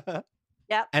is.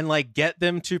 Yep. And like get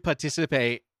them to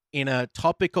participate in a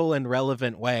topical and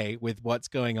relevant way with what's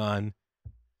going on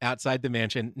outside the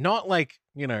mansion. Not like,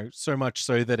 so much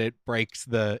so that it breaks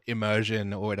the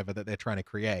immersion or whatever that they're trying to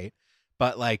create,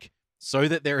 but like so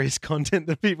that there is content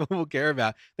that people will care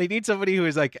about. They need somebody who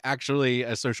is like actually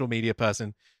a social media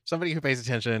person, somebody who pays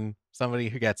attention, somebody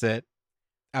who gets it.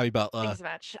 Abby Butler. Thanks so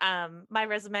much. My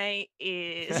resume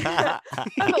is. But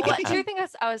two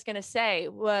things I was going to say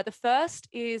were, the first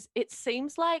is, it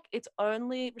seems like it's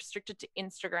only restricted to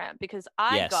Instagram, because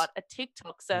I got a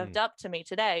TikTok served up to me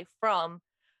today from,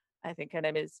 I think her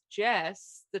name is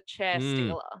Jess, the chair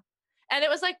stealer. And it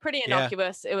was like pretty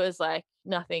innocuous. It was like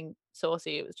nothing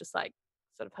saucy. It was just like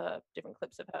sort of her, different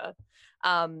clips of her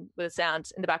with sound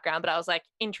in the background. But I was like,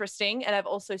 interesting. And I've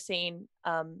also seen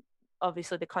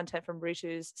obviously the content from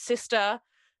Rutu's sister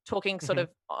talking sort of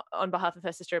on behalf of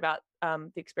her sister about the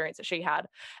experience that she had.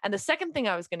 And the second thing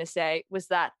I was going to say was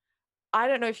that I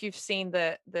don't know if you've seen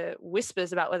the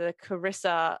whispers about whether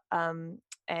Carissa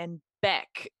and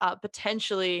Beck are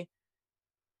potentially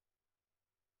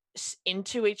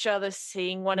into each other,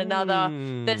 seeing one another.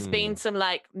 There's been some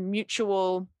like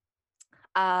mutual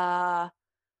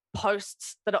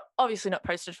posts that are obviously not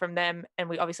posted from them, and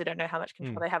we obviously don't know how much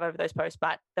control they have over those posts,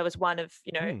 but there was one of,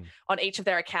 you know, on each of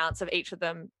their accounts of each of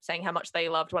them saying how much they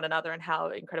loved one another and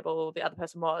how incredible the other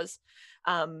person was.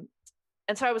 And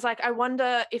so I was like, I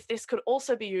wonder if this could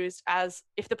also be used as,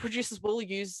 if the producers will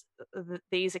use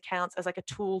these accounts as like a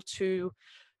tool to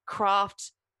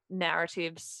craft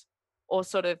narratives or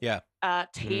sort of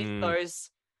tease those,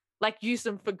 like use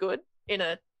them for good in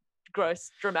a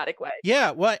gross, dramatic way.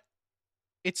 Yeah, well,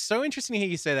 it's so interesting to hear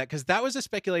you say that, because that was a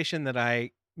speculation that I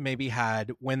maybe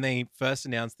had when they first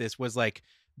announced this, was like,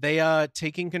 they are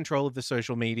taking control of the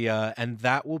social media and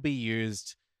that will be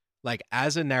used like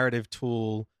as a narrative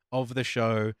tool of the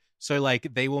show. So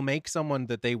like they will make someone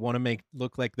that they want to make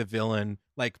look like the villain,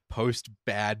 like post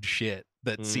bad shit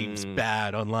that seems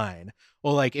bad online.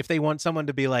 Or like if they want someone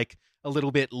to be like a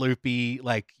little bit loopy,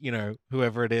 like, you know,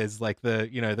 whoever it is, like the,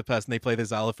 you know, the person they play the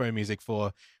xylophone music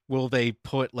for, will they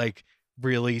put like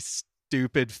really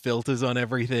stupid filters on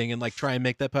everything and like try and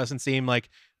make that person seem like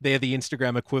they're the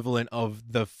Instagram equivalent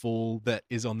of the fool that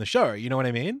is on the show? You know what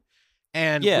I mean?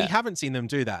 And we haven't seen them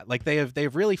do that. Like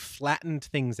they've really flattened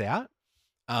things out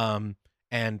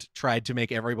and tried to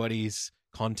make everybody's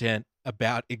content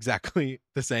about exactly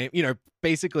the same, you know,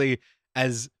 basically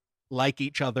as like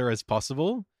each other as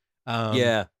possible.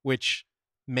 Which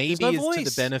maybe is to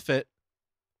the benefit.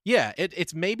 Yeah,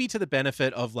 it's maybe to the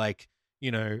benefit of like,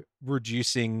 you know,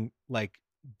 reducing like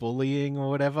bullying or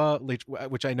whatever,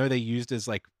 which I know they used as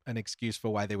like an excuse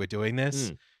for why they were doing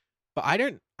this. But I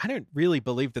don't really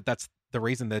believe that that's the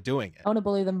reason they're doing it. I want to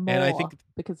bully them more, and I think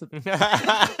because of if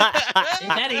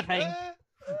anything.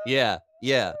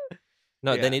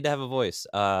 No, they need to have a voice.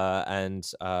 And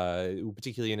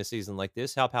particularly in a season like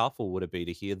this, how powerful would it be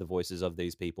to hear the voices of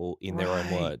these people in their own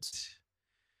words?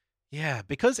 Yeah,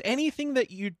 because anything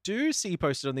that you do see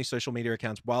posted on these social media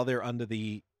accounts while they're under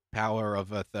the power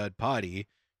of a third party,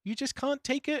 you just can't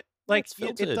take it. Like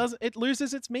it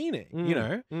loses its meaning, you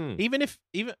know, even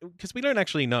because we don't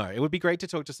actually know. It would be great to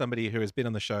talk to somebody who has been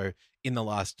on the show in the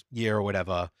last year or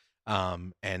whatever,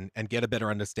 and get a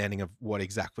better understanding of what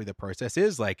exactly the process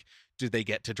is. Like, do they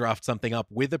get to draft something up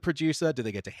with a producer? Do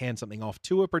they get to hand something off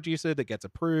to a producer that gets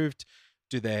approved?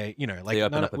 Do they, you know, like they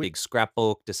open up a big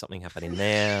scrapbook? Does something happen in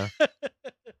there?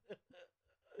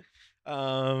 Yeah,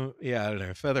 I don't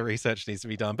know. Further research needs to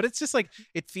be done, but it's just like,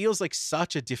 it feels like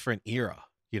such a different era,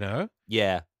 you know?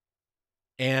 Yeah.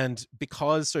 And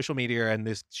because social media and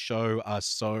this show are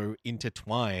so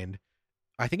intertwined,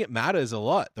 I think it matters a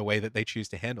lot the way that they choose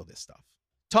to handle this stuff.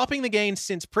 Topping the gains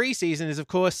since preseason is, of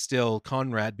course, still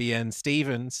Conrad BN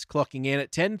Stevens, clocking in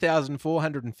at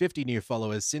 10,450 new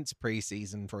followers since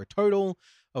preseason for a total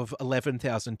of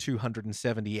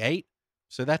 11,278.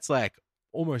 So that's like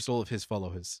almost all of his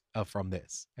followers are from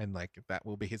this, and like that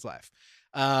will be his life.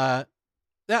 I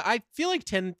feel like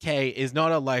 10K is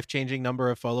not a life-changing number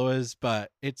of followers, but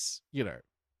it's, you know,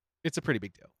 it's a pretty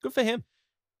big deal. Good for him.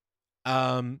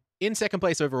 In second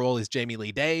place overall is Jamie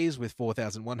Lee Days with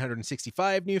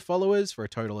 4,165 new followers for a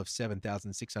total of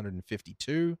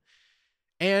 7,652.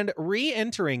 And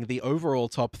re-entering the overall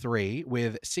top three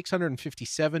with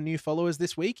 657 new followers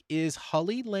this week is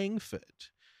Holly Langford,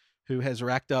 who has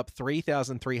racked up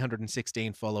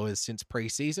 3,316 followers since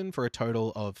preseason for a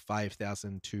total of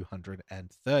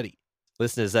 5,230.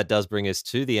 Listeners, that does bring us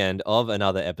to the end of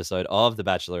another episode of the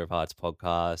Bachelor of Hearts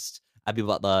podcast. Abby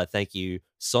Butler, thank you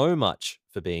so much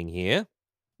for being here.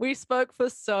 We spoke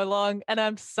for so long, and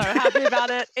I'm so happy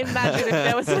about it. Imagine if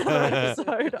there was another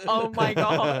episode. Oh my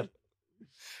God.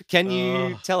 Can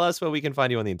you tell us where we can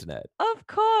find you on the internet? Of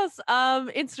course.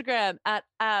 Instagram at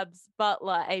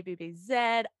absbutler,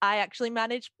 ABBZ. I actually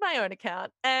manage my own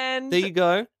account. And there you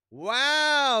go.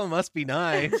 Wow, must be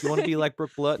nice. If you want to be like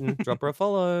Brooke Blurton, drop her a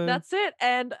follow. That's it.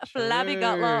 And Flabby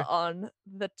Gutler Sure. on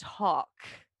the talk.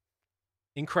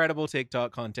 Incredible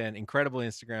TikTok content, incredible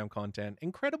Instagram content,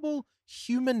 incredible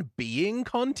human being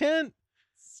content.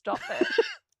 Stop it.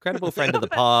 Incredible friend of the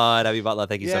pod, Abby Butler.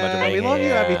 Thank you so much for being we love you,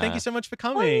 here. Abby. Thank you so much for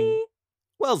coming. Bye.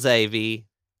 Well, Xavi.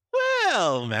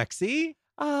 Well, Maxie,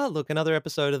 Look, another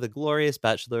episode of the glorious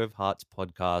Bachelor of Hearts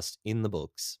podcast in the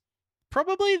books.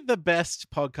 probably the best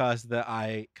podcast that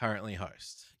I currently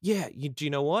host. Yeah, do you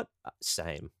know what?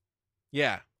 Same.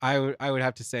 Yeah, I would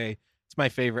have to say it's my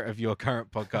favorite of your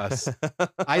current podcasts.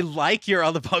 I like your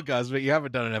other podcasts, but you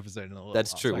haven't done an episode in a little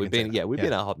That's while, true. so I We've can say been that. we've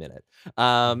been a hot minute.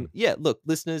 Yeah, look,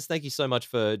 listeners, thank you so much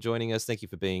for joining us. Thank you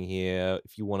for being here.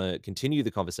 If you want to continue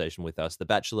the conversation with us, the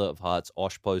Bachelor of Hearts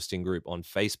Osh posting group on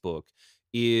Facebook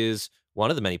is one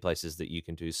of the many places that you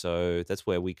can do so. That's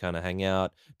where we kind of hang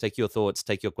out, take your thoughts,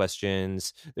 take your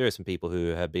questions. There are some people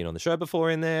who have been on the show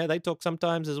before in there. They talk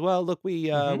sometimes as well. Look,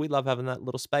 we love having that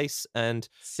little space. And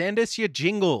Send us your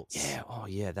jingles. yeah, oh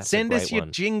yeah, that's Send a great us your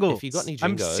one. jingles. If you got any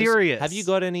I'm jingos, serious. Have you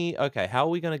got any? Okay, how are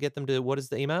we going to get them to? What is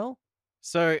the email?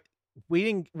 So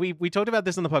we talked about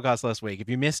this on the podcast last week. If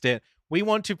you missed it, we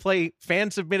want to play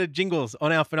fan submitted jingles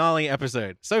on our finale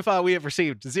episode. So far, we have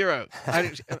received 0.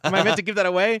 Am I meant to give that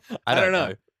away? I don't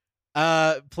know.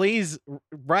 Please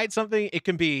write something. It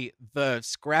can be the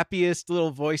scrappiest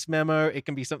little voice memo. It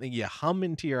can be something you hum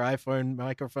into your iPhone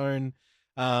microphone,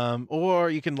 or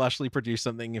you can lushly produce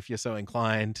something if you're so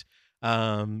inclined.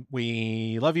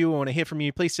 We love you. We want to hear from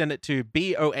you. Please send it to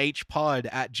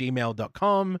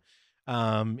bohpod@gmail.com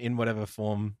in whatever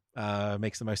form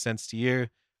makes the most sense to you.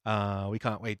 We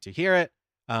can't wait to hear it.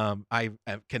 I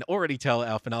can already tell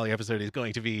our finale episode is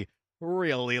going to be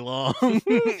really long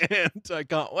and I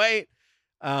can't wait.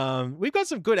 We've got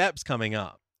some good apps coming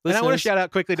up. And I want to Listeners- shout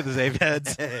out quickly to the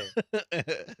Zaveheads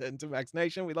and to Max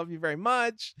Nation. We love you very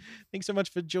much. Thanks so much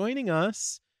for joining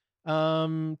us.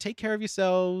 Take care of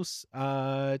yourselves.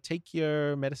 Take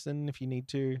your medicine if you need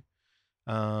to.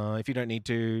 If you don't need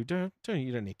to, you don't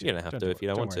need to. You don't have to if you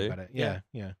don't want worry to. about it.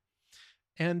 Yeah.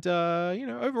 And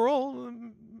overall,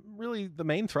 really the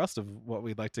main thrust of what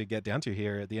we'd like to get down to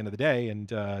here at the end of the day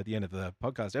and at the end of the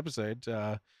podcast episode,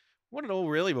 what it all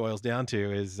really boils down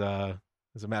to is,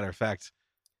 as a matter of fact,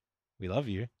 we love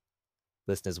you.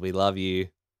 Listeners, we love you.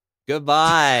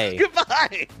 Goodbye.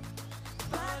 Goodbye.